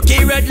fi broke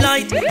red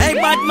light. Hey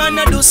bad man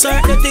no do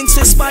certain things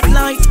to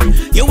spotlight.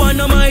 You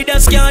wanna my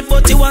desk yard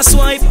but you a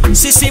swipe.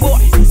 Sissy boy,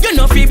 you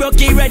know fi broke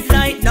red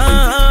light.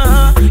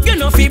 Nah, you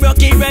know fi broke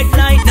red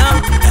light.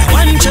 Nah,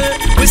 one chair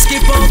we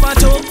skip over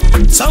two.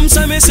 Some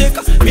say me sick,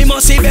 me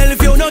must see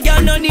Bellevue. No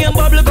girl no name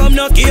bubble gum,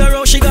 no care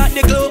how she got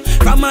the glow.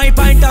 From my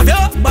point of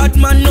view, bad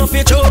man no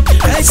fit show.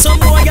 Hey some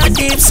boy a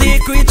deep sea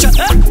creature.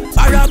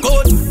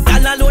 Paragoat,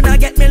 y'all alone a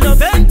get me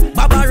loving.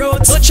 Baba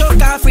road, so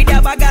choke off with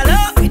a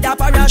bagala, with a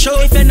parachute.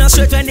 If you no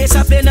sweat when they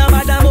play no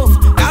bad move.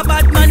 A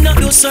bad man no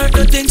do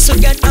certain things to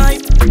get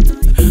hype.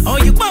 Oh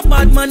you a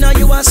bad man or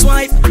you a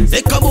swipe.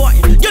 Lick a boy,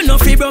 you know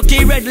fi broke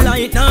red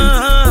light.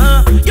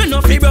 Nah, you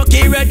know fi broke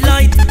red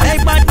light. Hey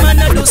bad man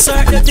no do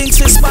certain things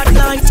to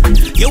spotlight.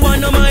 You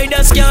wanna my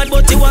desk yard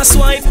but you a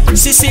swipe.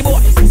 Sissy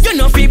boy, you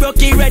know fi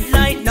broke red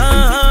light.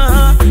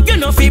 Nah, you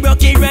know fi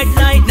broke red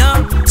light.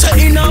 Nah, so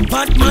in a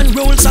Batman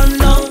rules and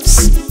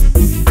laws.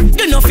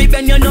 You know fi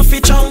bend, you know fi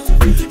chow.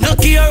 No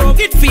care of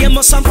it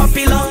famous and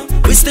popular.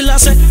 We still a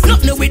say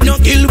nothing with no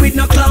kill with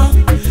no claw.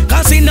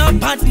 Cause in a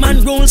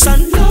Batman rules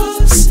and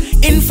laws.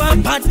 In for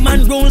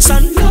Batman rules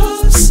and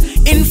laws.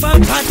 In for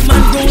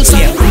Batman rules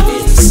and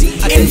laws.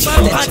 In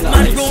for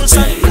Batman rules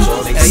and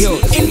laws.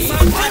 In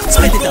for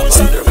Batman rules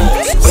and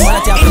laws.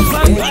 In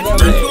for Batman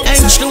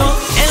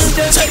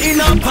elders. In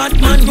a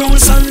Batman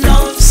rules and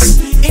laws.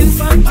 In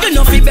for you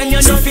know fi bend,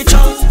 you know fi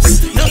chow.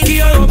 No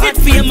care of it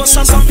famous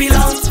and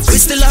popular. We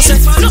still a say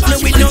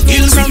nothing with no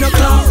kill with no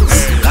claw.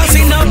 Cause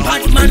in a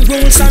Batman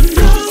rules and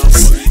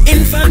laws.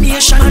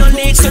 Information no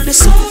leaks to the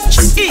search.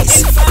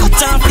 Is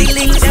cut off the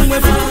link them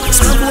with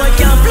us. No boy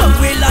can plug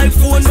with live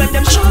phone with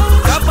them show.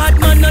 A bad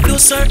man no do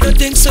certain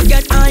things to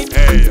get hype.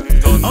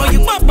 Oh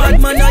you a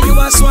bad man or you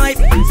a swipe.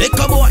 Lick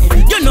a boy,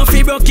 you know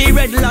fi broke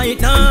red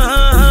light.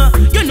 Nah,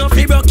 you know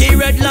fi broke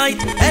red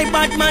light. Hey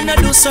bad man no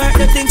do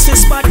certain things to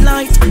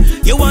spotlight.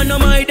 You wanna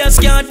my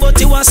desk yard but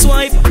you a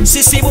swipe.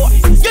 Sissy boy,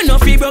 you know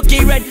fi broke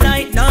red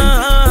light.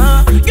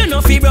 Nah, you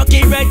know fi broke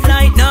red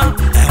light. Nah,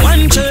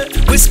 one chair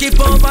we skip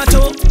over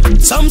two.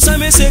 Some say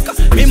me sick,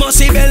 me must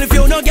see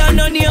Bellevue. No girl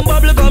no name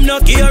bubble gum, no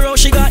care how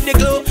she got the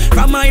glow.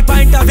 From my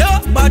point of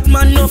view, bad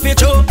man no fit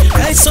show.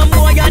 Hey some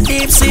boy a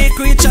deep sea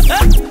creature.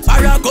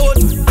 Paragoat,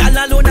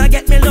 y'all alone a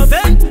get me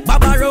loving.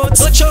 Baba road,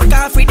 so choke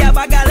off with a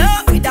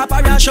bagala, with a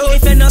parachute.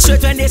 If you no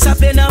sweat when they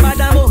play no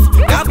bad move.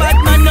 A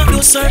bad man no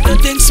do certain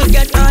things to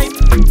get hype.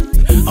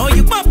 Oh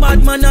you a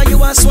bad man or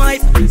you a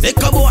swipe. Lick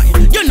a boy,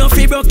 you know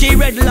fi broke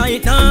red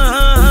light.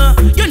 Nah,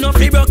 you know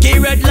fi broke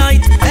red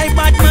light. Hey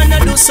bad man no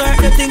do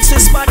certain things to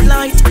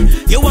spotlight.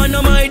 You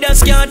wanna my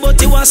desk yard but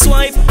you a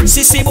swipe.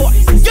 Sissy boy,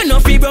 you know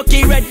fi broke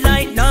red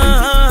light.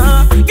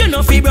 Nah, you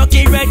know fi broke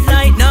red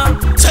light. Nah,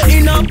 so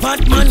in a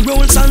Batman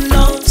rules and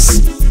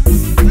laws.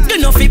 You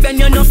know fi bend,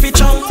 you know fi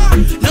chow.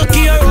 No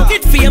care of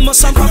it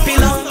famous and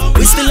popular.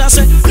 We still a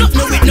say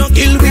nothing with no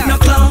kill with no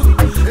claw.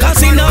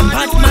 Cause in a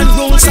Batman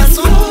rules and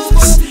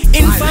laws.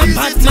 In for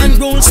Batman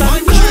rules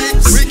and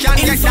laws. We can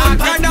get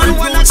darker than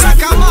 1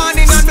 o'clock a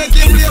morning and make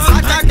it place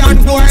hotter than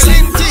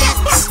boiling tea.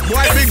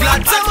 Boy be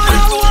glad some man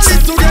a hold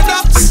it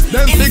together.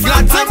 Them be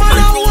glad some man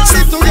a hold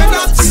it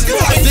together.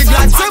 Boy be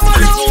glad some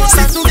man a hold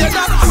it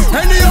together.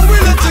 Anyhow we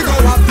let you go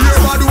up here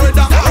bad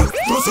weather.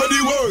 Just say the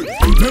word.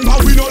 Remember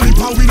we no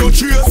lip and we no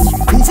trace.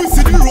 Who fi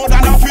see the road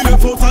and a feel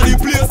left out of the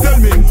place? Tell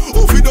me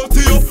who fi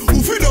dirty up, who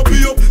fi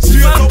dirty up.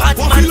 Straight up,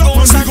 what fi lock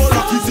and we go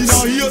lock it in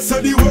our ears. Say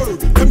the word.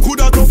 Them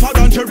coulda tougher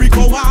than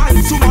Jericho wine.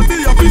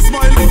 Somebody a fi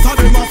smile but a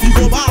them a fi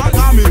go back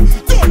on me.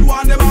 Don't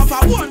want them off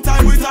at one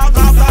time we talk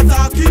after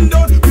talking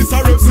done.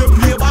 Mr. Reps say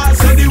play ball.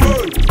 Say the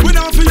word. We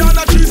not fi on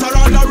the trees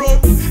around the road.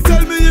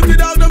 Tell me if the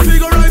dog them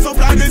figure rise up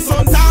like the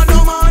sun. No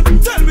man.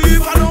 Tell me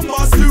if I don't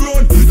bust the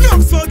road.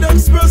 Knocks for them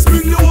express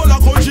bring the whole a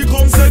country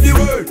come. Say the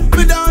word.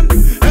 Me done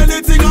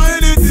anything or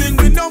anything.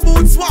 We no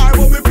boots war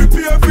but we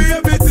prepare for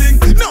everything.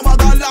 No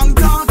matter long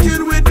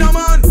talking with no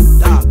man.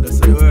 Dog, that's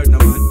the word no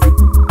man.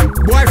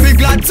 Boy fi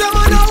glad some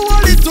man a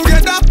hold it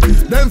together.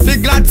 Them fi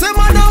glad some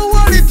man a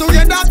hold it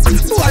together.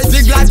 Boy fi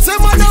glad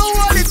some man a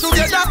hold it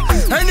together.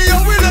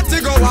 Anyhow we let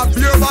it go up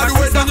here by the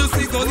weather.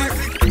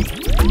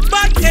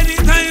 Back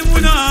anytime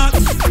we not.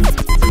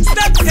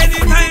 Stop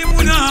anytime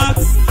we not.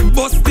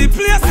 Bust the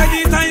place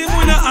anytime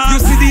we not. You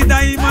see the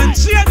diamond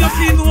chain, you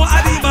feel no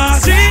Adiba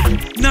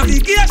street.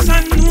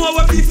 Navigation know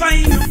what we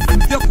find.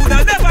 You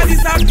coulda never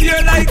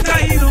disappear like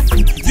China.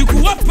 You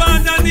go up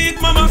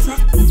underneath mama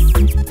frack.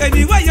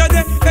 Anywhere you're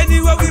there,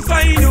 anywhere we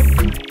find you.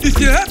 If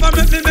you ever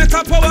make me make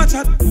a power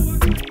chat.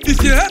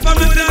 If you ever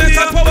make me make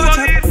a power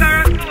chat.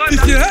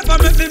 If you ever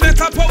make me make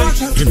a power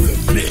chat.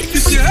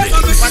 If you ever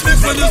make me make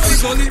a power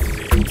chat.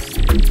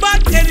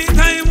 But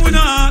anytime we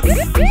not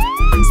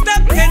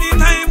step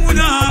anytime we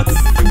not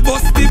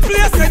bust the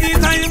place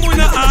anytime we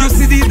not. You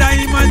see the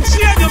diamond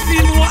chain, you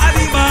feel no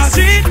alibi.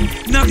 Street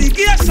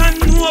navigation,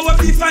 know where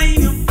we find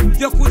you.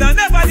 You coulda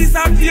never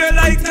disappear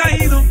like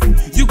China.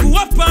 You go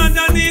up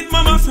underneath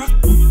mama frack.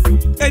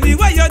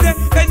 Anywhere you're there,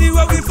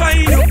 anywhere we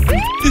find you.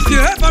 If you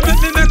ever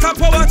make me make a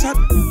power chat,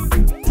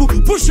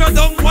 push you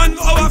down 1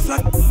 hour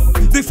flat.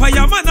 The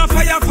fireman a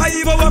fire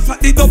 5 hour flat.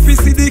 The dopey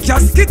see the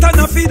casket and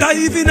a feed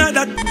dive in a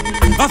that.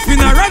 A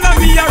funeral and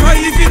me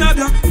arrive in a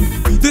black.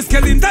 The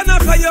skeleton a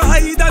fly you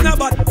hide and a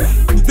bat.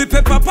 The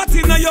pepper pot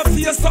in your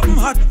face something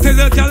hot. Tell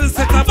your girl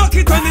set a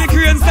bucket on the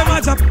cranes them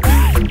a drop.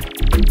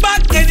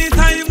 But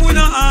anytime we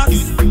not ask,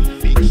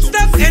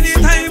 step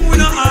anytime we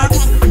not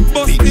ask,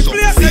 bust the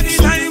place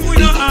anytime we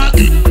not ask.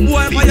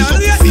 Boy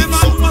violate them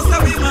and must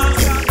have been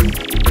asked.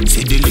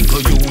 See the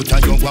little youth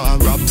and you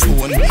want rap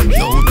phone.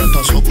 Yo, that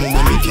a something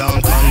when me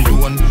can't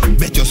condone.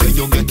 Bet you say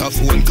you get a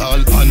phone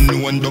call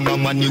unknown. Down a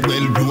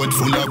Manuel road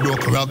full of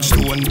broke rock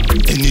stone.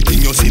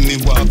 Anything you see me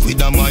walk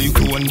with a my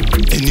own.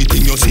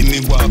 Anything you see me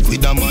walk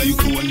with a my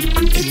own.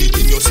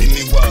 Anything you see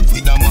me walk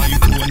with a my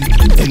own.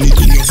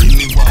 Anything you see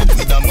me walk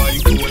with a my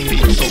own.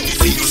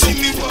 Anything you see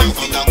me walk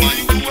with a my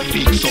own.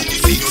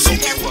 Anything you see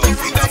me walk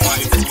with a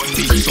my own.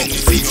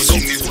 Anything you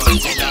see me walk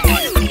with a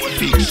my own.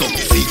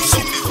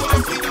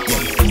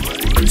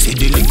 See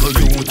the little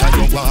youth and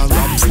you want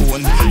rap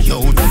phone.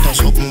 Yo, that a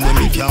something when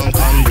me can't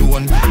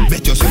condone.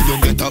 Bet you say you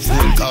get a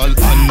phone call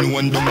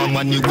unknown. Down a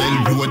Manuel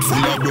road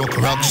full of broke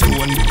rock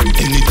stone.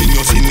 Anything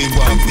you see me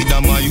walk with a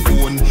my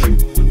own.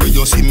 Where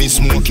you see me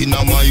smoking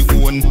a my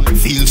own.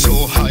 Feel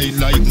so high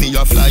like me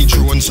a fly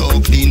drone. So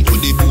clean to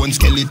the bone,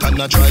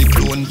 skeleton a try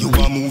clone. You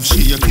a move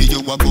shaky, you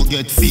a go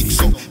get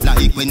fixed up.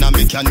 Like when a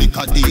mechanic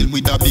a deal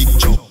with a big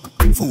chop.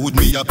 Food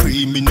me a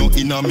pre, me no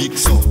in a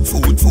mix up.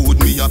 Food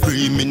me a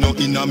pre, me no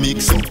in a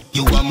mix up.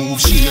 You a move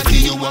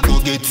shaky, you a go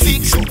get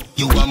fixed up.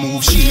 You a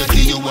move shaky,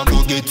 you a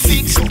go get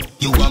fixed up.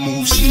 You a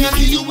move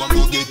shaky, you a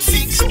go get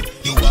fixed up.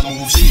 You a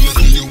move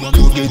shaky, you a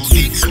go get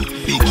fixed up.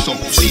 Fix up,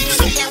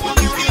 fix up, you a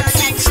go get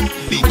fixed up.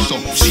 Fix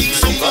up,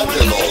 fix up,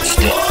 Thunderbolt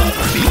Squad.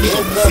 Fix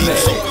up,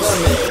 fix up.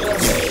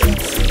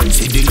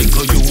 See the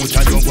little youth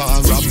and you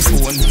want rap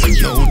phone.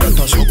 Yo, that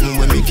a something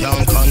when me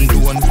can't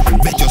condone.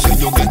 Bet you say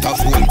you get a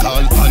phone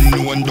call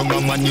unknown. Down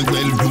a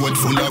Manuel road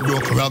full of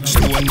broke rock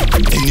stone.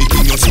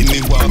 Anything you see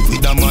me walk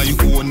with a my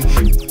own.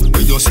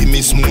 Where you see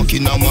me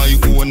smoking a my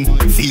own.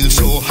 Feel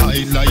so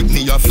high like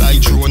me a fly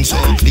drone. So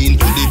clean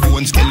to the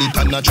bone,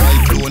 skeleton a try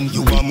clone.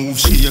 You a move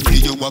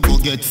shaky, you a go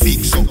get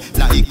fixed up.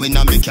 Like when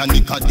a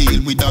mechanic a deal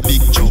with a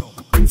big chop.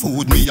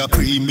 Food me a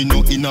pre, me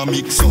no in a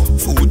mix up.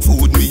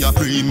 Food me a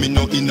pre, me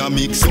no in a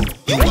mix up.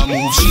 You a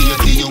move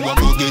shaky, you a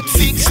go get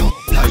fixed up.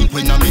 Like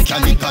when a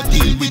mechanic a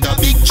deal with a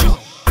big chop.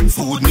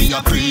 Food me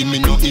a pre, me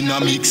no in a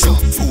mix up.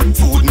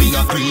 Food me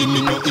a pre,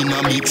 me no in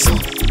a mix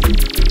up.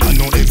 I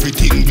know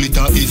everything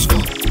glitter is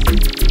up.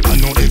 I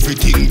know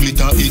everything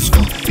glitter is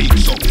up.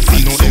 Fix up.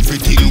 I know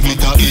everything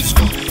glitter is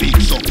up.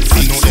 Fix up.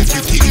 I know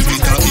everything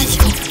glitter is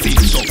up.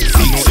 Fix up.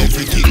 I know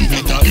everything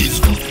glitter is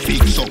up.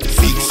 Fix up.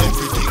 Fix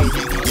everything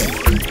glitter.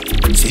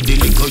 See the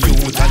little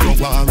youth and you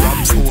want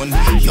rap phone.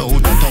 Yo,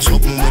 that a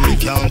something when me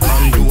can't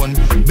condone.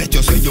 Bet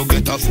you say you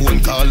get a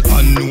phone call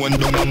unknown.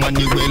 Down a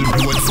Manuel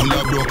road full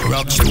of broke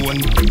rock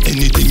stone.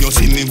 Anything you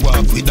see me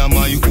walk with a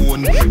my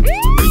own.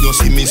 Where you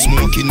see me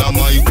smoking a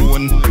my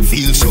own.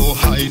 Feel so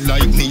high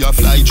like me a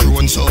fly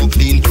drone. So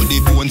clean to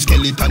the bone,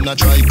 skeleton a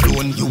try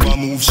clone. You a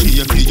move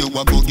shaky, you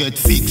a go get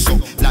fixed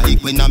up. Like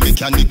when a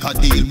mechanic a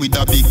deal with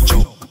a big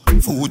chop.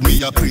 Food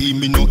me a pre,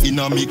 me no in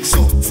a mix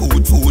up.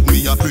 Food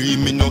me a pre,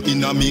 me no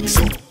in a mix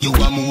up. You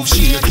a move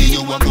shaky,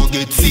 you a go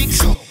get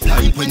fixed up.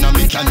 Like when a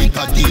mechanic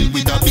a deal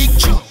with a big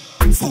chop.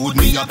 Food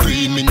me a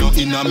pre, me no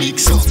in a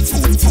mix up.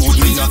 Food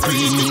me a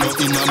pre, me no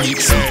in a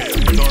mix up.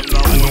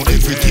 I know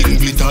everything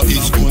glitter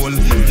is gold.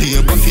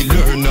 Labor fi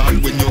learn all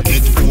when you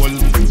get old.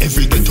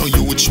 Every ghetto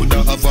youth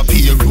shoulda have a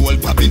payroll.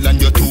 Babylon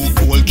you too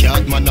cold,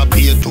 can't man a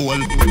pay toll.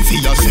 For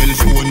your cell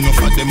phone, enough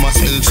of them a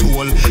sell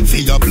soul. For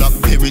your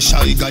BlackBerry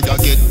shy guy a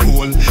get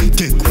cold.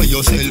 Take away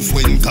yourself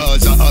when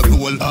cars a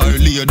roll. Or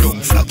lay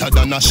down flatter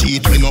than a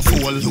sheet when a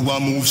fall. You a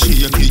move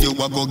shaky, you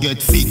a go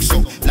get fixed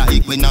up.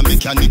 Like when a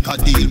mechanic a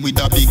deal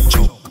with a big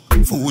chop.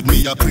 Food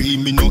me a pre,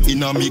 me no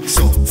in a mix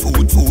up.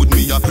 Food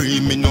me a pre,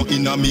 me no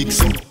in a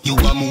mix up. You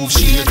a move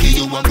shaky,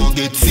 you a go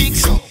get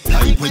fixed up.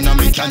 Like when a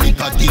mechanic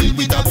a deal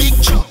with a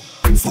big chop.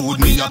 Food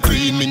me a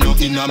pre, me no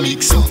in a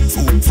mix up.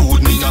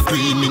 Food me a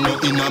pre, me no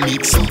in a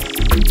mix up.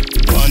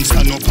 One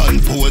stand up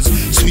and pose.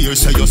 Swear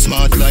say you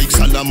smart like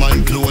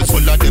Solomon clothes.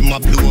 All of them a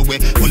blow away,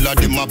 all of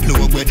them a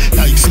blow away.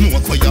 Like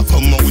smoke where you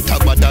come out a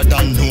badder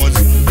than nose.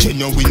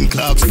 Genuine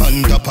clocks,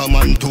 pan top a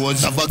man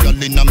toes. Have a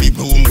girl in a me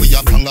room where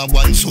you pang a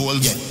one soul.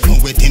 Yeah, no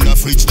wet in a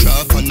fridge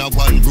chalk on a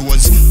one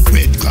rose.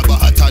 Red crab a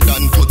hotter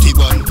than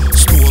 31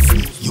 stove.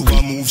 You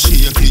a move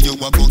shaky, you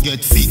a go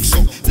get fixed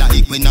up.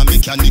 Like when a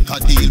mechanic a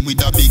deal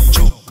with a big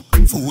truck.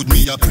 Food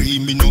me a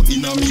cream, me no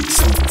in a mix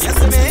up. Yes,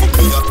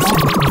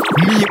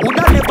 me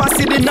woulda never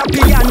see the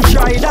nappy and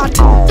try that.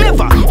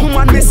 Never,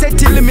 woman me say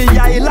till me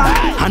I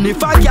like. And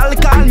if a girl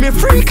call me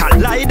freak, I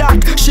like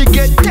that. She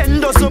get 10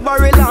 dozen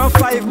barrel and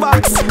 5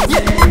 bucks.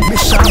 Yeah, me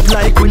sharp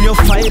like when you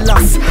file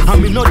us.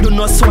 And me no do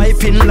no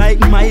swiping like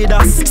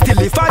Midas. Still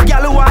if a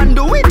girl want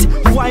do it,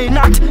 why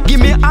not? Give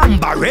me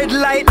amber, red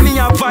light, me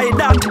avoid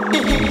that.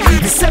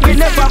 Me say me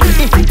never,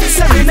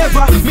 say me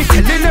never. Me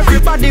telling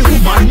everybody,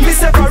 woman, me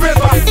say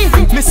forever.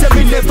 Me say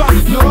me never,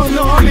 no,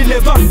 me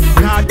never.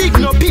 Nah, dig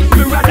no pit,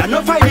 me rather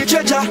no find the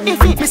treasure.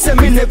 Me say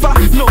me never,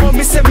 no,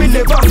 me say me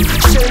never.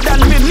 Shell than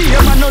me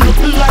name and no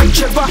nothing like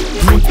Trevor.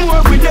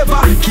 More we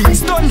never,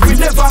 Kingston we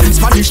never,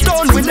 Spanish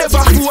Town we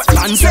never,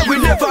 Portland say we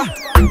never.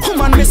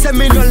 Woman, me say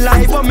me no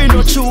lie, but me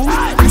no true.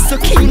 Me so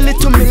keenly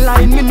to me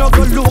line, me no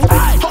go low.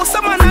 How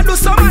some man I do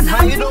some man,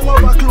 I don't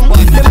have a clue.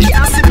 Them the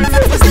answer me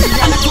never say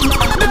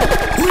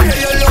where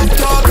you love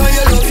talk and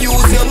you love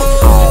use your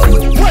mouth.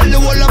 Well, the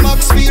whole of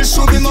Maxfield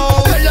should be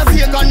more. Well, the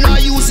vegan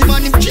not use him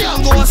and him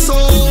can't go so.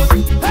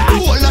 The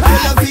whole of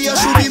Tel Aviv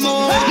should be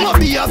more. No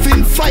be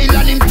having file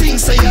and him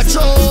things say a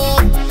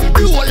joke.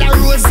 The whole of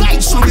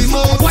Rosite should be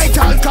more. White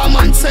all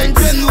common sense,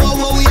 them know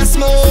what we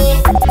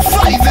smoke.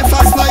 5 if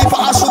a sniper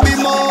I should be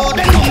more.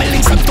 They know me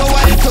links up to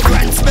wild to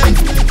Grand Spend.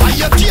 And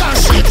you can't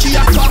shake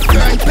your cock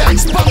burn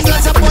pens.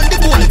 Bunglers upon the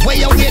bowl where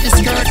you wear the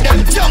skirt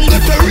them. Jungle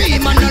to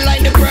ream and no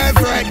like the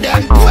pervert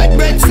them. Wet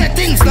bread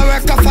settings, no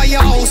work for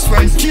your house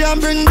friend. Can't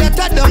bring that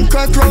a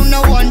Dunkirk round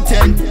a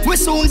 110. We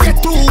soon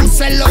get to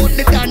sell out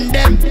the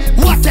them.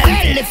 What the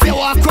hell if you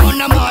walk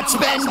round a March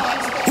Bend?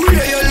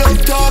 Where you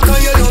love talk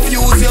and you love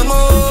use your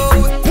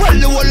mouth. Well,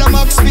 the whole of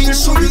Maxfield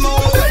should be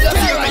more. Well, the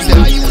parents that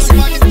I use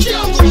man, it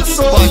can't go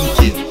so.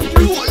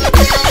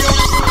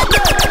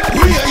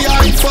 Where you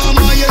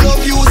informer, you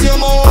love use your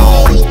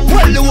mouth.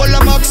 Well, the whole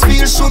of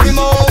Maxfield should be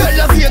more. Well,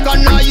 the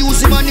vegan not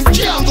use him and it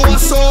can't go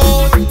so.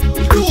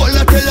 The whole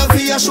of Tel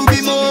Aviv should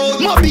be more.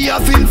 Maybe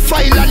having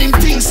file and him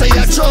things say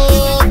a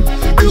joke.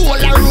 The whole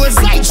of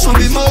Rosite should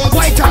be more.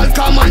 White all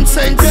common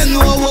sense, them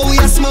know what we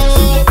a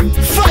smoke.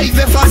 5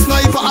 if a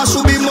sniper I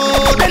should be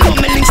more. They know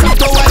me links up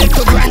to wild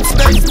to Grand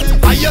Spend.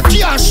 And you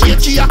can't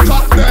shake your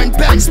cock burn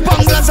pens.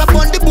 Bunglers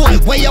upon the bowl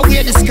where you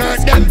wear the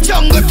skirt them.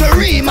 Jungle to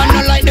ream and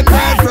no like the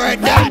pervert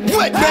them.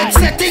 Wet bed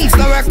settings,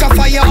 no work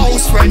for your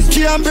house friend.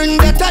 Can't bring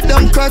that a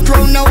Dunkirk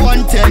round a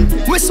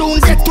 110. We soon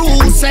get to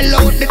sell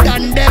out the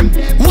them.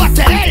 What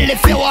the hell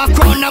if you walk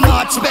round a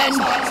March Bend?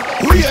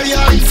 Where you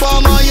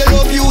informer, you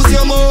love use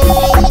your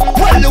mouth.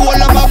 Well, the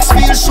whole of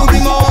Maxfield should be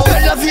more.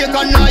 Well, the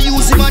vegan not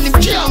use him and him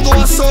can't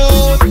go so.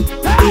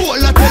 The whole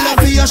of Tel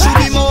Aviv should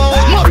be more.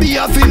 Maybe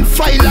having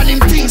file and him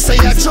things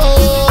say a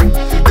joke.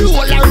 The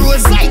whole of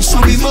Rosite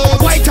should be more.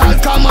 White all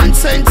common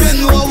sense, them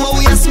know what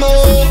we a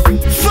smoke.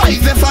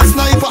 5 if a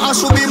sniper I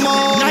should be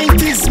more.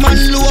 90s man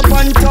low up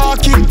and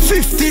talking.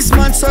 50s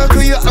man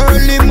circle you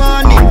early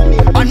morning.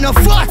 And the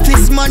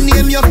 40s man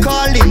name you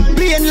calling.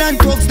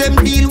 Plainland thugs them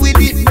deal with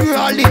it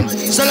brawling.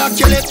 So lock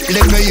your lip,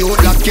 liquor you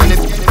lock your lip.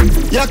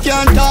 You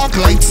can't talk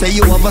like say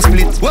you have a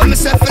split. When me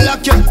say for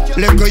lock your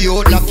liquor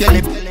you lock your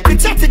lip.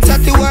 It's at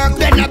the work,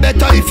 then I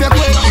better if you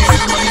quit.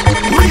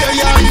 Where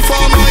you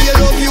informer, you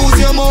love use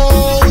your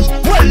mouth.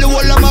 Well, the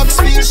whole of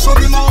Maxfield should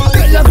be more.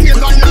 Well, the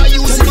vegan not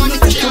use him and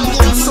it can't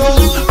go so.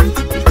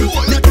 The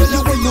whole of tell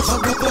you when you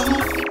have a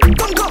bomb.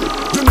 Come,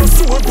 you know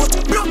sore but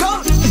brother.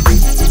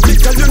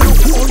 Little you know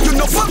who, you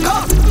know fucker.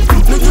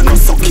 No, you know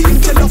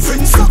sucking, tell your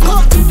friends suck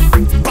up.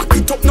 Back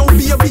it up now,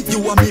 baby, you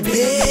and me,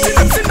 babe. Till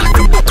I'm in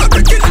your book,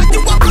 everything like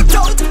you walk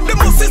out. The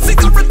most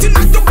cigarette in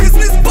your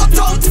business butt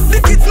out. The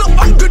kids not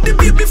hungry, the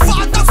baby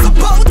father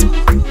support.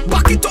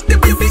 Back it up, the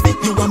baby,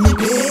 you and me,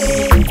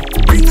 babe.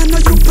 Bring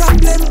another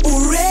problem,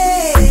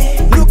 hooray.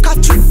 Look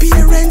at your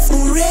parents,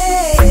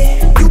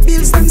 hooray. You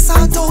bills them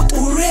sort out,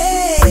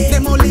 hooray.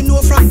 Them only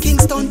know from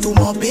Kingston to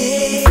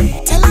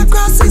Mobay. Tell a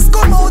grasses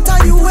come out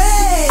of your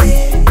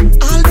way.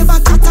 All them a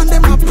chat and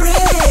them a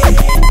pray.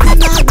 You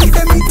not give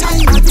them the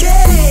time of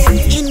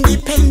day.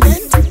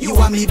 Independent, you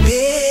and me,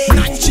 babe.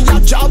 Night she a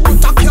job,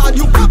 but a card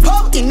you pop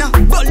up. In a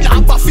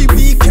ballab of a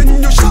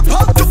weekend you shop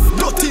up.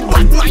 Dirty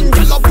bad mind,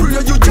 girl up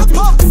where you drop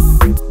up.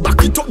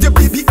 Back it up the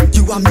baby,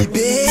 you and me,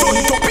 babe.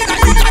 Front up in a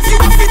you got you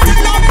a fit till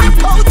now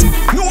back out.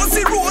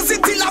 Nosy rosy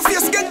till a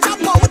face get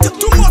chop out.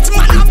 Too much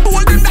man and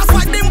bold and that's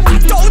why them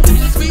back out.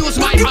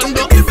 Back it up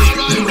the baby,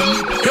 you and me.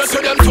 You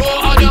see them toe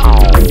on ya,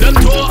 them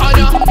toe on ya.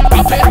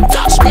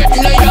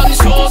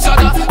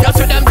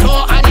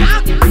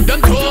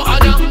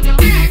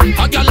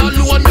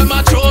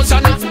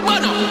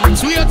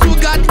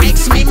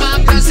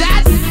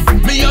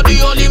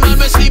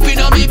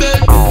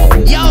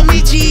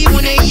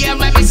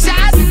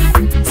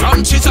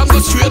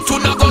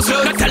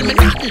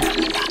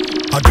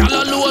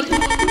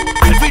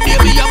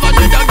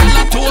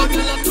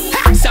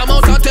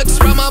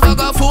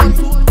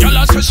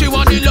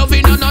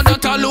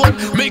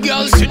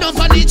 sit up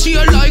on the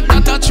chair like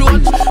that a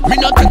tune. Me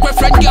not take my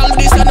friend girl,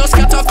 this and no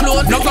scatter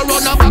clone. No go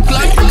run a back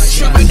like that,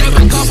 she with the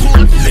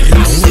microphone.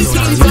 Long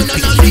distance run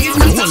and I leave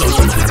not a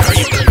stone.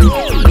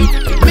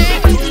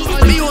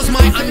 Me use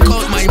my hand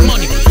count my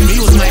money. Me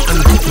use my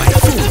hand cook my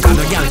food.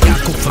 Cause a girl can't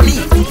cook for me.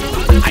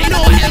 I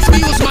know what else me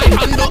use my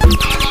hand up.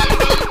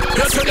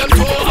 You see them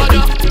two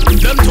other,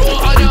 them two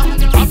other.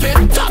 I pay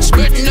touch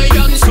Britney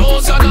and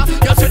Susanna.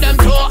 You see them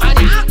two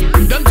other,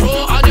 them two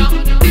other.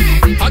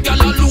 A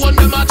girl alone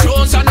them a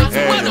chosen.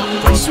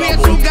 Swear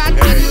to God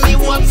and me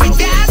want for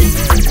that.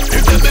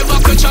 If them ever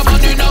catch a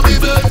man in a me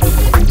bed.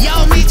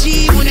 Yo me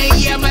G when they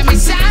hear my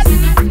message.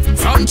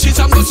 From cheese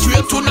I'm go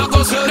straight to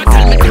Nagozel. Now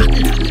tell me that.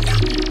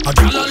 A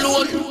girl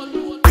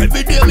alone.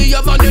 Every day me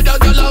have another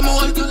girl a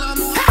moan.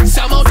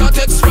 Some out a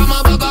text from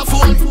a bag of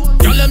phone.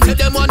 Girl them say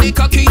them want the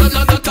cocky and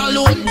not that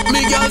alone.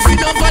 Me girl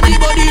fit up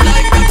anybody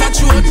like that a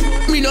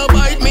tune. Me no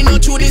bite, me no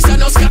chew this and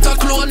no scatter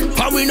clone.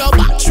 And we no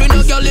batch, we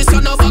no girl this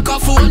and no back a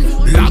phone.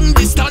 Long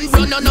distance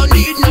run and no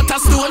need not a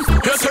stone.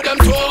 You see them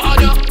two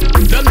other,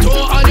 them two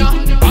other.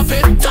 I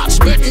feel touch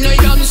Britney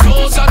and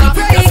Susanna.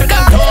 You see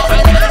them two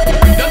other,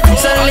 them two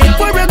other. So leave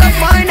where we go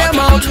find them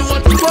out.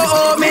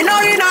 Oh, me no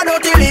in a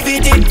dirty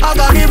livity. I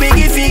got the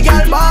biggie fi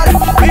girl ball.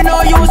 Me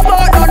no use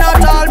boat none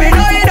at all. Me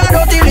no in a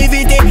dirty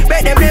livity.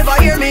 Bet them never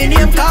hear me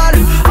name call.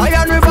 I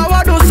and River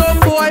what do some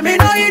boy. Me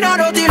no in a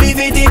dirty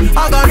livity.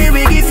 I got the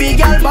biggie fi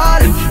girl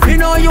ball. Me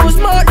no use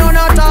boat none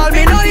at all.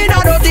 Me no in a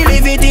dirty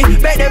livity.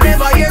 Bet them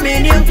never hear me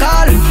name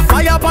call.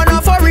 Fire pan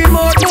a for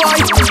remote boy.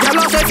 Girl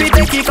a say fi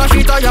take it 'cause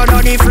she tired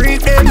of the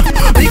freak them.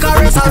 Me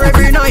caress her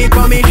every night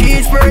for me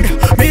cheese spread.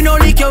 Me no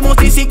lick your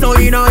musty sick no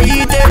in a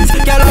eat them.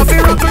 Girl a fi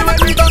rock me when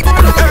we go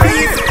for the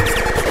reef.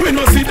 We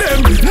no see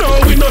them,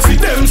 no, we no see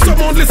them. Some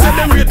only say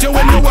them rate you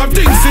when you have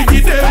things to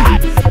give them.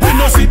 We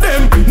no see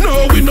them,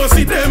 no, we no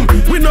see them.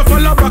 We no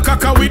follow back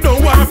cause we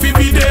don't want to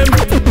be them.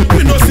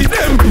 We no see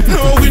them,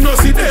 no, we no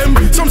see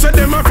them. Some say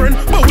them a friend,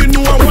 but we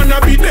know I wanna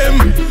be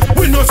them.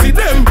 We no see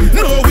them,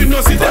 no, we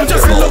no see them.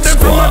 Just love them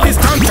from a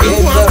distance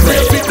and want to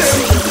pray with them.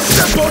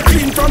 Step out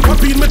clean from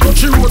Papi, me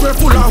touch the road, we're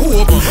full of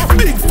hope.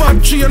 Big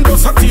fat chain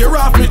does a tear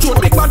off me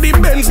throat. Big body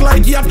bends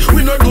like yacht,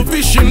 we no do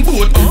fishing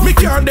boat. Me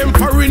carry them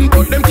foreign,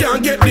 but them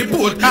can't get the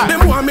boat.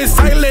 Them want me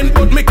silent,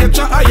 but me catch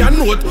a higher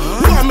note.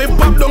 Want me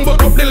pop down,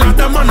 but up the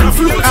ladder, man, a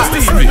float.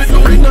 Stevie,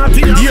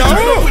 yo,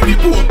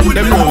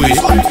 them know we.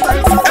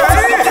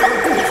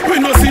 We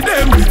no see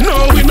them,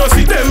 no, we no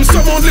see them.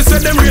 Some only say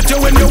them rate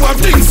you when you have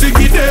things to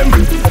give them.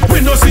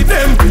 We no see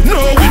them, no,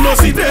 we no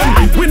see them.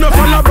 We no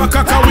follow back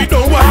cause we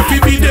don't want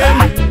to be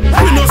them.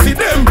 We no see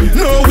them,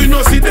 no, we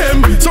no see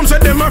them. Some say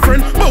them a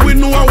friend, but we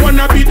know I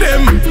wanna be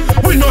them.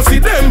 We no see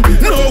them,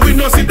 no, we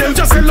no see them.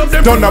 Just I love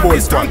them.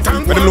 Thunderbolt Squad,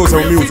 with the nose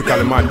of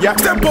musical man, yeah.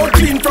 Step out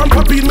clean from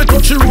Papi, me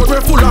touch the road,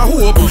 we're full of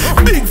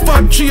hope. Big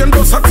fat chain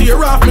does a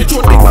tear off me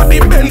throat. Big body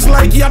bends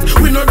like yacht,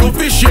 we no do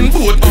fishing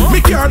boat. Me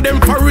carry them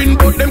foreign,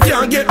 but them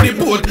can't get the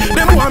boat.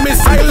 Them want me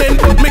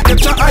silent, but me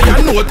catch a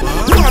higher note.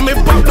 Want me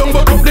pop down,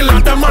 but up the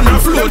ladder, man, a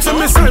float. So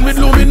me sign with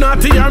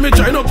Illuminati and me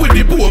join up with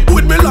the Pope.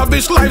 With me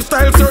lavish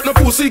lifestyle, certain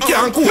pussy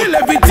can't cope. Me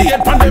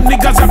levitate pan them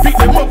niggas, I pick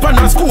them up on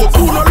a scope.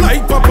 Who no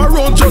like Papa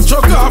Round, just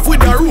chuck off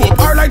with a rope.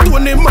 Or like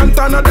Tony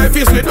Montana, die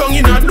face me down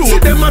in a dope. See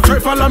them a try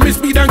follow me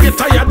speed and get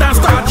tired and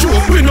start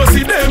choke. We no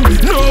see them,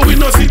 no, we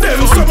no see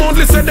them. Some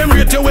only say them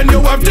rate you when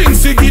you have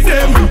things to give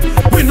them.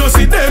 We no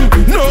see them,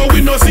 no,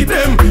 we no see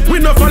them. We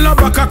no follow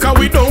back cause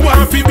we don't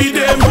want to be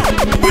them.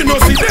 We no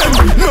see them,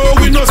 no,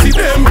 we no see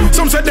them.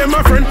 Some say them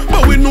a friend,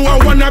 but we know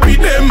I wanna be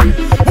them.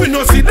 We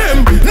no see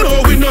them,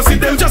 no, we no see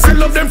them. Just I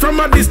love them from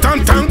a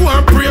distance and go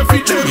and pray for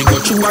them. We go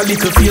through a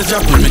little phase,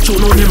 Jack, when me show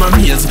know them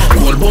amaze.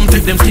 Cold bum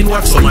take them skin,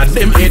 watch some of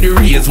them head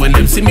raise. When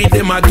them see me,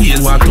 them a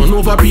gaze. Walk on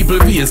over people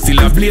face, still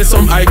a blaze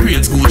some high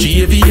grades.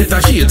 Gucci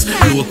aviator shades,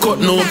 low cut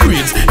no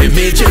braids.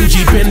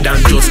 MHMG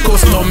pendant, just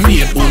custom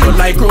made. Who no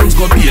like rounds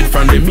go paid.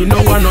 From them me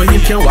no one no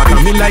hit can walk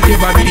on me like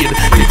Everglade.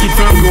 Take it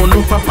from round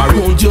up up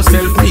around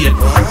yourself made.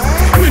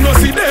 We no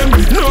see them,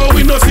 no,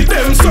 we no see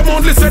them. Some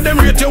only say them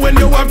rate you when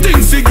you have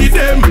things to give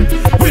them.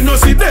 We no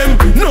see them,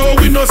 no,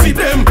 we no see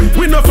them.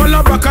 We no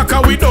follow back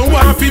cause we don't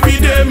want to be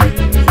them.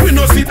 We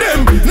no see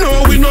them,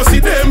 no, we no see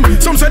them.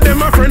 Some say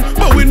them a friend,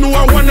 but we know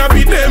I wanna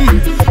be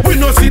them. We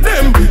no see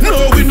them,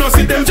 no, we no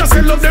see them. Just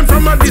I love them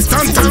from a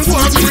distance and go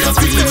and pray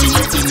for them.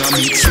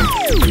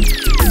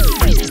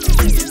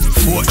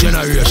 Fourth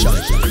generation.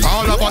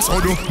 All of us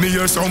do me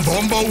hear some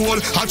bumble hole.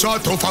 I try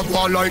to fuck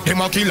wall like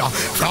them a killer.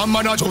 From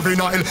man a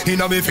juvenile,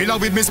 in a me filler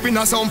with me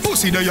spinner some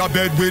pussy they a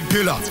bed with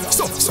pillar.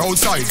 So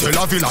Southside,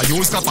 tell a villa,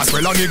 use cap as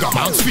well a nigga.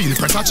 Maxfield,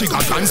 press a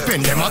chicken, can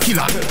spend them a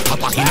killer.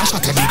 Papa in a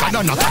shot a bigger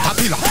than a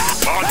caterpillar.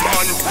 Bad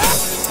man.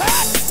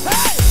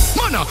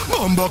 Man a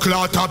bumbo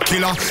claw top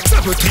killer.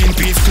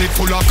 17-piece clip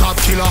full of cop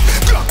killer.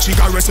 Glock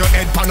chica rest your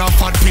head pan a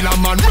fat pillar.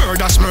 Man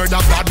murder,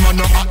 bad man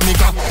no hot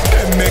nigga.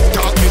 Them make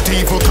talk me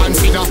teeth for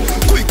consider.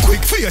 Quick,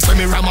 Face when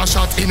me ram a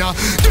shot inna.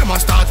 Them a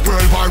start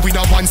World War with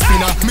a one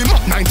spinner. Me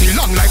map 90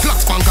 long like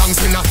Locks Punk and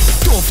Sinner.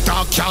 Tough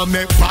talk can't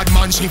make bad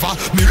man shiver.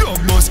 Me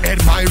love bust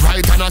head my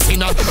right and a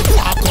sinner.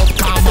 Walk up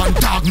calm and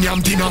dog me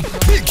am dinner.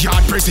 Big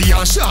yard pressy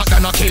and shot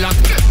than a killer.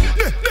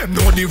 Them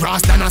know the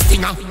ras than a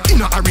stinger.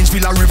 Inna Orange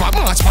Villa River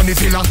march on the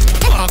villa.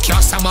 Mark your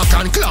stomach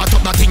and clot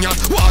up the thing ya.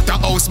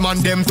 Waterhouse man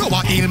them,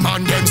 Tower Hill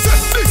man them.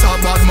 Say it's a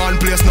bad man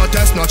place, no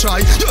test, no try.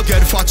 You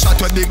get fat shot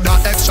to dig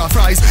that extra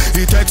fries.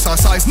 It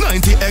exercise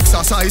 90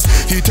 exercise.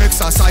 It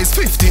exercise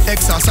 50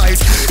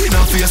 exercise. In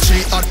a face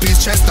 3 hot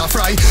piece chest a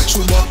fry.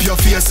 Shoot up your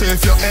face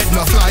if your head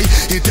no fly.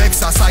 It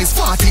exercise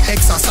 40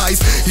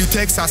 exercise. It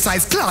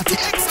exercise clot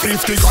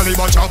 50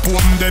 caliber chop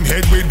open them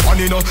head with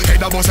panino. Head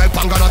a bus like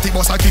Panganati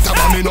bus like Kita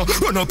Bamino.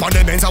 Run up on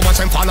them ends and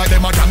watch them fall like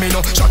them a Dramino.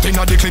 Shot in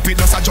a the clip it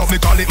does a job,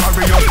 me call it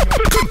Mario.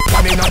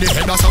 One in a the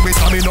head a so we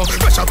stamina.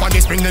 Pressure on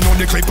the spring they know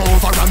the clip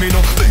over Ramino.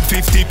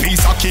 Big 50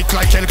 piece a kick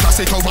like El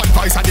Clasico. One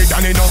vice at the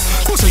Danino.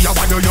 Pussy ya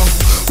bad yo.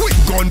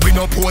 With gun we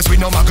no pose we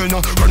no muggle no.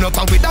 Run up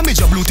and we damage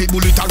your blue tick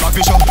bullet a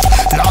ravish yo.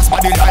 Last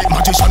body like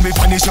magician we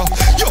vanish yo.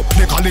 Yo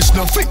the college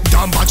no fit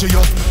damn badge yo.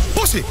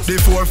 Pussy the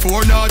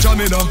 4-4 nah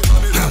jamina.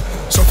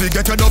 So fi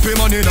get your dopey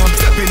money now.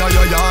 Step in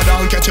your yard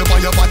and catch you on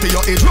your body.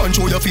 Your it run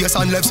through your face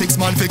and left 6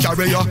 man fi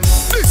carry you.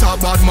 This a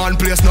bad man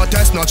place, no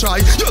test, no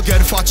try. You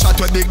get fat shot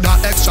with dig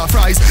that extra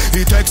fries.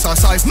 It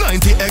exercise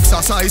 90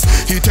 exercise.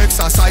 It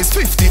exercise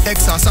 50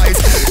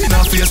 exercise. In a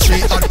face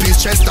 3 hot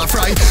piece chest a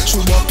fry.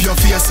 Shoot up your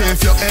face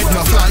if your head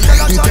no fly.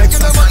 It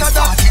exercise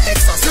 40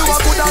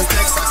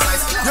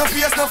 exercise. Your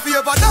face no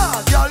favor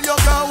that, girl. You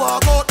can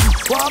walk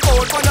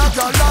out for that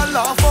girl and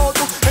laugh out.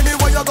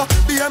 Anywhere you go,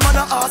 be a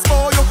man a ask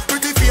for you.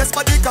 Pretty face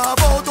for the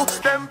carve out.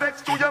 Them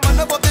vex to your man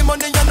about the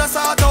money and a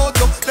sort out.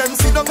 Them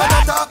see them and a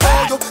talk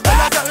about you. And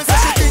a girl say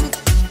she think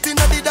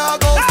inna the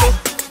dog house.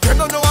 Them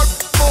don't know what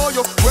for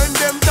you. When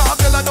them talk,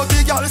 tell a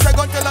dirty girl say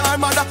go tell her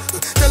mother.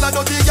 Tell a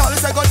dirty girl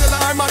say go tell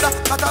her mother.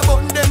 That a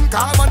bun them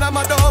calm and a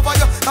mad over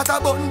you. That a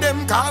bun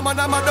them calm and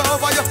a mad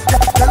over you.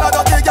 Tell a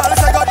dirty girl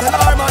say go tell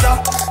her mother.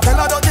 Tell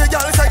a dirty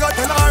girl say go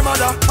tell her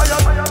mother.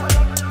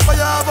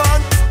 Fire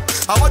burn.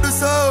 I want to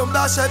serve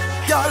that shit,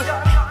 girl.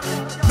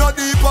 No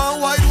deep and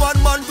wide, one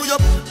man to you.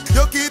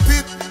 You keep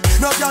it.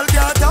 No girl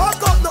can't talk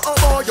up no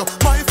about you.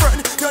 My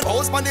friend, your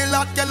house man the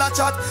lot, girl a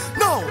chat.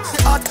 No,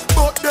 hot,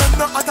 but them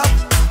not hot up.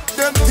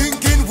 Them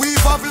thinking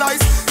we've have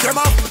lies. Them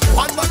have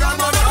one bag of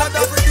man that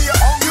every day.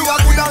 You are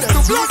good as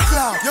to blood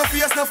cloud. Your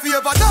face no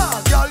favor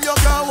that. Girl, you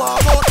can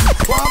walk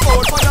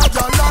out for that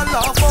girl and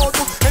laugh out.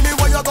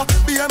 Anywhere you go,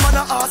 be a man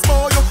a ask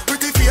for you.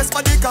 Pretty face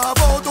for the carve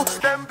out.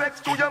 Them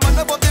vex to your man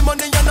about the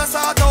money and a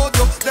sort out.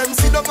 Them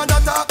see them and a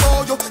talk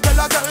about you. Tell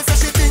a girl say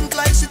she think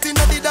like shit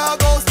inna the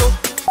dog house.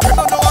 Them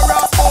don't know a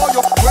ras for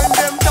you. When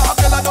them talk,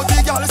 tell a dirty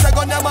girl say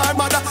gun your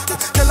mother.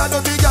 Tell a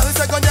dirty girl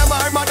say gun your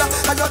mother.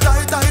 And your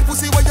tight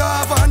pussy when you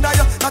have under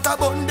you. Not a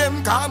bun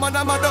them calm and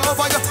a mad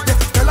over you.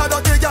 Tell a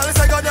dirty girl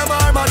say gun your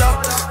mother.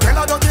 Tell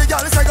a dirty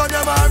girl say gun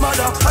your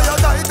mother. And your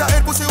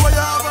tight pussy when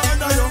you have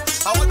under you.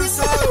 I want to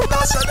serve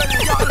that shit belly,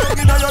 girl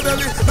inna your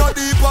belly. No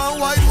deep and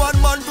wide, one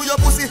man to your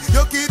pussy.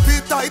 You keep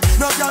it tight.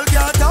 No girl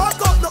can't talk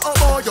up no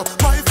about you.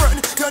 My friend,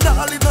 you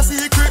not live no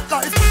secret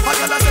life. A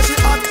girl say she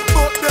hot,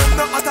 but them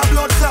not at a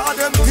blood clot.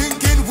 Them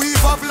thinking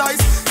we've have lies.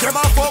 Them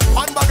a fuck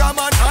one bag of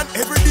man and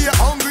every day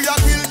hungry I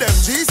kill them.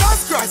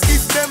 Jesus Christ,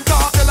 if them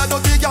talk, tell a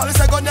dirty girl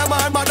say gun your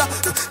mother.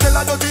 Tell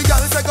a dirty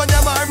girl say gun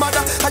your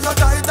mother. And your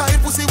tight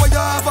pussy when you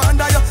have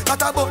under you.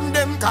 Not a bun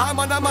them calm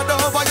and a mad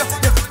over you.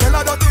 Tell a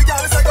dirty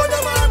girl say gun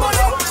your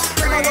mother.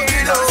 Tell a dirty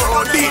girl say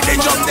gun your mother. They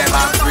jump them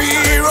up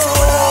free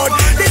road.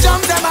 They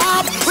jump them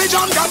up. We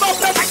jump them up.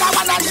 They take a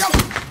one of them.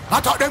 I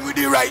thought them with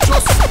the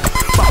righteous.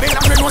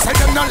 Babylon we know say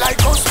them not like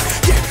us.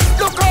 Yeah,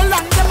 look how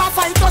long them a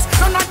fight us.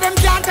 None of them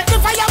can't take the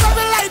fire when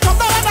we light up.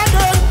 None of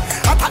them.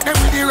 I thought them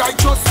with the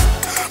righteous.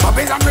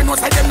 Babylon we know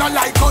say them not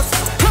like us.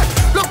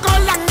 Look how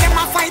long them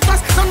a fight us.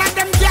 None of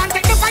them can't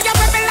take the fire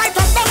when we light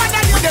up. None of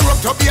them. With the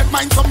rough to be at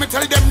mine, so me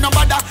tell them no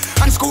bother.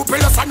 And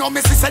scrupulous I know me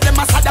see say them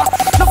a sadder.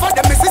 No for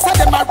them me see say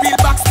them a real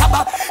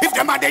backstabber. If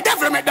them a the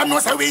devil make them know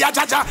say we a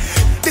jaja.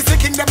 This the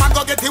king them a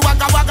go get the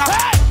wagga wagga.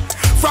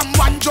 From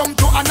one jump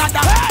to another.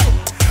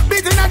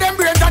 Beating of them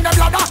brains and them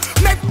bladder.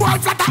 Make boy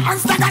flatter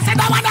and stagger. Say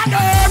that one of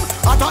them.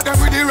 I thought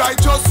them with the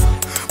righteous.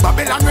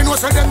 Babylon we know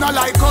say them not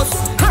like us.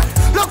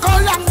 Look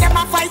how long them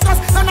a fight us.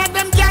 None of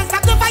them can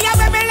stop the fire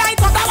when we light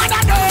up. That one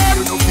of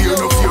them. No fear,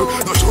 no fear.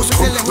 No trust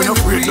come. We no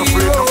afraid, no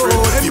afraid, no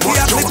afraid. You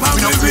must jump.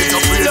 We no afraid, no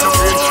afraid, no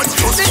afraid.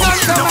 Trust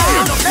come. No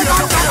fear, no fear,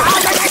 no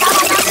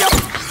fear.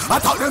 I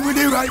thought them with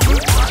the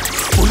rifle.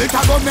 Bullet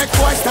a go make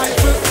boy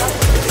stifle.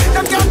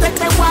 Them can't take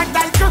me one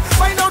title.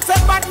 Find out say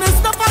badness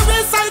stuff and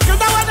recycle.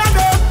 That one of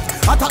them.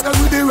 I thought them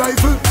with the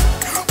rifle.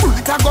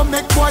 Bullet a go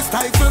make boy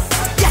stifle.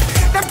 Yeah,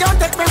 them can't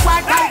take me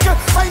one title.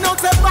 Find out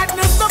say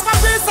badness stuff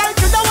and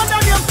recycle. That one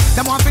of them.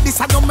 Them want for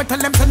this I don't me tell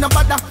them say no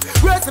bother.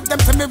 Worship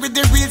them to me with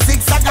the real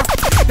zigzagger.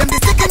 Them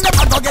the stick in them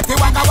I go get the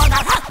wagga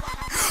wagga.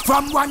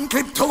 From one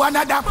clip to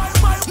another.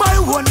 My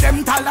one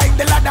them tall like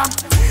the ladder.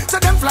 So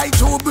them fly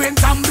through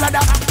brains and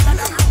bladder.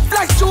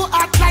 Fly through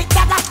heart like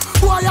dagger.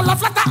 Boy, you love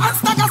flatter and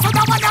stagger. So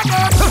that one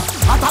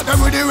Attack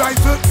them with the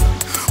rifle.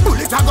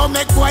 Bullet a go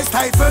make boys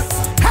stifle.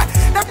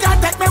 Them can't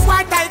take me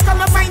one time.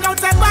 Come and find out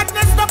the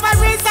badness stuff I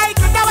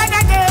recycle. That one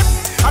again.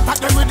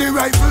 Attack them with the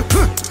rifle.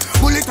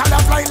 Bullet a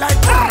fly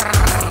like.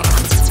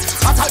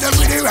 Attack them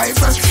with the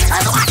rifle.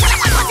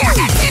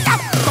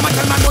 Come and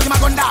tell man about him a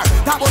gun dar.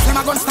 Talk about him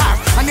a gun star.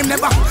 And him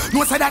never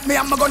know say that me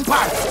am a gun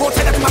par. Go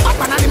say that him a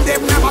Batman and him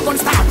them never gun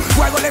star.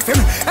 Who I go left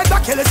him? Head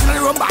back kill us in the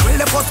room bar.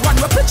 The first one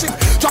we pitching.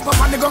 Drop up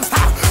on the gun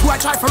star. Who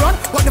I try for run,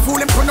 but the fool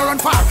him couldn't run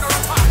far.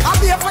 I'll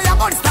be a for your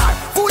gun star.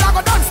 Fool I go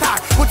done star.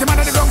 Put him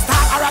under the gun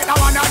star. Alright now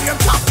one of them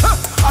chop.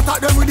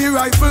 Attack them with the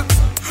rifle.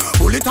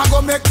 Bullet a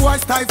go make boys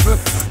stifle.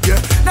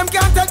 Yeah, them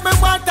can't take me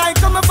one time.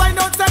 Come and find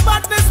out the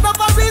badness stuff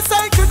I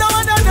recycle. That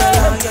one of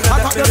them.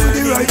 Attack them with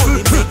the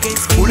rifle.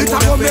 Bullet a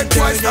go make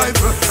boys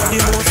stifle.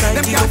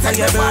 Them can't take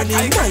me one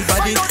time. My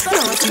body,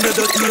 nothing the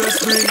dirty earth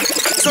spring.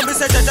 So me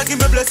say Jaja give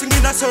me blessing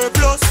in a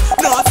surplus.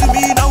 Now see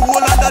me in a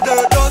hole under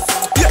dirt dust.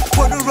 Yeah,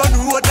 when you run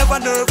road never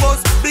nervous.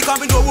 Because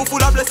me know we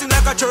full of blessing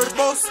like a church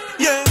bus.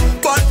 Yeah,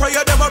 bad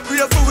prayer them a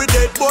pray for we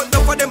dead. But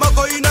none of them a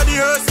go in a the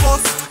earth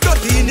bus.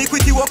 Dirty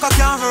iniquity walker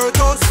can't hurt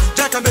us.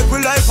 Jaja make we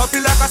life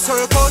happy like a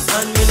circus.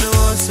 And you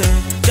know say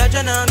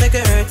Jaja now make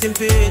a hurt him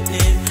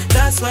pitney.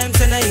 That's why I'm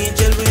send an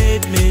angel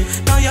with me.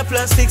 Now your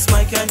plastics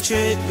might can't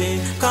treat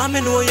me. Cause me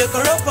know you're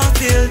corrupt and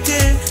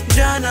filthy.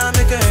 Jaja now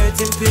make a hurt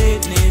him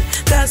pitney.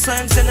 That's why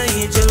I'm send an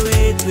angel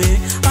with me.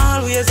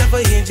 Always have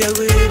an angel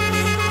with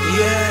me.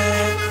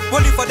 Yeah.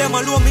 Well, if for them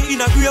alone me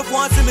in a grave,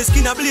 want see me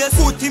skin a blaze.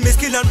 Put him me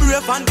skill and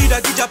brave and did a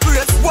give a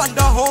praise.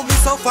 Wonder how me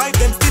survive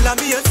them still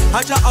amaze.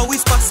 Aja a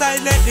whisper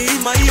silently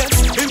in my ears.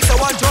 Him say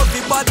watch out the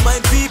bad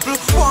mind people.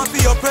 Want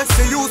be oppressed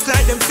to use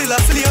like them still a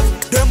slave.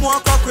 Them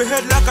want cock we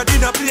head like a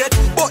dinner plate.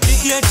 But the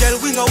angel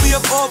wing a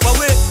wave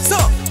overweight. So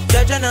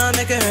Jaja now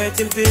make a hurt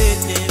him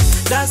pitney.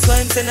 That's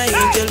why I'm send an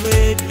angel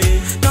with me.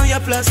 Now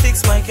your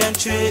plastics might can't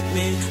treat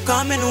me.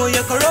 Cause me know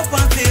you're corrupt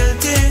and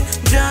filthy.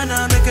 Jaja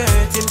now make a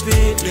hurt him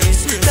pitney.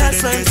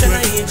 That's why I'm send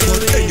an angel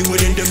with me. Anyway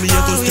then them me a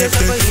go step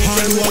them. How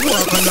you a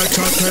walk and I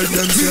can't tell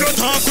them. Me no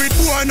talk with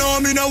boy now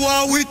me no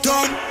war with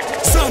tongue.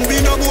 Some be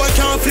no boy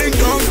can't fling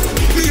down.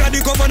 Me a the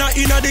governor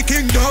in a the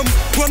kingdom.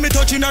 When me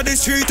touch in a the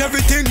street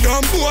everything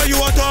done. Boy you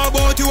a talk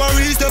about you a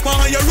reach the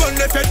power. You run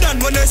left head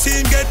down when they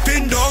see him get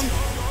pinned down.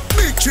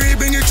 Big tree,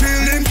 bring it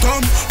chill him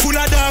come. Full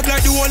of dog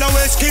like the whole of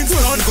West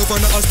Kingston.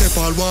 Governor a step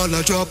all wall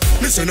a drop.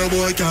 Me say no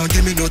boy can't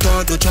give me no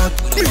thought to chat.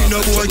 Me no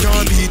boy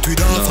can't beat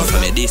with half of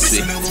it. This way,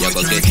 you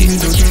go get it.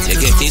 You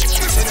get it.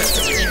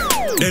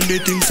 Them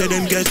they think say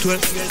them get well.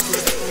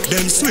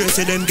 Them swear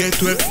say them get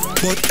well.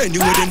 But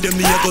anyway them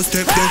me a go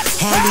step them.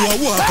 All who a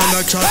walk and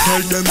a chat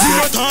tell them say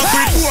no talk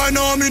with boy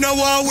now me no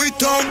war with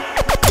tongue.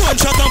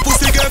 Gunshot and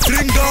pussy get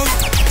fling down.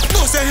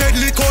 Bust a head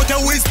lick out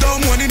your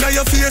wisdom. One in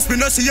your face, me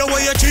no see you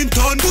where you chin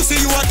turn. Pussy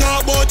you a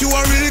talk about you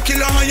a real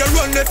killer. And you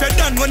run left head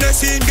down when you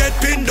see him get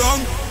pinned down.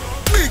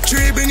 Big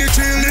tree, bring it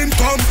chill him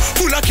come.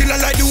 Full of killer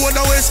like the one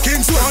of West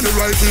Kingston. On the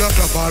rifle a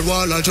clap, all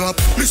wall a drop.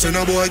 Listen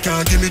a boy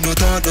can't give me no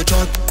thought to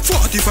chat.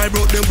 45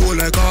 broke them boy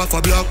like half a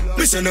block.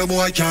 Listen a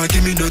boy can't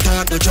give me no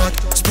thought to chat.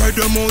 Spread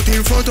them out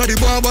in front of the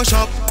barber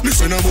shop.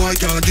 Listen a boy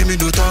can't give me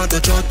no thought to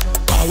chat.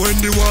 When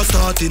the war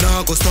started,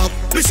 I go stop.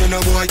 Listen a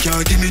boy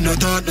can't give me no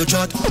thought to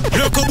chat.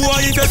 Look a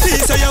boy if you feel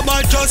say you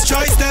bad, just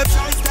try step.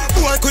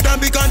 Boy coulda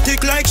be gone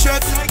thick like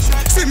shot.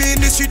 See me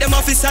in the street, them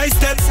off his side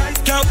step.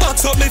 Can't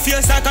box up me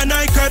face like a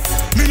night crap.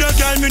 Me no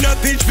girl, me no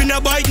pinch, me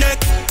no bite neck.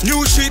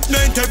 New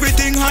shipment,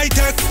 everything high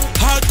tech.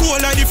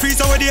 Hardcore like the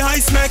freezer with the high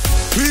smack.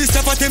 Please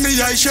step at me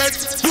eye check.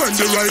 When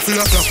the rifle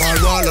a clap,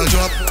 all wall a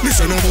drop.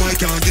 Listen a boy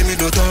can't give me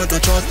no thought to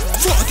chat.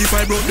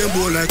 45 broke them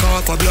boy like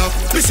half a block.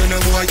 Listen a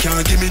boy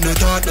can't give me no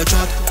thought to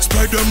chat.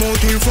 Spread them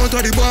out in front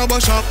of the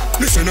barber shop.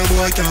 Listen a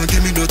boy can't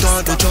give me no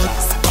thought to chat.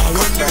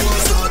 When the war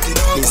started,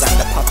 design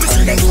the pop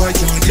and leg.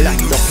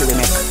 Blind up to the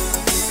neck.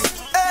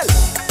 Hey,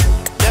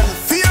 them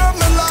fear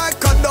me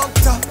like a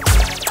doctor.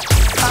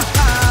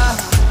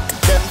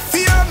 Them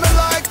fear me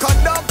like a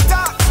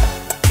doctor.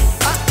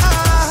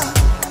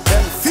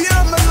 Them fear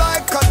me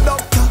like a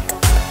doctor.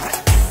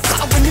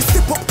 Cause when you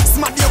step up,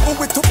 smart you go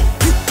with up.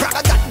 Big brother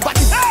that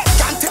body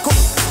can't take up.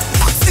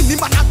 I've seen the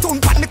man a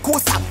turn pan the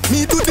coaster.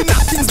 Me do the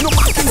napkins, no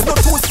markings, no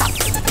toaster.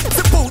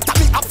 Step out of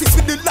me office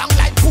with the long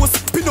light post.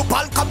 Pin up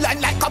all cab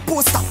line like a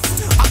poster.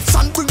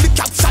 Action bring the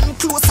caption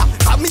closer.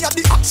 Cause me a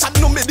the action,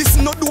 no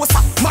medicine, no dose.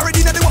 Married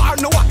in the war,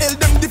 no I held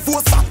them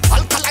divorce.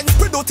 Alkaline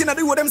spread out in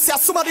the road, them say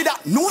somebody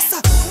that knows.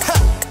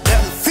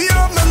 Them fear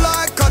me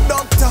like a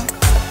doctor.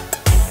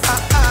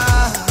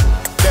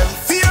 Them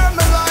fear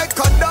me like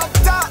a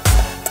doctor.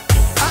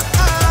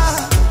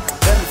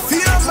 Them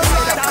fear me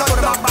like a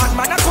doctor.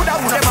 Man, I coulda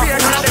won fear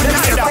me like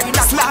a doctor.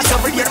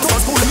 Every year to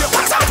school,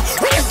 watch out,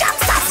 real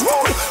gangsters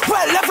rule.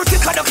 Well,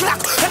 everything on the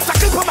clock. Let's a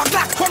clip on my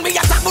clock. When me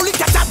attack, bullet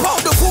get that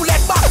pound the fool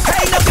head back.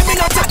 Hey, no give me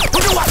no chat.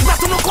 When you watch back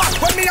to no quack.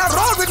 When me a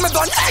roll with me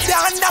gun, head the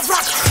hand of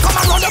rock. Come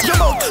and run up your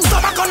mouth,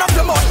 stomach on up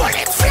your mouth.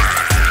 Bullet fly.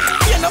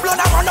 You no blood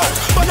I run out,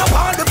 but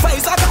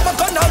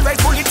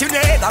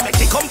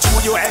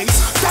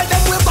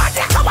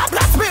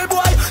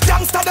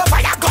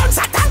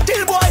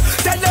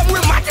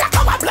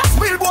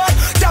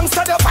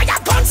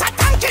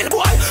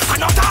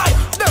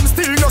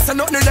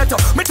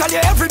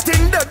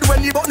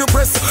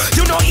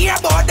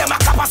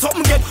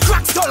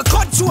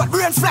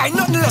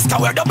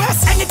gangster, we're the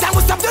best. Anytime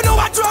we stop, you know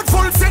what road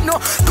full fit no.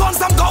 Guns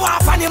them go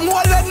off and him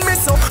won't let me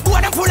so. Go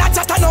them full of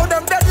chat and now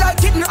them dead like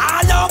kitten.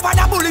 All over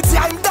the bullets,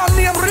 yeah, I'm damn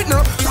name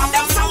written. From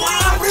them so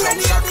I real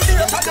every day.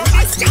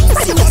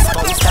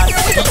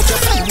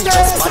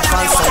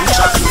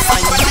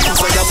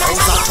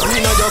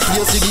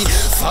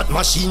 Fat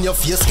machine, your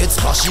face gets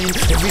smashing.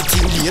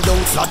 Everything lay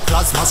down flat,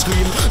 plasma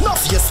scream. No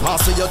face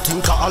mask, so you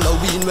think of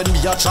Halloween. When me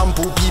a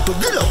shampoo, people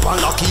grill up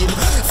and lock in.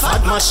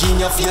 Fat machine,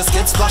 your face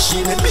gets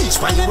splashing. The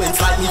beach when you went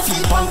like me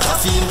feet on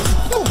caffeine.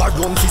 Mama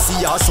run to see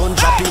your son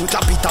dropping.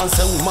 Clap it and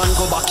say woman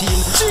go back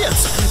in.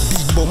 Cheers!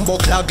 Big bumbo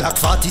clag like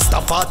 40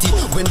 stop party.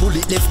 When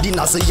bullet left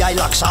dinner, say I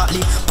like shortly.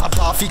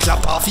 Papa fi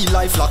clap fi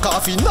life like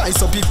coffee.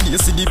 Nice up the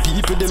place, see the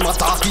people them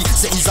attacky.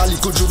 Say he's a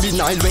little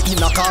juvenile we in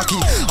a khaki.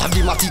 And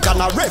the matic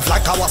and a rev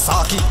like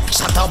Kawasaki.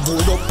 Shut a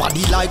board up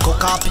body like a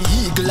copy.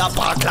 Eagle a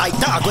bark like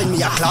dog when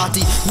me a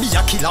clatty. Me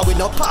a killer with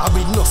no power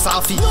with no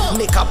safi.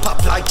 Make a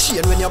pop like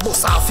chain when you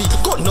bust offy.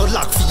 Got no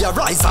lock for your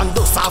rise and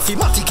dust offy.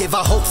 Matic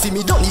ever hug for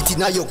me, don't eat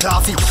in a your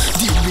claffy.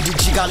 Deal with the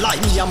jigger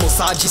like me a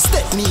massage.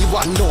 Step me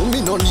one no,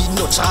 me no need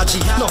no charge.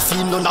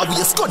 Nothing none a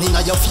waste gun in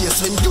a your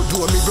face when you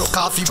do me broke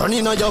off. Run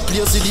in a your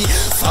place with the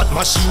fat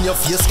machine, your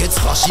face gets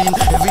splashing.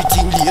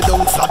 Everything lay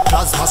down flat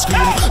plasma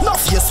screen. No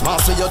face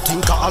mask so you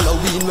think of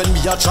Halloween. When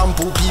me a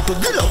shampoo people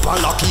grill up and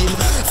lock in.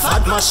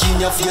 Fat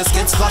machine, your face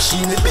gets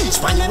splashing. The beach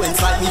when you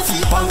went like me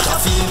feet on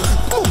caffeine.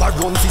 Mama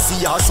run fi see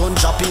your son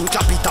dropping.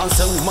 Clap it and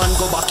say woman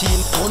go back in.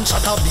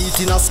 Gunshot a beat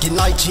in a skin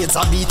like shades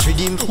a beat with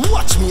him.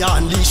 Watch me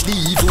unleash the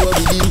evil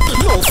within.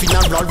 No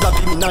funeral wrap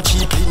him in a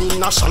cheap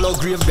linen. A shallow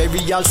grave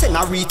burial send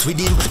a read with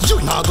him. You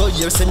nah go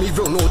here say me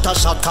run out a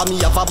shot. Cause me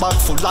have a bag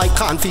full like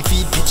can't fi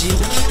feed pigeon.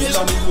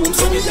 Tell me home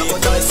so me a go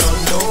die son.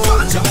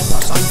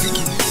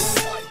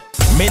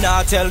 Me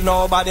nah tell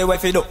nobody what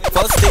fi do.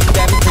 First thing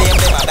them claim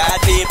them a bad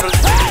people.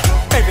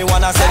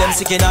 Everyone a say them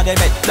sick inna them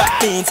head. That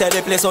means say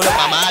the place all up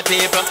a mad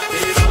people.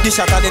 The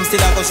shot of them still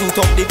a go shoot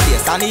up the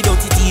place. And the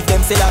dirty thief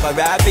them still have a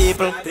rap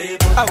people.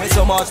 And with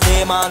so much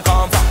name and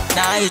come from,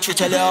 nah it should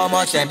tell you how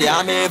much them they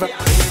are made.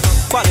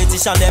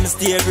 Politician them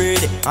stay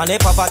greedy, and the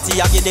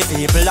poverty a give the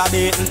people a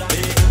beating.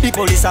 The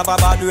police have a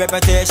bad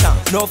reputation.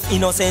 Enough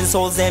innocent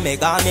souls they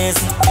make a mess.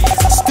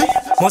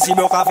 Must be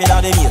broke off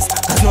inna them ears,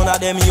 cause none of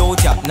them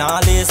youth ya nah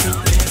listen.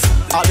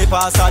 All the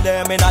pastor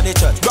them inna the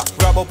church,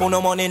 grab up on no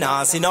money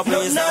nah see no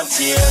place. Not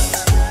change,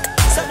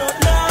 so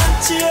not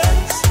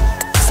change.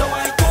 So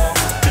I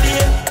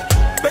complain,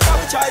 better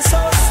we try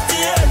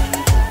sustain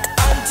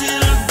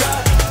until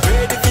God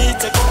ready to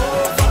take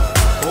over.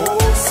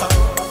 Oh, son,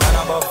 and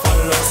I'm a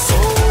follow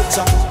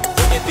soldier.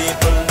 When the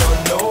people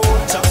don't know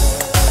ya,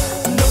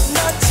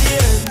 not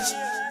change,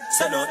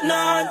 so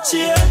not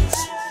change.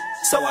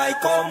 So I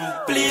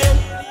complain,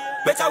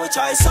 better we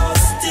try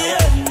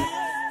sustain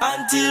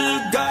until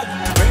God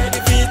ready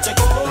to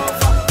take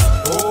over.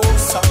 Oh,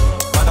 son,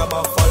 man I'm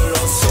a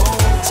follow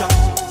soldier.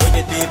 When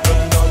the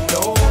people don't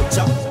know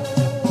ya.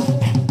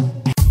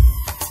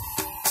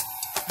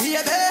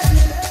 Baby,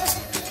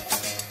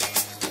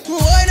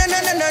 why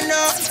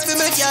no, we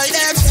make y'all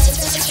them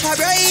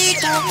right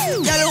now.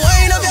 Y'all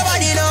wind up your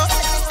body now.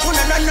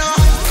 No,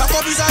 cock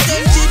up is a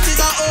 10 chips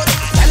is a out.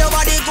 Tell your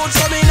body good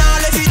so me nah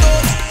left it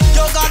out.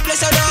 Yo God bless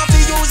you now fi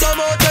use your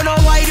mouth. You know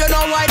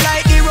wide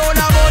like the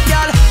roundabout,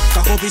 y'all.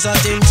 Cock up is a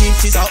 10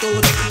 chips is a out.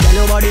 Tell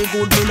your body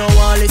good me no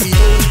want left it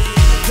out.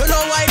 You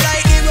know wide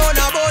like the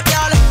roundabout,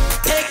 y'all.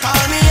 Take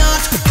all me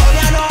out. Come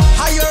here now,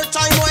 higher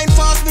time wine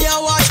fast me a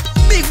watch.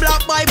 Big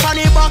black bike on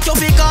the back you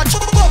fi catch.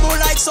 Bubble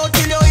like so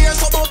till you hear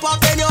something pop.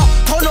 Then you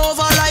turn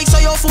over like so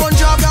your phone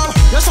drop down.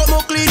 You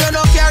something clean you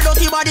no care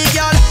dirty body,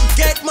 girl.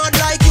 Get mad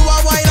like you a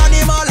wild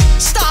animal.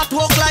 Start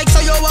walk like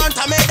so you want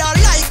a medal.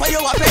 Like when you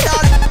a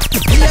pedal.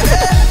 Baby,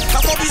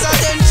 cock up is a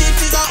 10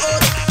 chips is a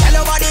out. Tell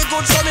your body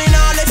good so me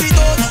nah left it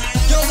out.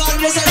 You got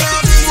me say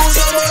now fi use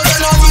your mouth. You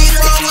know me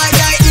wrong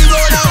like the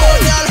road about,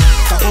 girl.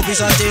 Cock up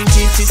is a 10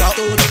 chips is a out.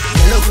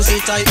 You know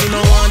pussy tight me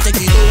no want take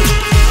it out.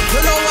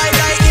 You know why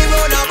like the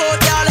road about,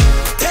 girl.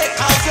 Take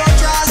off your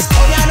dress.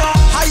 Oh you know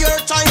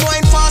higher time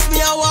wine fast me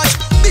a watch.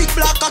 Big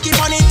black cocky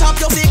on the top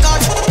you fi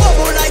catch.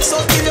 Bubble like so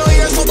till you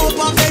hear some up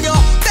and then you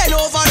bend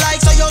over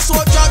like so your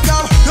soap drop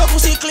down. Your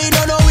pussy clean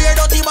you know wear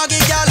dirty baggy,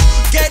 girl.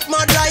 Get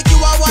mad like you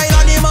a wild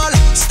animal.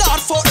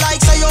 Start fuck like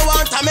so you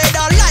want a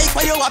medal. Like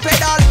when you a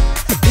pedal.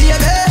 Baby,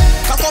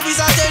 cock up is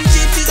a 10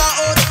 chips is a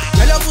out.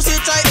 Tell your pussy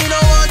tight me no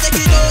want take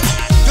it out.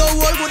 Your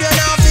whole good you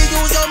now fi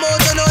use your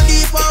mouth. You know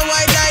deep and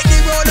wide like the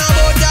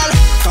roundabout, girl.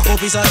 Cock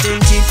up is a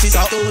 10 chips is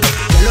a out.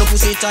 Tell your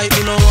pussy tight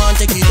me no want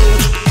take it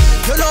out.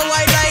 You know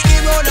wide like the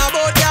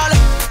roundabout, girl.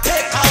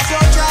 Take off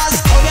your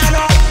dress. Come here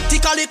now,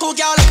 tick a little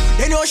girl.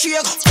 Then you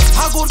shake.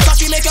 A good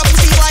cocky make your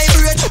pussy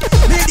vibrate.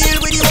 Me deal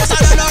with you worse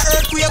than a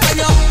earthquake.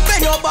 When you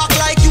bend your back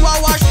like you a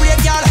wash break,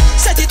 girl.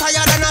 Set it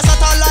higher than a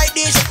satellite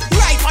dish.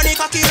 Right on the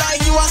cocky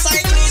like you a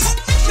cyclist.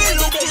 Me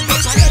look at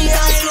this, I get the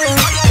high road.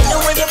 You know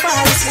where the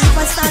price,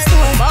 superstar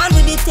store. Born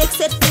with the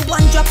text set for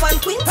one drop and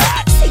quint.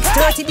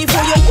 6:30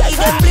 before you eye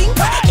them blink.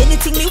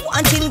 Anything me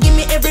wanting, give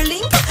me every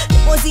link. The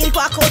buzzing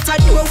pack out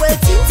and do a well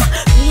tint.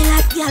 Me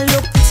like y'all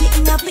look pretty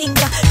in a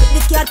finger.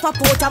 Put the yard pop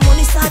out and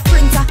money start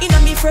printer. Inna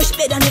me fresh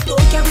bed and it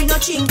don't carry no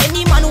chink.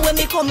 Any man when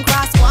me come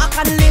cross walk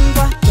and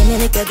limber. Give me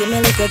liquor, give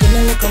me liquor, give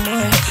me liquor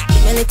more.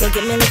 Give me liquor,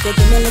 give me liquor,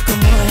 give me liquor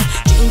more.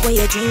 Drink where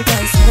you drink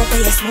and smoke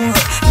where you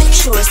smoke. Make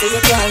sure say you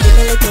can give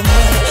me liquor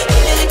more.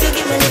 Give me liquor,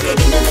 give me liquor,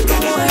 give me liquor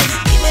more.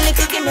 Give me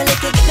liquor, give me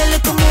liquor, give me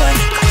liquor more.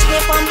 Catch me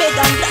from bed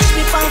and dash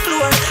me from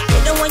floor. Me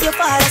don't want you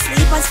fall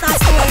asleep and start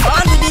snoring.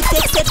 On with the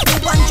text set me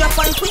one drop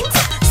and quint.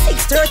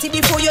 6:30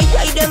 before you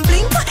hear them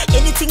blink.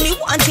 Anything me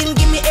wantin',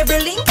 give me every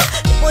link.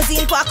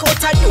 Limousine park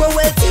out a door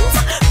well tint.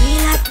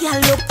 Real hot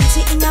girl look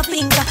pretty in a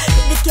pink.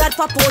 The card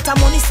pop out and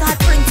money start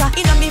printer.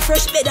 Inna me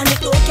fresh bed and it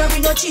don't carry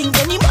no chink.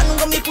 Any man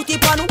who me put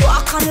it on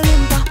walk and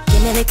limber.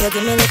 Give me liquor,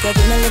 give me liquor,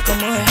 give me liquor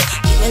more.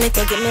 Give me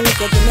liquor, give me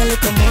liquor, give me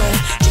liquor more.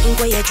 Drink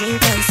where you drink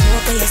and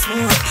smoke where you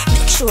smoke.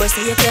 Make sure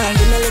say you can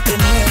give me liquor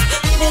more.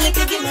 Give me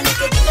liquor, give me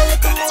liquor, give me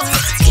liquor more.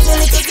 Give me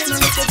liquor, give me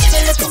liquor, give me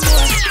liquor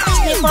more. Catch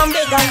me from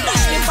bed and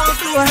dash me from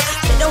floor.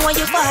 They don't want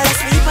you fall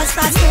asleep and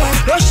start snoring.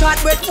 No short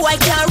breath, boy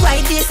can't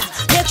ride this.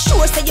 Make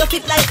sure say you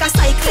fit like a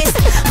cyclist.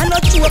 I'm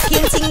not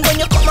joking thing when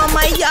you come on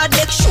my yard.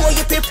 Make sure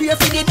you prepare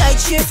for the night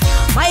shift.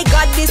 My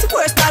God, this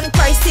worse than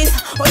crisis.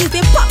 Or if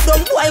you pop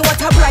down, boy,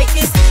 what a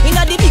brightness.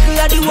 Inna the big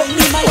of the work,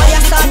 me boy,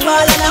 I start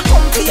ball and I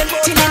come to you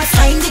till I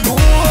find the goal.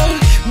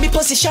 Me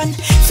position,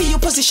 for you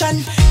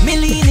position. Me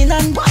leaning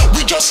on,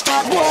 we just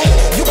start boy.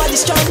 You body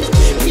strong,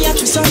 me a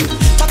twist on.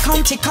 Tack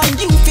and tick on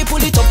you, fi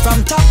pull it up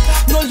from top.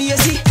 No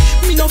lazy,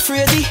 me no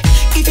afraid.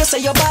 If you say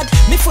you're bad,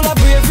 me full of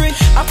bravery.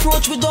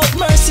 Approach without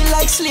mercy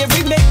like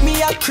slavery. Make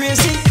me a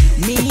crazy.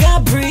 Me a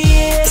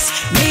brace,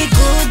 me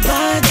good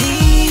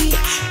body.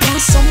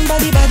 Pass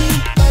somebody body.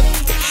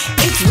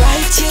 It's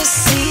right you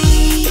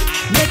see.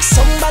 Make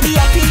somebody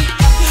happy.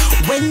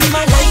 When him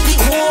a like the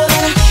hole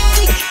and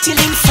dig till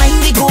him find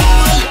the goal.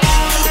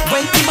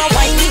 When him a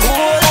wind the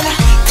hole and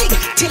dig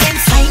till him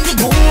find the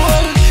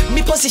goal.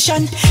 Me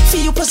position, for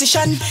you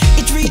position,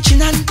 it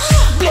reaching on.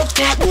 Blood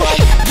clot boy,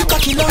 you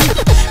cocky long.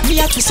 Me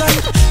a twist on,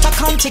 tack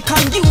and tick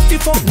on you fi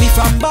fuck me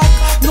from back.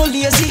 No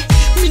lazy,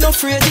 me no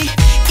afraid.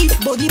 If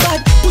body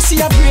bad, pussy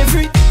a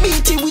bravery.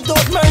 Beat it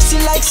without mercy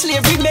like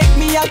slavery. Make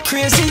me a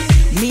crazy.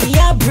 Me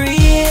a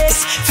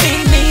brace,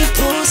 feel me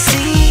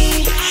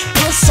pussy.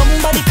 Cause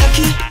somebody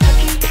cocky,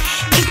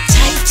 it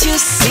tight you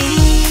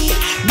see.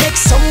 Make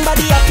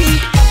somebody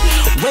happy.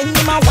 When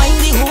him a wind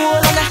the hole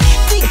and a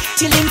dig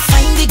till him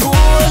find the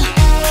goal.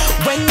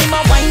 When him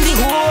a wind the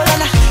hole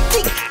and a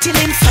dig till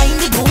him find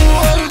the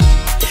goal.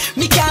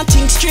 Me can't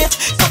think straight.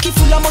 Cocky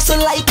full of muscle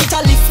like it a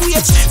lift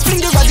weights.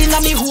 Fling the rod in a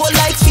me hole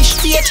like fish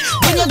bait.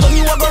 When you done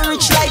you a go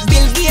rich like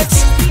Bill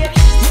Gates.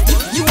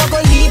 You a go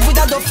lead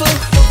with a duffel.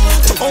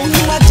 To own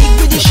you a dig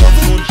with the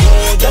shovel.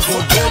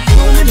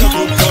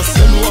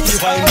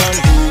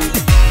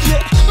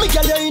 Yeah, me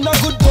girl you in a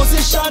good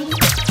position.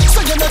 So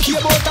you no care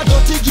about a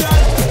dirty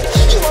girl.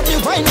 You have the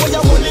wine where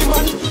you holy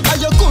man.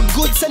 And you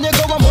good send you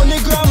go a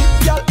MoneyGram,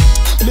 girl.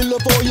 Me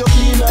love how you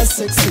clean and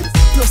sexy.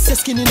 Plus your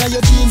skin in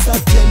your jeans that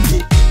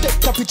plenty.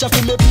 Take a picture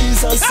for me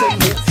please and send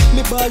me.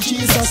 Me ball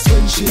Jesus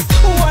when she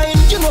wine.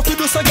 You know fi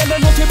do so girl, you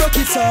know fi broke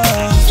it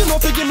off. You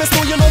know fi give me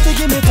slow, you know fi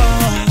give me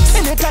pass.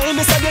 Anytime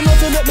me say you know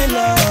fi make me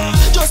laugh.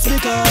 Just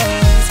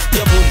because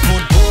you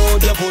good,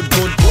 you good,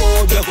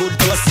 you good.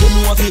 Plus you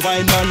know fi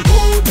wine man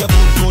good. You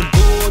good,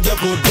 you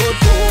good,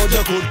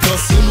 you good.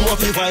 Plus you know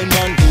fi wine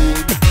man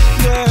good.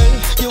 Girl,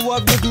 you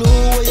have the glue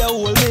where you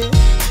hold me.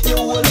 You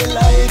hold me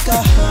like a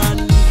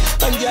hand.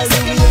 And girl, the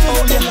way how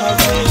you have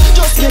me,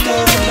 just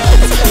because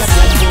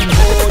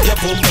you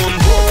pum pum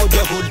good,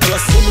 you good.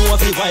 Plus you know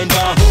if you wine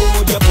bar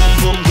hood. You pum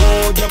pum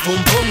good, you pum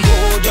pum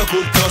good, you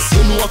good. Plus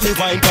you know if you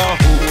wine bar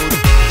hood.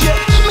 Yeah,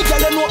 me girl,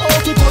 you know how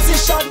to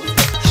position.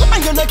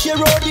 And you not care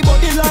how the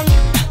body long.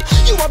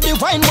 You have the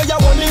wine where you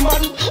only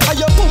man. And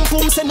your pum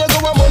pum send you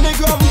go a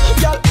MoneyGram,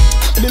 girl.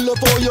 Me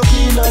love how you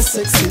clean and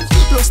sexy.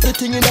 Plus the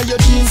thing in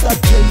your jeans that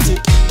plenty.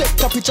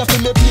 Take a picture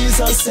for me please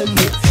and send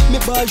me. Me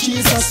ball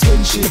Jesus when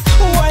she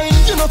wine.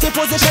 You know fi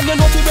position, you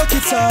know fi broke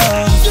it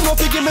off. You know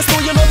fi give me slow,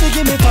 you know fi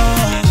give me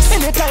pass.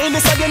 Anytime me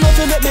say you know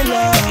fi make me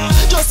laugh.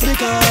 Just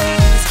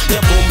because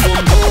you boom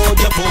boom good,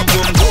 you boom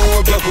boom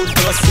good, you good.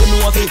 Plus you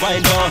know fi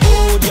wine bar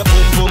hood. You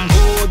boom boom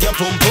good, you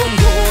boom boom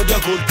good,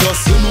 you good.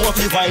 Plus you know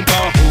fi wine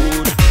bar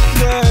hood.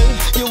 Girl,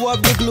 you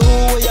have the glue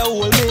where you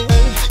hold me.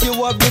 You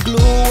have the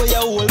glue where you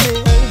hold me.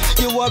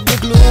 You have the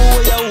glue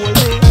where you hold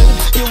me.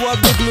 You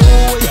have the glue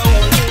where you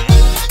hold me.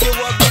 You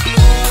have the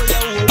glue where you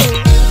hold me.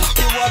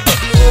 You have the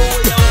glue where you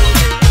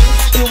hold me.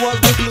 You have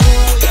the glue where you hold me. You have the glue where you hold me. You have the glue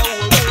where you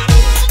hold me.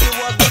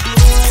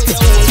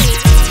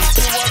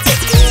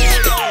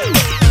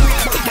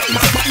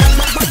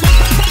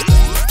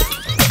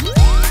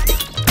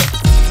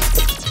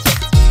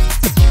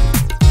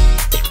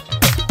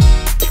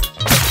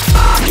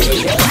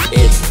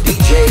 It's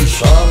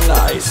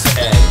djseannice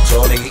and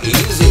Tony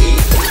Easy.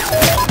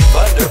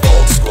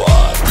 Thunderbolt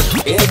Squad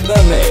in the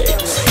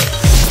mix.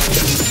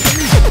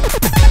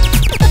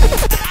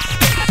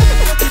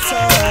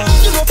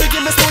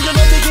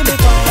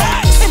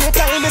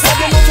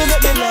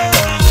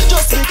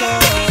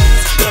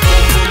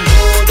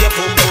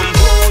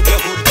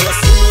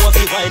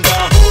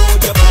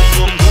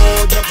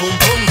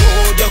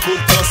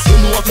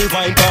 fi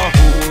wine for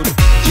hood.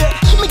 Yeah,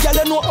 me girl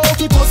you know how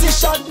fi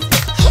position,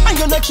 and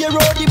you not care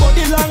how the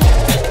body long.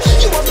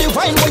 You have the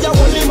wine where you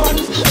only man,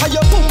 and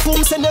your pum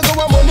pum send you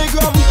go a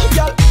MoneyGram,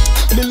 girl.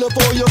 Me love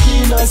how you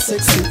clean and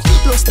sexy,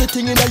 plus the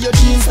thing in your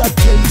jeans that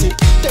plenty.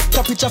 Take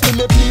a picture for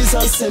me please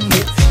and send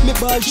me. Me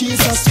ball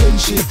Jesus when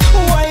she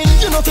wine.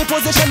 You know fi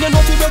position, you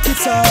know fi break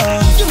it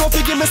off. You know fi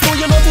give me slow,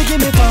 you know fi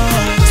give me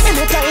fast.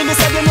 Anytime me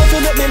say you know fi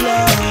make me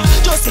laugh,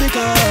 just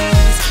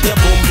because your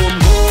boom boom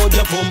good,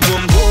 your boom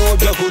boom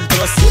good, your good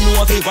plus you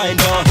know fi wine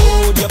for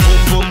hood. Your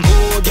boom boom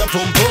good, your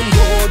boom boom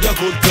good, your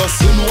good plus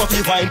you know fi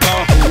wine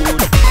for hood.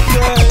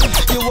 Girl,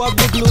 you have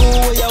the glue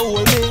where you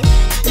hold me,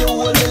 you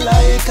hold me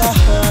like a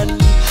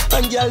hand.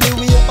 And girl, the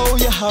way how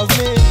you have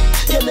me,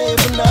 you never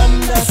even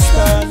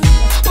understand.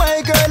 My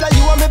girl,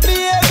 you are my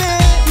baby,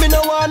 me no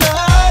wanna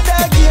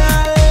other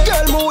girl.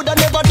 Girl, mood I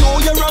never do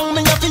you wrong, me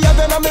have to have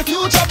you on my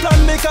future plan.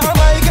 Because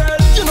my girl,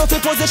 you know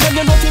fi position,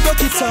 you know fi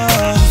break it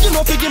off. You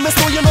know fi give me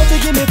slow, you know fi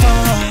give me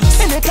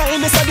fast.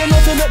 Anytime me say you know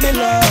fi make me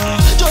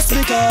laugh, just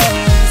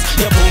because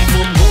your boom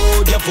boom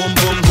good, your boom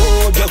boom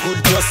good, your good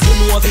plus you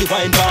know fi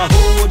wine for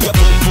hood. Your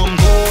boom boom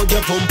good,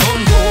 your boom boom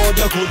good,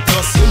 your good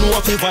plus you know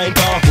fi wine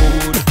for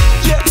hood.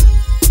 Yeah.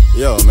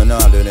 Yo, me nah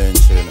do the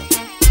intro, you know.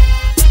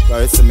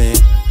 Cause to me,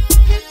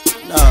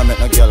 nah make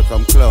no girl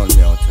come clown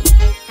me out, you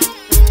know.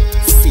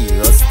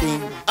 Serious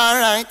thing.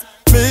 Alright.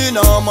 Me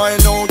nah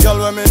mind no girl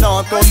when me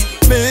not touch.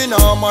 Me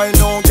nah mind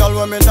no girl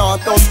when me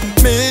not touch.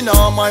 Me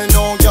nah mind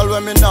no girl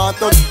when me not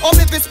touch. Oh,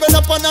 me fi spend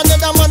up on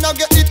another man I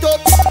get it up.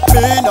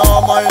 Me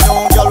nah mind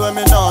no girl when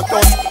me not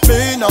touch.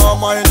 Me nah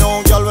mind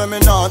no girl when me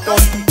not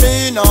touch.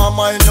 Me nah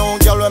mind no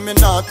girl when me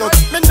not touch.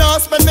 Me nah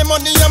spend me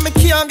money and me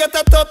can't get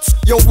a touch.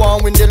 You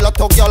want win the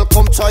lotto, girl,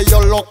 come try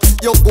your luck.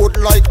 You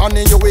good like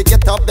honey, you will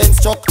get a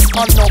Benz truck.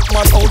 And knock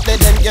man out there,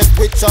 then get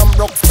rich and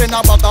broke. Spend a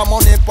bag of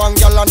money pan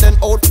girl and then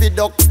out fi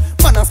duck.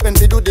 Man a spend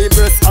to do the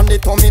breast and the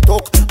tummy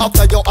tuck.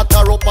 After you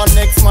utter up and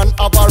next man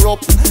have a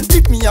up.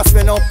 If me a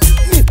spend up,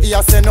 me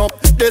a send up.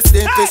 This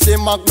thing fish the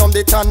magnum,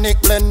 the tonic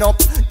blend up.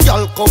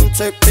 Y'all come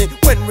check me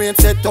when we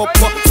set up.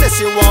 Say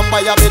she want buy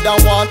a bed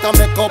and want a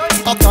make up.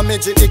 After me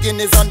drink the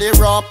Guinness and the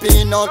raw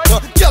peanut.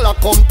 Y'all a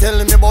come tell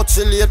me but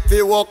she late fi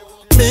work.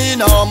 Me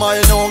nah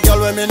mind no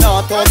girl when me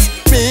not touch.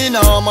 Me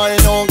nah mind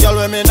no girl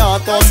when me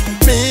not touch.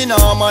 Me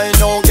nah mind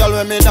no girl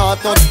when me not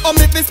touch. Oh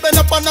me fi spend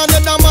up on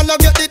another man I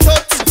get the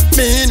touch.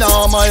 Me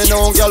nah mind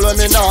no girl when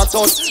me not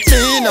touch.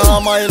 Me nah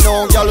mind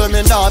no girl when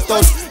me not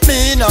touch.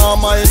 Me nah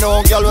mind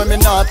no girl when me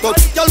not touch.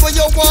 Girl when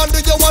you want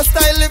do you want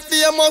style it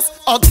famous.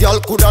 A girl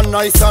coulda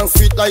nice and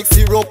sweet like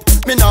syrup.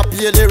 Me not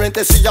pay the rent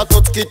she a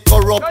touch kid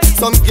corrupt.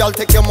 Some girl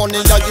take your money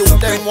and you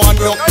them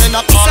want rock. Me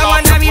not call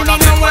someone a really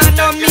no want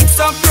no mix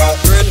up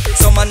bread.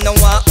 Some man no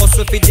want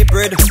hustle for the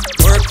bread.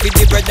 Work for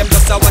the bread, them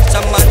just a watch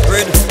a man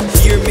bread.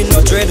 Hear me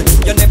no dread,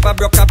 you never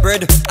broke a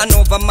bread. And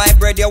over my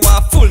bread you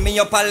want fool me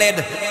up a lead.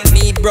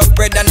 Me broke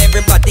bread and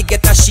everybody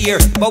get a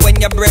share. But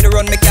when your bread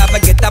run me can't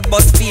get a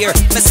bus fear.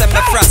 Me say me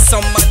frost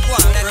some man go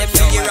on and them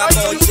you hear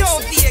about. Yo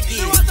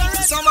Biggie,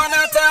 some man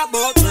a talk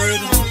about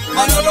bread.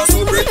 Man a no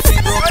so bread fi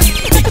broke.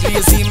 Big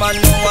lazy man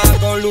no want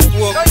go look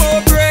work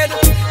for bread.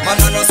 Man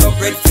a no so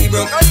bread fi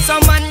broke.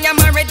 Some man ya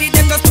ready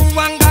them just to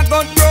want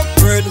go broke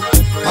bread.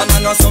 Man a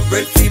no so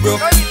bread fi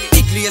broke.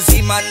 Big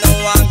lazy man no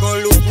want go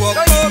look work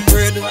for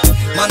bread.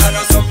 Man a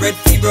no so bread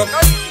fi broke.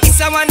 It's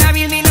a one a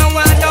real me no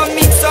want no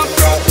mix up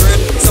broke bread.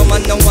 Some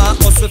man no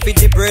want hustle for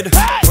the bread.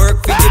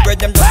 Work for the bread,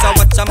 them just a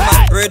watch a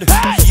man bread.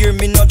 Hear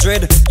me no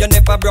dread, you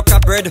never broke a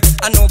bread.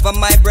 And over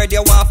my bread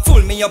you want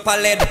fool me up a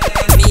lead.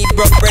 Me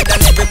broke bread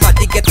and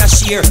everybody get a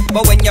share.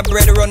 But when your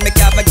bread run me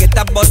can't get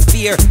a bus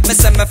fear. Me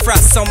say me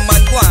frost some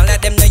man go on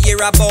let them know hear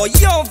about.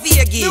 Yo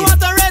Veggie, you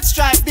want a red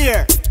stripe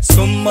beer?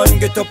 Some man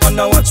get up and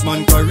a watch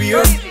man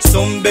career.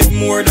 Some beg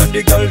more than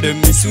the girl them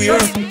me swear.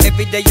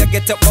 Every day you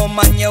get up, oh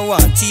man you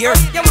want tear.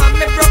 You want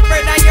me broke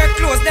bread and your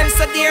clothes them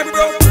so dear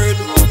broke bread.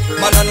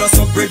 Man I know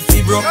so bread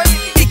fi broke.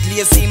 Big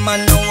lazy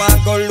man no want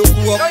go look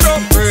up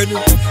broke bread.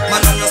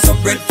 Man I know so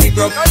bread fi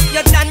broke.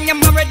 You done you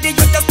ready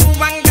you just move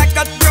and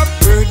got broke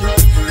bread.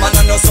 Man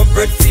I know so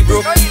bread fi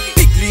broke.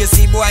 Big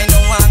lazy boy no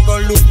want go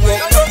look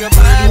up broke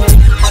bread.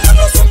 Man I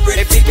know so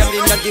bread fi broke.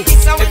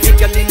 Every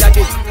girl in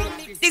the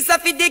this a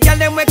fi the girl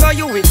them we go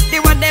you with. The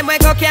one them we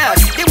go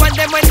cash. The one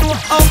them we know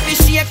how fi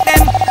shake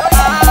them.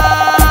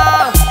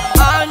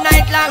 All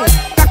night long.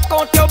 Cock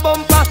out your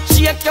bumper,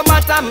 shake your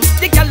bottom.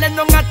 The girl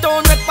them on a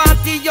town we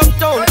party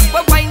uptown.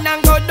 We wine and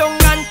go down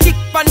and kick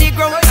on the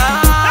ground.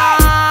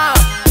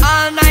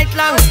 All night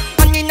long.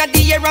 And inna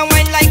the air and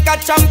wine like a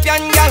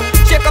champion girl.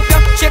 Shake up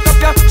your, shake up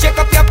your, shake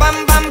up your bam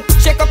bam.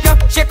 Shake up your,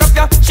 shake up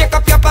your, shake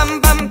up your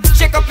bam bam.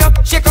 Shake up your,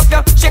 shake up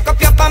your, shake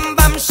up your bam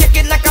bam. Shake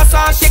it like a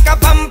saw, shake a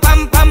bam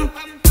bam bam.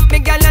 Me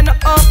girl and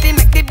off to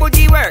make the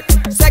booty work.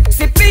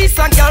 Sexy piece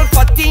and girl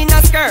fat in a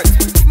skirt.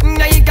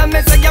 Now you got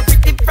me say you're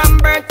pretty from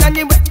birth. And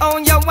the way how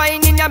you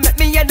whining you make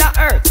me hear the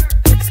earth.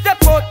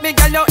 Step out, me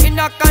girl, you in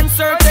a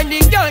concert. Any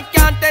girl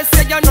can't tell,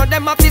 say you know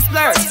them a fist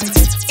blur.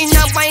 In a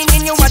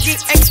whining, you are the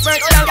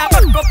expert. Girl, back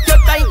up your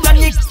tight and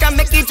you can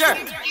make it jerk.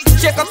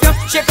 Shake up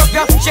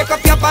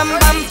your bam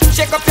bam.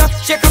 Shake up your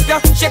bam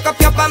bam. Shake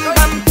up your bam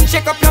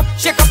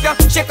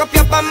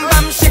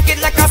bam. Shake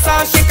it like a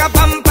song, shake a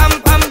bam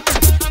bam bam.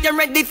 You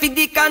ready for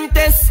the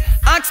contest?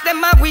 Ask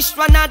them a wish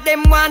one of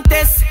them want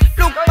this.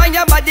 Look on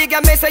your body,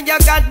 girl, me say you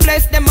God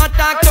bless. Them a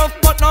talk tough,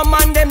 but no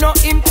man them no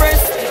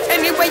impress.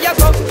 Anywhere you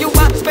go, you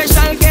a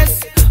special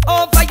guest.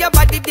 Over your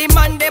body, the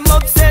man them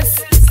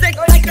obsessed. Stick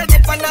like a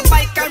dip on a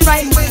bike and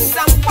ride with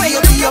some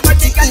fire. Be your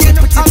body, girl, you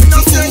know I'm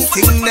no friend.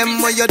 Thing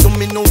them what you do,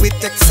 me know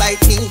it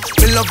excite me.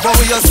 Me love how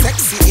you're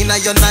sexy in a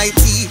your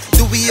nightie.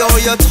 Do we how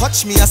you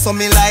touch me, I saw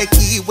me like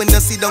it. When you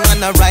sit down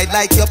on a ride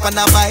like you up on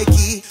a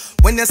bikey.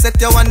 When you set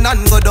your one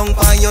and go down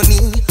on your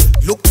knee.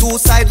 Look two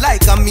side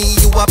like a me,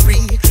 you a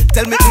free.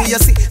 Tell me who you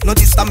see, no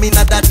this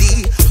stamina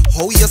daddy.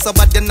 How you so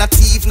bad, you're not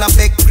even a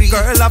beg free.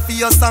 Girl, I feel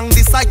your song,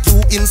 this like you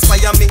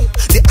inspire me.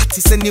 The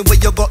artist anywhere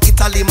you go,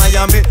 Italy,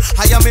 Miami.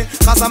 Hire me,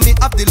 cause I me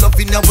have the love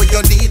in you what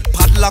you need.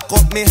 Padlock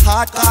up me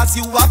heart, cause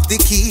you have the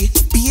key.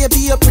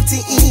 Baby, you're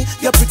pretty,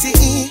 you're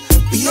pretty,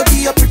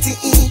 baby, you're pretty,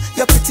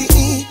 you're pretty,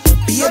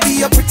 baby,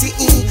 you're pretty,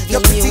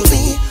 you're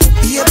pretty,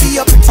 baby,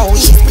 you're pretty. Oh,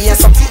 she's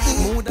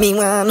me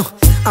want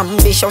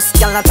ambitious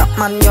girl a top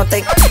man you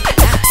take.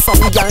 Some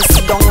girls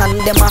sit down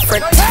and them a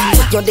fret.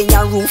 You dey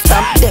a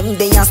rooftop, them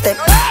dey a step.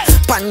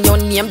 Pan your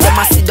name, them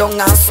a sit down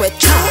and sweat.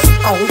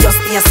 Oh, you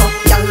stay so,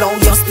 girl, oh,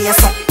 you stay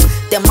so.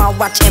 Them a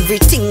watch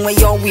everything when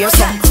you wear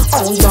so.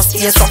 Oh, you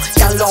stay so,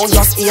 girl, oh,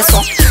 you stay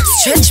so.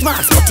 Stretch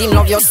marks, but him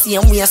love your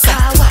same way so.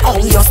 Oh,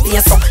 you stay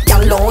so,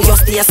 girl, oh, you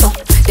stay so.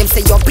 Them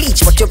say you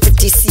bleach, but you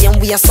pretty same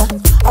way so.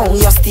 Oh,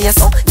 you stay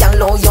so,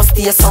 girl, oh, you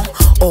stay so.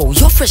 Oh,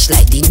 you fresh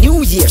like the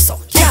new year so.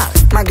 Yeah,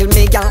 maggle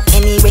me girl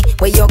anyway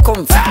where you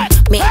come from.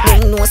 Make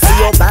them know say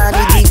your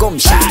body the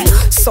gumption.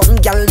 Some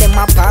girl them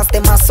a pass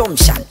them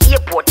assumption.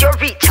 Airport you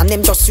reach and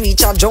them just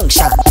reach a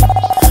junction.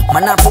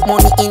 Man a put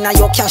money in a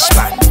your cash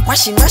bag.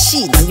 Washing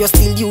machine and you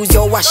still use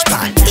your wash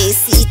pan.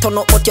 AC turn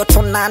up but you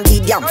turn on the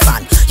damn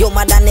fan. Your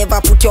mother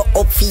never put you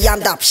up for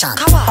adoption.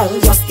 Oh,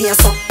 you stay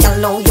so,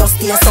 girl, oh, you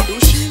stay so.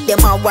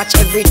 Them a watch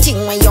everything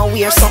when you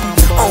wear so.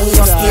 Oh,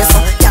 you stay so,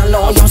 girl,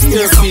 oh, you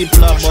stay so.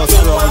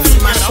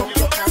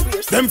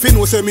 Them fi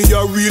know say me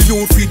a real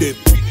youth fi them.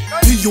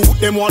 The youth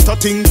them want a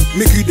thing,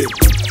 me give them.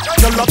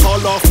 Tell a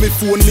call off me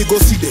phone, me go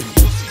see them.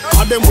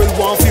 And them will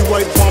want fi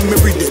write for me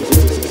with them.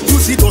 You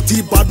see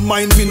dirty bad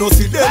mind, me no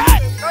see them.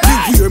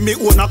 Me wear me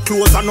own a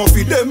clothes and no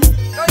fi them.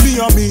 Me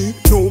and me,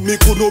 no me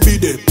could no be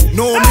them.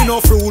 No me no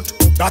fruit,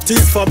 that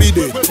is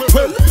forbidden.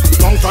 Well,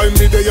 long time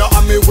me there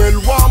and me well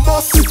warm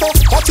bus.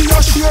 But you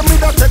share me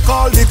that take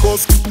all the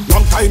cost.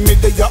 Long time me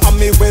there and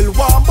me well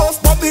warm bus.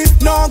 But me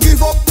nah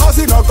give up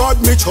cause in a God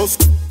me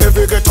trust.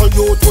 Every ghetto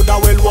youth would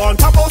a well want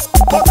a bus.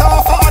 But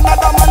for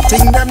another man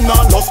thing them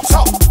not lost.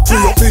 So,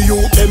 free up the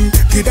UM,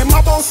 give them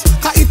a bus.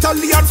 Cause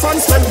Italy and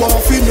France well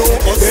want fi know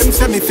us. Them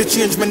say me fi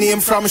change my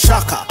name from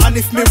Shaka. And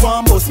if me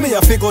want bus, me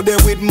a fi go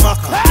there with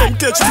Maka. Them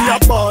catch me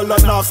a ball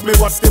and ask me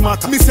what's the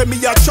matter. Me say me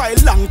a try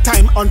long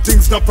time and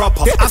things not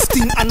proper. They a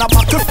sting and a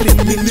buckle fling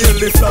me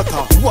nearly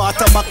flatter.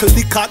 Water buckle,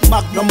 liquor,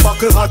 magnum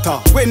buckle hotter.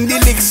 When the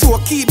licks so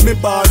keep me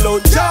ball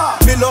out. Ja,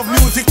 me love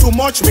music too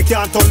much, me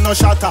can't turn no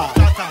shatter.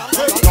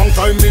 Long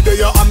time me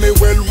there and me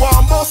well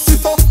warm bus.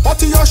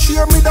 But you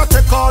share me that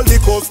take all the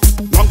cost.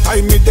 Long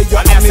time me there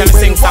and me well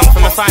sing song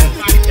for my fan.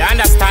 You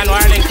understand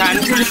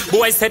Arlington?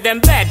 Boys say them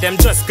bad, them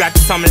just got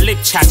some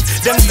lip chat.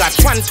 Them got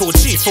 1, 2,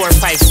 3, 4,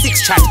 5,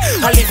 6 chat.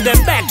 I leave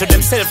them bad to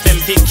themselves, them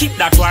they keep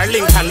that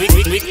Arlington.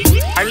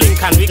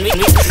 Arlington,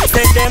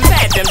 say them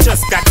bad, them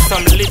just got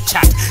some lip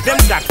chat. Them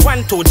got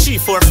 1, 2, 3,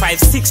 4, 5,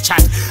 6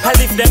 chat. I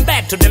leave them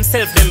bad to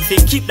themselves, them they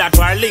keep that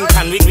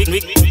Arlington.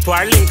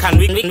 Arlington,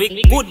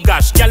 good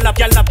gosh, gyal up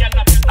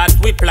at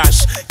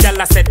whiplash.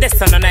 Gyal said this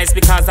so nice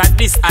because at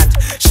this at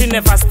she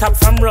never stop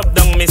from rub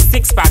down me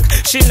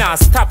 6-pack. She now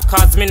stop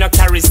cause me no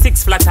carry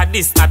 6 flat at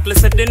this at.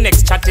 Listen the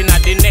next chat in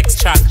at the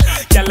next chat.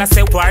 Gyal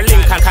say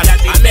Arlington can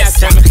at the best.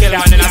 Them kill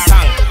down in a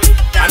song.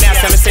 I may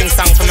have to sing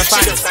song for my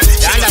fans.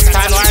 You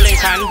understand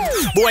Arlington?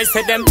 Boys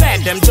say them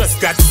bad, them just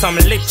got some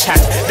lip chat.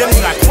 Them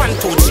got 1,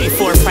 2, 3,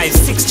 4, 5,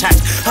 6 chat.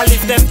 I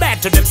leave them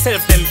bad to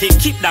themselves, them they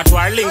keep that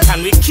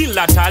Arlington. We kill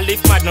that, I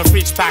leave mad no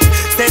fridge pack.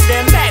 Say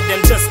them bad,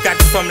 them just got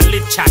some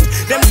lip chat.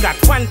 Them got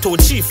 1, 2,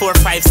 3, 4,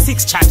 5,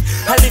 6 chat.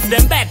 I leave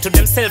them bad to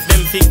themselves,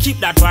 them they keep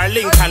that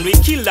Arlington. We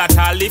kill that,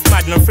 I leave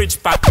mad no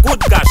fridge pack. Good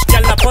gosh,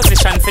 gyal a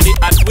position for the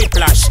at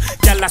whiplash.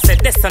 Gyal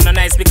said this so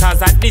nice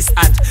because at this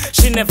at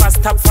she never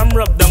stop from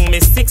rub down me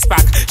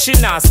 6-pack. She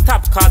now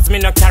stop cause me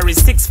no carry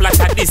 6 flat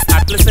at this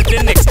at. Listen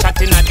the next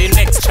chat in at the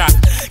next chat.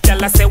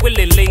 Gyal say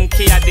Willie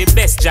Linky at the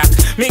best jack.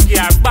 Me give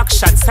her back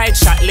shot, side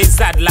shot,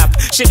 lizard lap.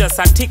 She does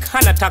a tick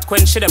hand attack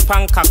when she the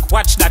pancake.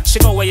 Watch that, she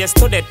go where you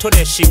stood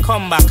today she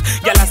come back.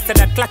 Gyal said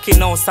that clocky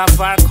now serve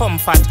her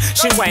comfort.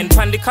 She wine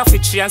pan the coffee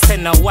tree and say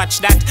now watch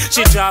that.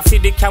 She draw for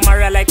the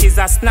camera like it's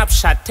a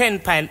snapshot. 10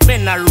 pint,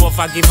 bend her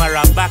over, give her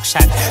a back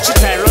shot. She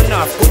try run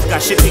off, good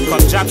gosh, she pick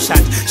up drop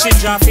shot. She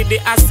draw for the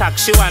attack,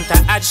 she want a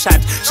ad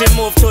shot. She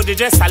move to the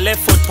dresser,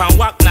 left foot pan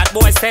walk not.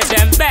 Boy said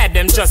them bad,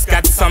 them just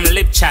got some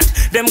lip chat.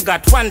 Them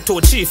got 1,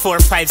 2, 3, 4,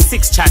 5,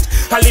 6 chat.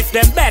 I leave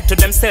them bad to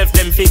themselves,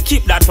 them fi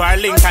keep that war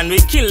link and we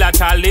kill that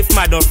all if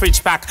mad or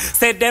fridge pack.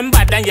 Said them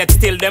bad and yet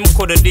still them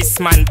could this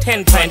man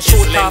 10 point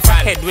shoot off a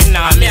head with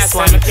now miss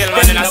one. Kill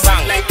one in a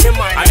song like him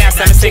and I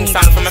say me sing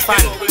song for my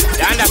fan.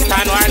 You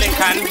understand war link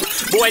and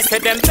boy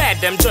said them bad,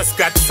 them just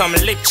got some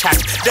lip chat.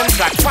 Them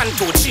got 1,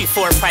 2, 3,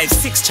 4, 5,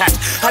 6 chat.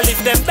 I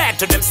leave them bad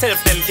to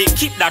themselves, them fi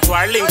keep that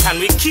war link and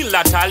we kill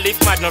that all if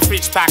mad no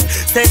fridge pack.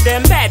 Said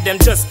them bad, them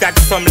just got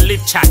some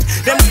lip chat.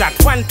 Them got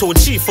 1, 2,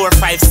 3, 4,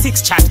 5,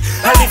 6 chat.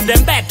 I leave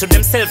them bad to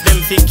themselves,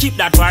 them fi keep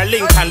that war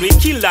link and we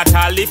kill that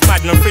all if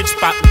mad no fridge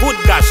pack. Good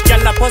gosh,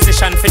 gyal a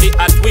position for the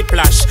hot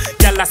whiplash.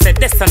 Gyal a said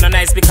this no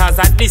nice because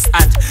of this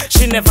hat.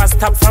 She never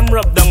stop from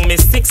rub down me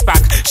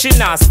 6-pack. She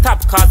now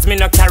stop cause me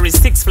no carry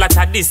 6 flat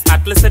at this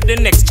hat. Listen the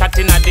next chat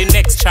in the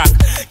next track.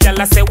 Gyal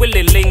a say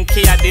Willie Link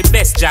here the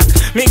best jack.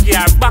 Me give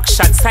her back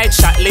shot, side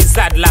shot,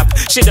 lizard lap.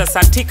 She does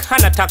a tick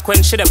hand attack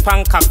when she the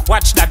pancake.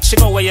 Watch that, she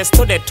go where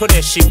yesterday,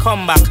 today she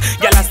come back.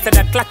 Gyal a say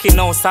that clocking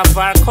house of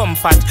her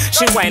comfort.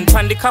 She wine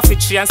pan the coffee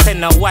tree and say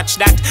now watch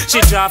that. She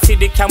draw for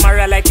the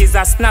camera like it's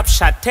a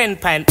snapshot. 10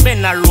 pint,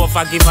 bend her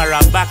over, give her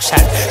a back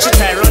shot. She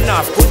try run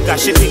off, good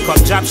gosh, she pick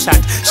up drop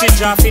shot. She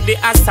draw for the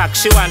attack,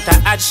 she want a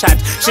ad shot.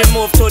 She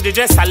move to the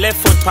dresser,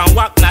 left foot pan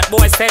walk not.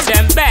 Boy said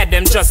them bad,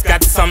 them just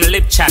got some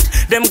lip chat.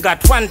 Them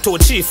got 1, 2,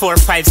 3, 4,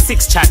 5,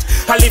 6 chat.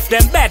 I leave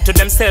them bad to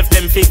themselves,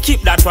 them fi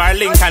keep that war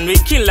link and we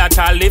kill that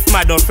all if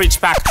mad or fridge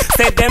pack.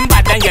 Said them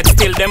bad and yet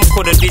still them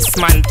could this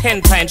man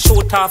 10 point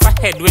shoot off a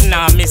head we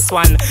now miss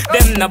one.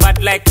 Them no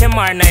bad like him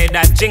or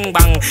neither jing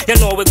bang. You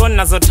know we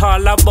gonna so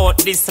all about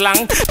this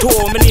slang. To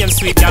me name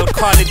sweet, I'll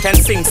call it and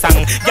sing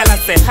song. Y'all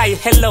say hi,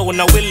 hello,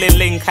 no Willie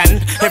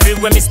Lincoln.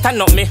 Everywhere me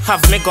stand up, me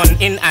have me gun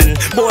in hand.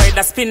 Boy,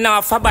 that spin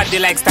off a body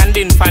like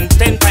standing fan.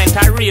 10 point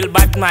a real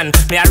bad man,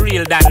 me a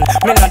real dan.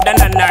 Me not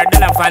than a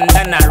van,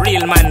 than a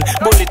real man.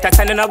 Bullet a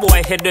turn in a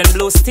boy head when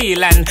blue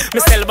steel and me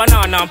sell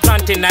banana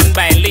planting and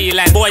buy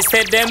Leland. Boy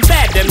said them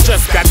bad, them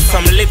just got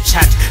some lip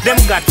chat. Them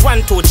got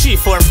 1, 2, 3,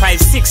 4, 5,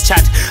 6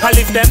 chat. I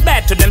leave them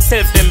bad to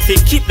themselves, them fi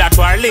keep that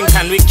war link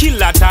and we kill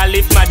that all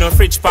if mad no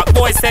fridge pack.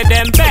 Boy said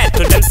them bad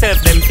to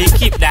themselves, them fi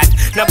keep that.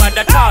 No bad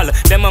at all,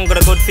 them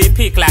hungry good fi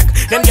peak like.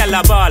 Them gyal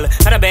a ball,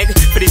 and a beg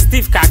for the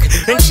stiff cock.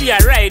 Then she a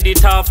ride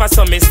it off,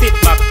 so me sit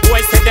back.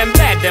 Boy said them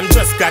bad, them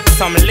just got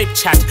some lip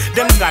chat.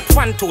 Them got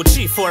 1, 2,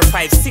 3, 4,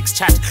 5, 6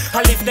 chat.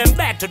 I leave them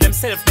bad to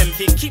themselves, them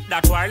fi keep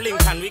that war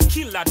link and we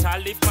kill that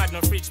all if mad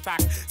no fridge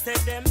pack. Said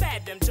them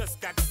bad, them just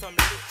got some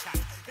lip chat.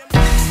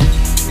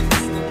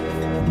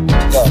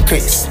 Yo,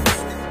 Chris,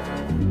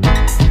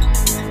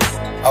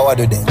 how are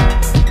you then?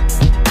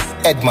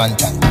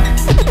 Edmonton,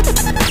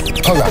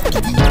 Toronto.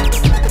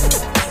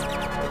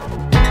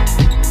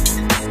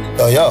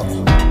 Yo.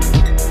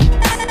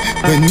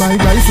 When my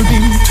rifle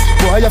beat,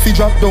 boy I fi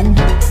drop down.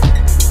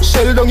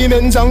 Shell down him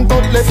ends and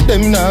cut left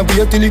them now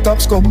wait till the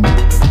cops come.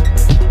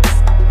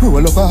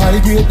 Roll up a high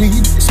grade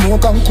weed,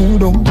 smoke and cool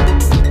down.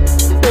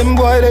 Them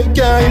boy they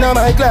can't in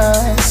my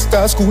class,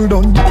 cause school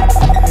done.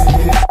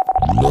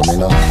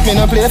 Me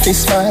no play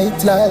fist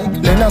fight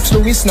like Lennox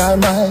Lewis nor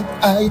Mike.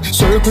 I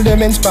circle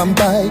them and spam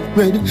bike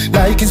red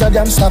like it's a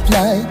damn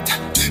stoplight.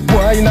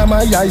 Boy in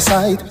my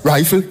eyesight,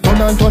 rifle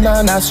turn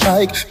and a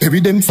strike. Bury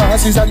them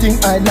fast is a thing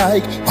I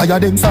like. Fire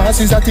them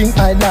fast is a thing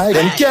I like.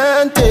 Them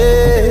can't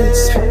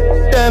taste,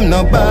 them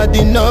not bad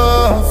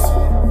enough.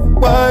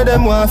 Why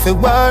them want for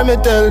war? Me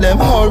tell them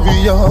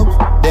hurry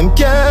up. Them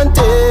can't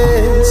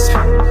taste,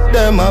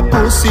 them a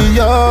pussy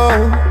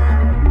yo.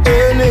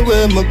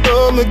 Anywhere me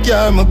go, me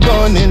carry my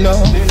gun in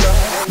up.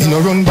 Me no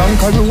run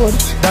bank a road,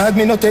 dog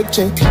me no take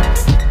check.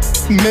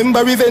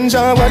 Remember revenge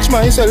and watch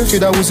myself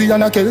with a Uzi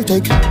and a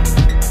Celtic.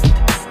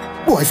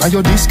 Boy, for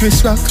your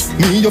disgrace rock,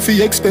 me you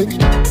fi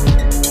expect.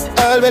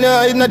 All when you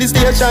hide na the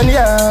station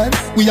yard,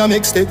 we a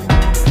make step.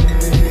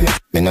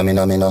 Me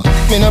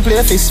no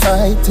play fist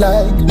fight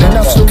like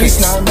Lennox Lewis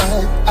nor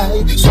Mike.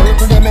 I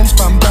circle them and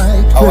spam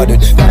bike. How I do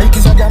that? Like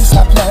it's a damn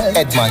stoplight.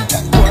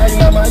 Edmonton, boy in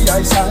my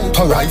eyesight,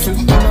 rifle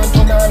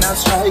turn and a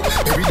strike.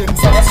 Bury them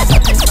fast is a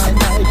thing I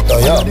like.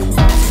 Yo.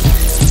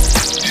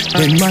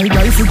 When my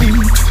rifle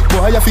beat,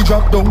 boy I fi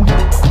drop down.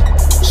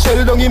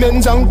 Shell down him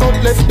ends and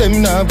cut left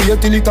them now wait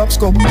till the cops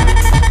come.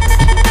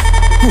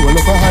 Roll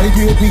up a high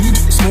grade weed,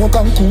 smoke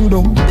and cool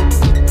down.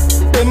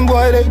 Them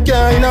boy they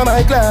can't in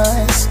my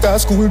class,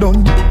 cause school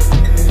done.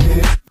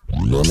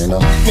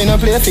 Me no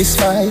play fist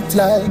fight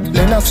like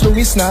Lennox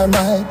Lewis nor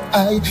Mike.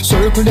 I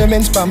circle them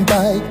and spam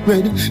bike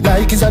red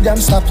like it's a damn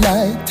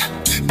stoplight.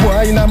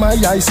 Boy in my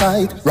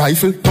eyesight,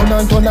 rifle turn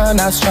and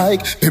a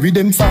strike. Bury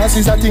them fast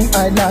is a thing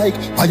I like.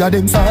 Fire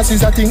them fast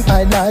is a thing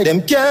I like.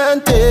 Them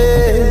can't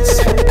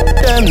taste,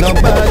 them not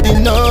bad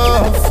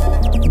enough.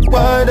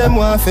 Why them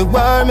want for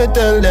war? Me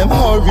tell them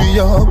hurry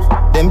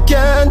up. Them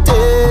can't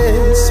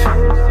taste,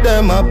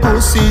 them a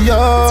pussy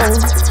yo.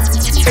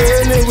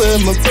 Anywhere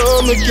me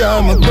go, me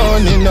carry my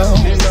gun in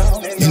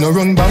up. Me no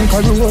run bank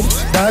a road,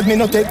 dog me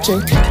no take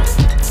check.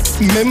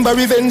 Remember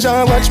revenge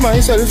and watch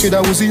myself with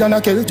a Uzi and a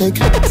Celtic.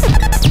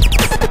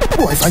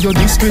 Boy, for your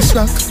disgrace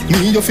lock,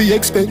 me you fi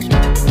expect.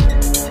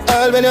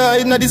 All when you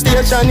hiding at the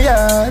station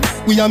yard,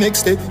 we a make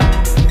step.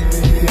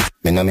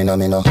 Me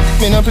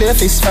no play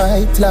fist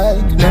fight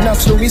like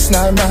Lennox Lewis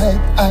nor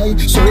Mike. I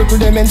circle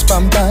them and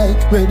spam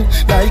like red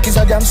like it's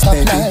a damn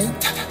stoplight.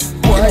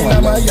 Boy,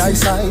 now my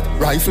eyesight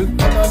rifle,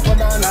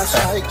 banana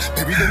strike.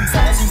 Baby, them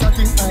fast is a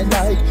thing I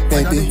like.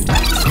 Baby,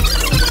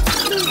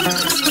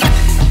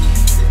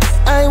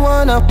 I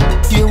wanna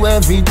f*** you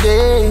every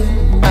day.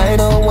 I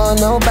don't want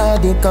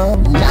nobody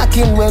come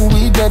knocking when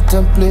we get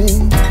to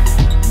play.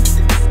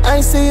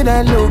 I see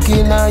that look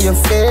in your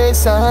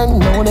face. I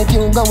know that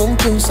you're going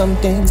through some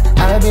things.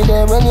 I'll be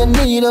there when you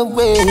need a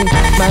way.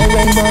 My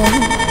rainbow,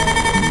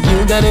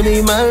 you gotta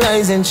be my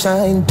rise and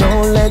shine.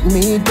 Don't let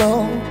me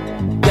go.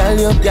 Girl,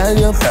 you,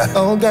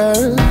 oh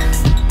girl,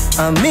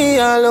 I'm me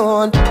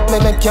alone. Me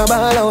make you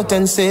ball out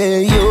and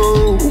say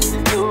you.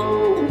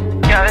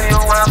 Girl, you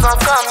wanna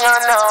come, you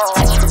know.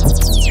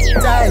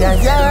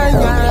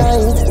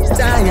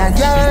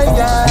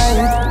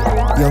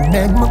 You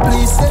make me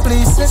please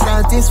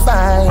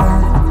satisfy.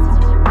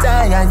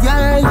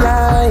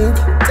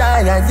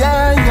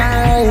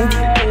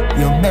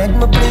 You make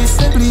me please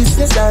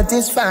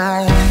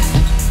satisfy.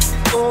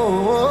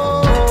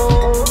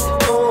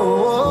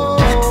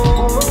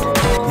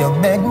 You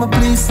make me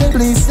please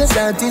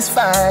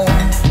satisfy.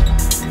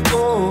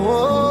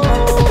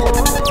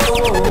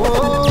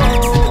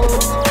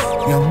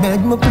 You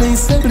make me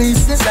please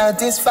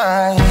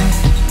satisfy.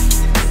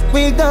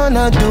 We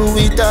gonna do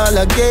it all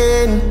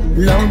again.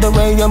 Love the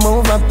way you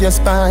move up your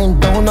spine.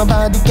 Don't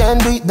nobody can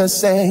do it the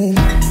same.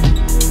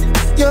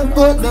 You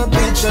put the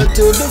picture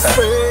to the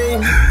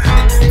frame.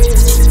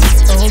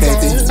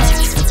 Okay.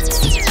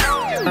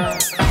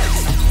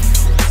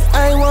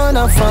 I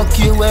wanna fuck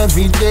you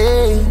every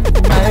day.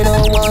 I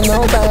don't want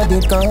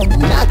nobody come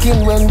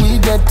knocking when we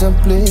get to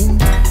play.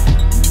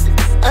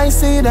 I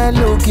see that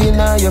look in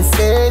your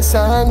face.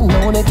 I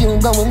know that you're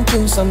going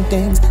through some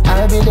things.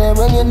 I'll be there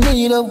when you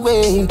need a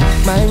way.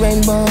 My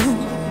rainbow,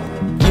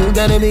 you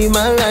gotta be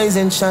my rise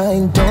and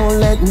shine. Don't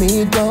let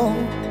me go.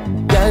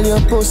 Girl,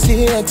 your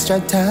pussy extra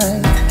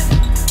tight.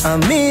 I'm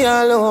me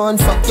alone.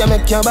 Fuck you,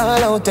 make your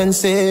ball out and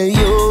say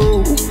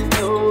you.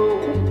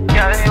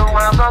 Girl, you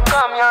wanna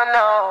come, you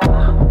know.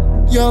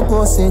 Your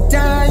pussy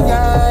tight.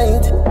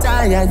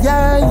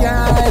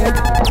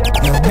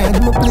 You make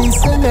me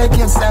please and make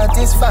you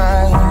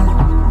satisfied.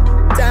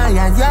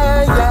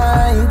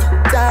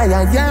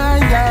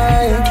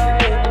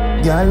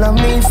 Girl, I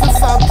mean for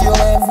fuck you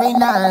every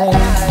night.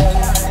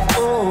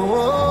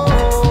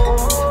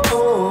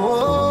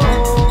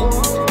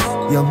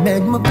 You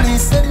make me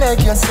please and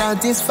make you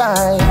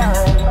satisfied.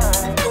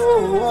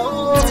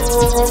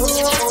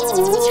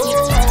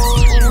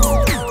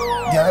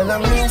 Girl, I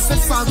mean for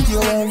fuck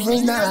you every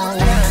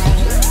night.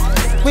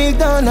 We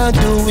gonna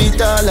do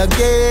it all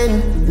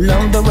again.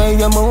 Love the way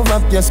you move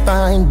up your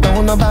spine.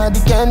 Don't nobody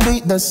can do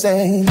it the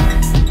same.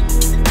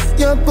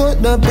 You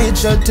put the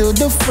picture to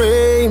the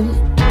frame.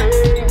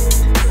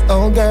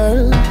 Oh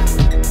girl,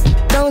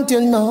 don't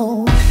you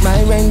know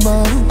my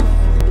rainbow?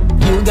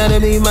 You gotta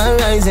be my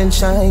rise and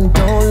shine.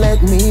 Don't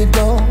let me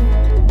go.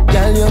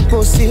 Girl, your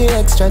pussy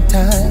extra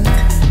tight.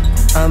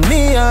 I'm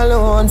me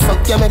alone.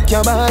 Fuck you, make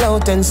your ball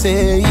out and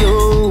say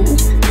you.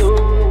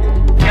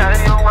 Girl,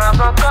 you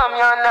wanna come,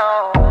 you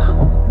know.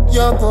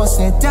 Your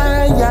pussy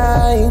tight.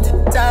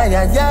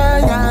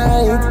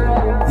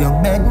 You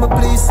make me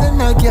please and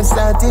make you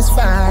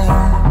satisfied.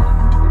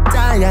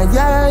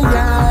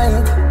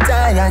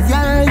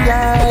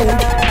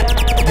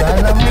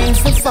 Girl, I mean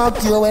for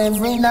fuck you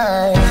every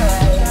night.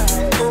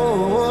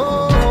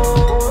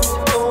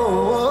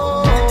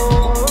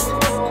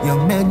 You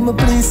make me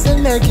please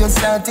and make you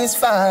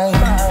satisfied.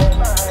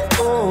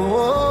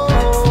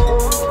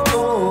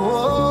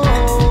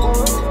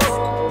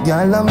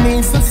 Girl, I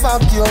mean for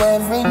fuck you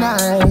every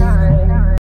night.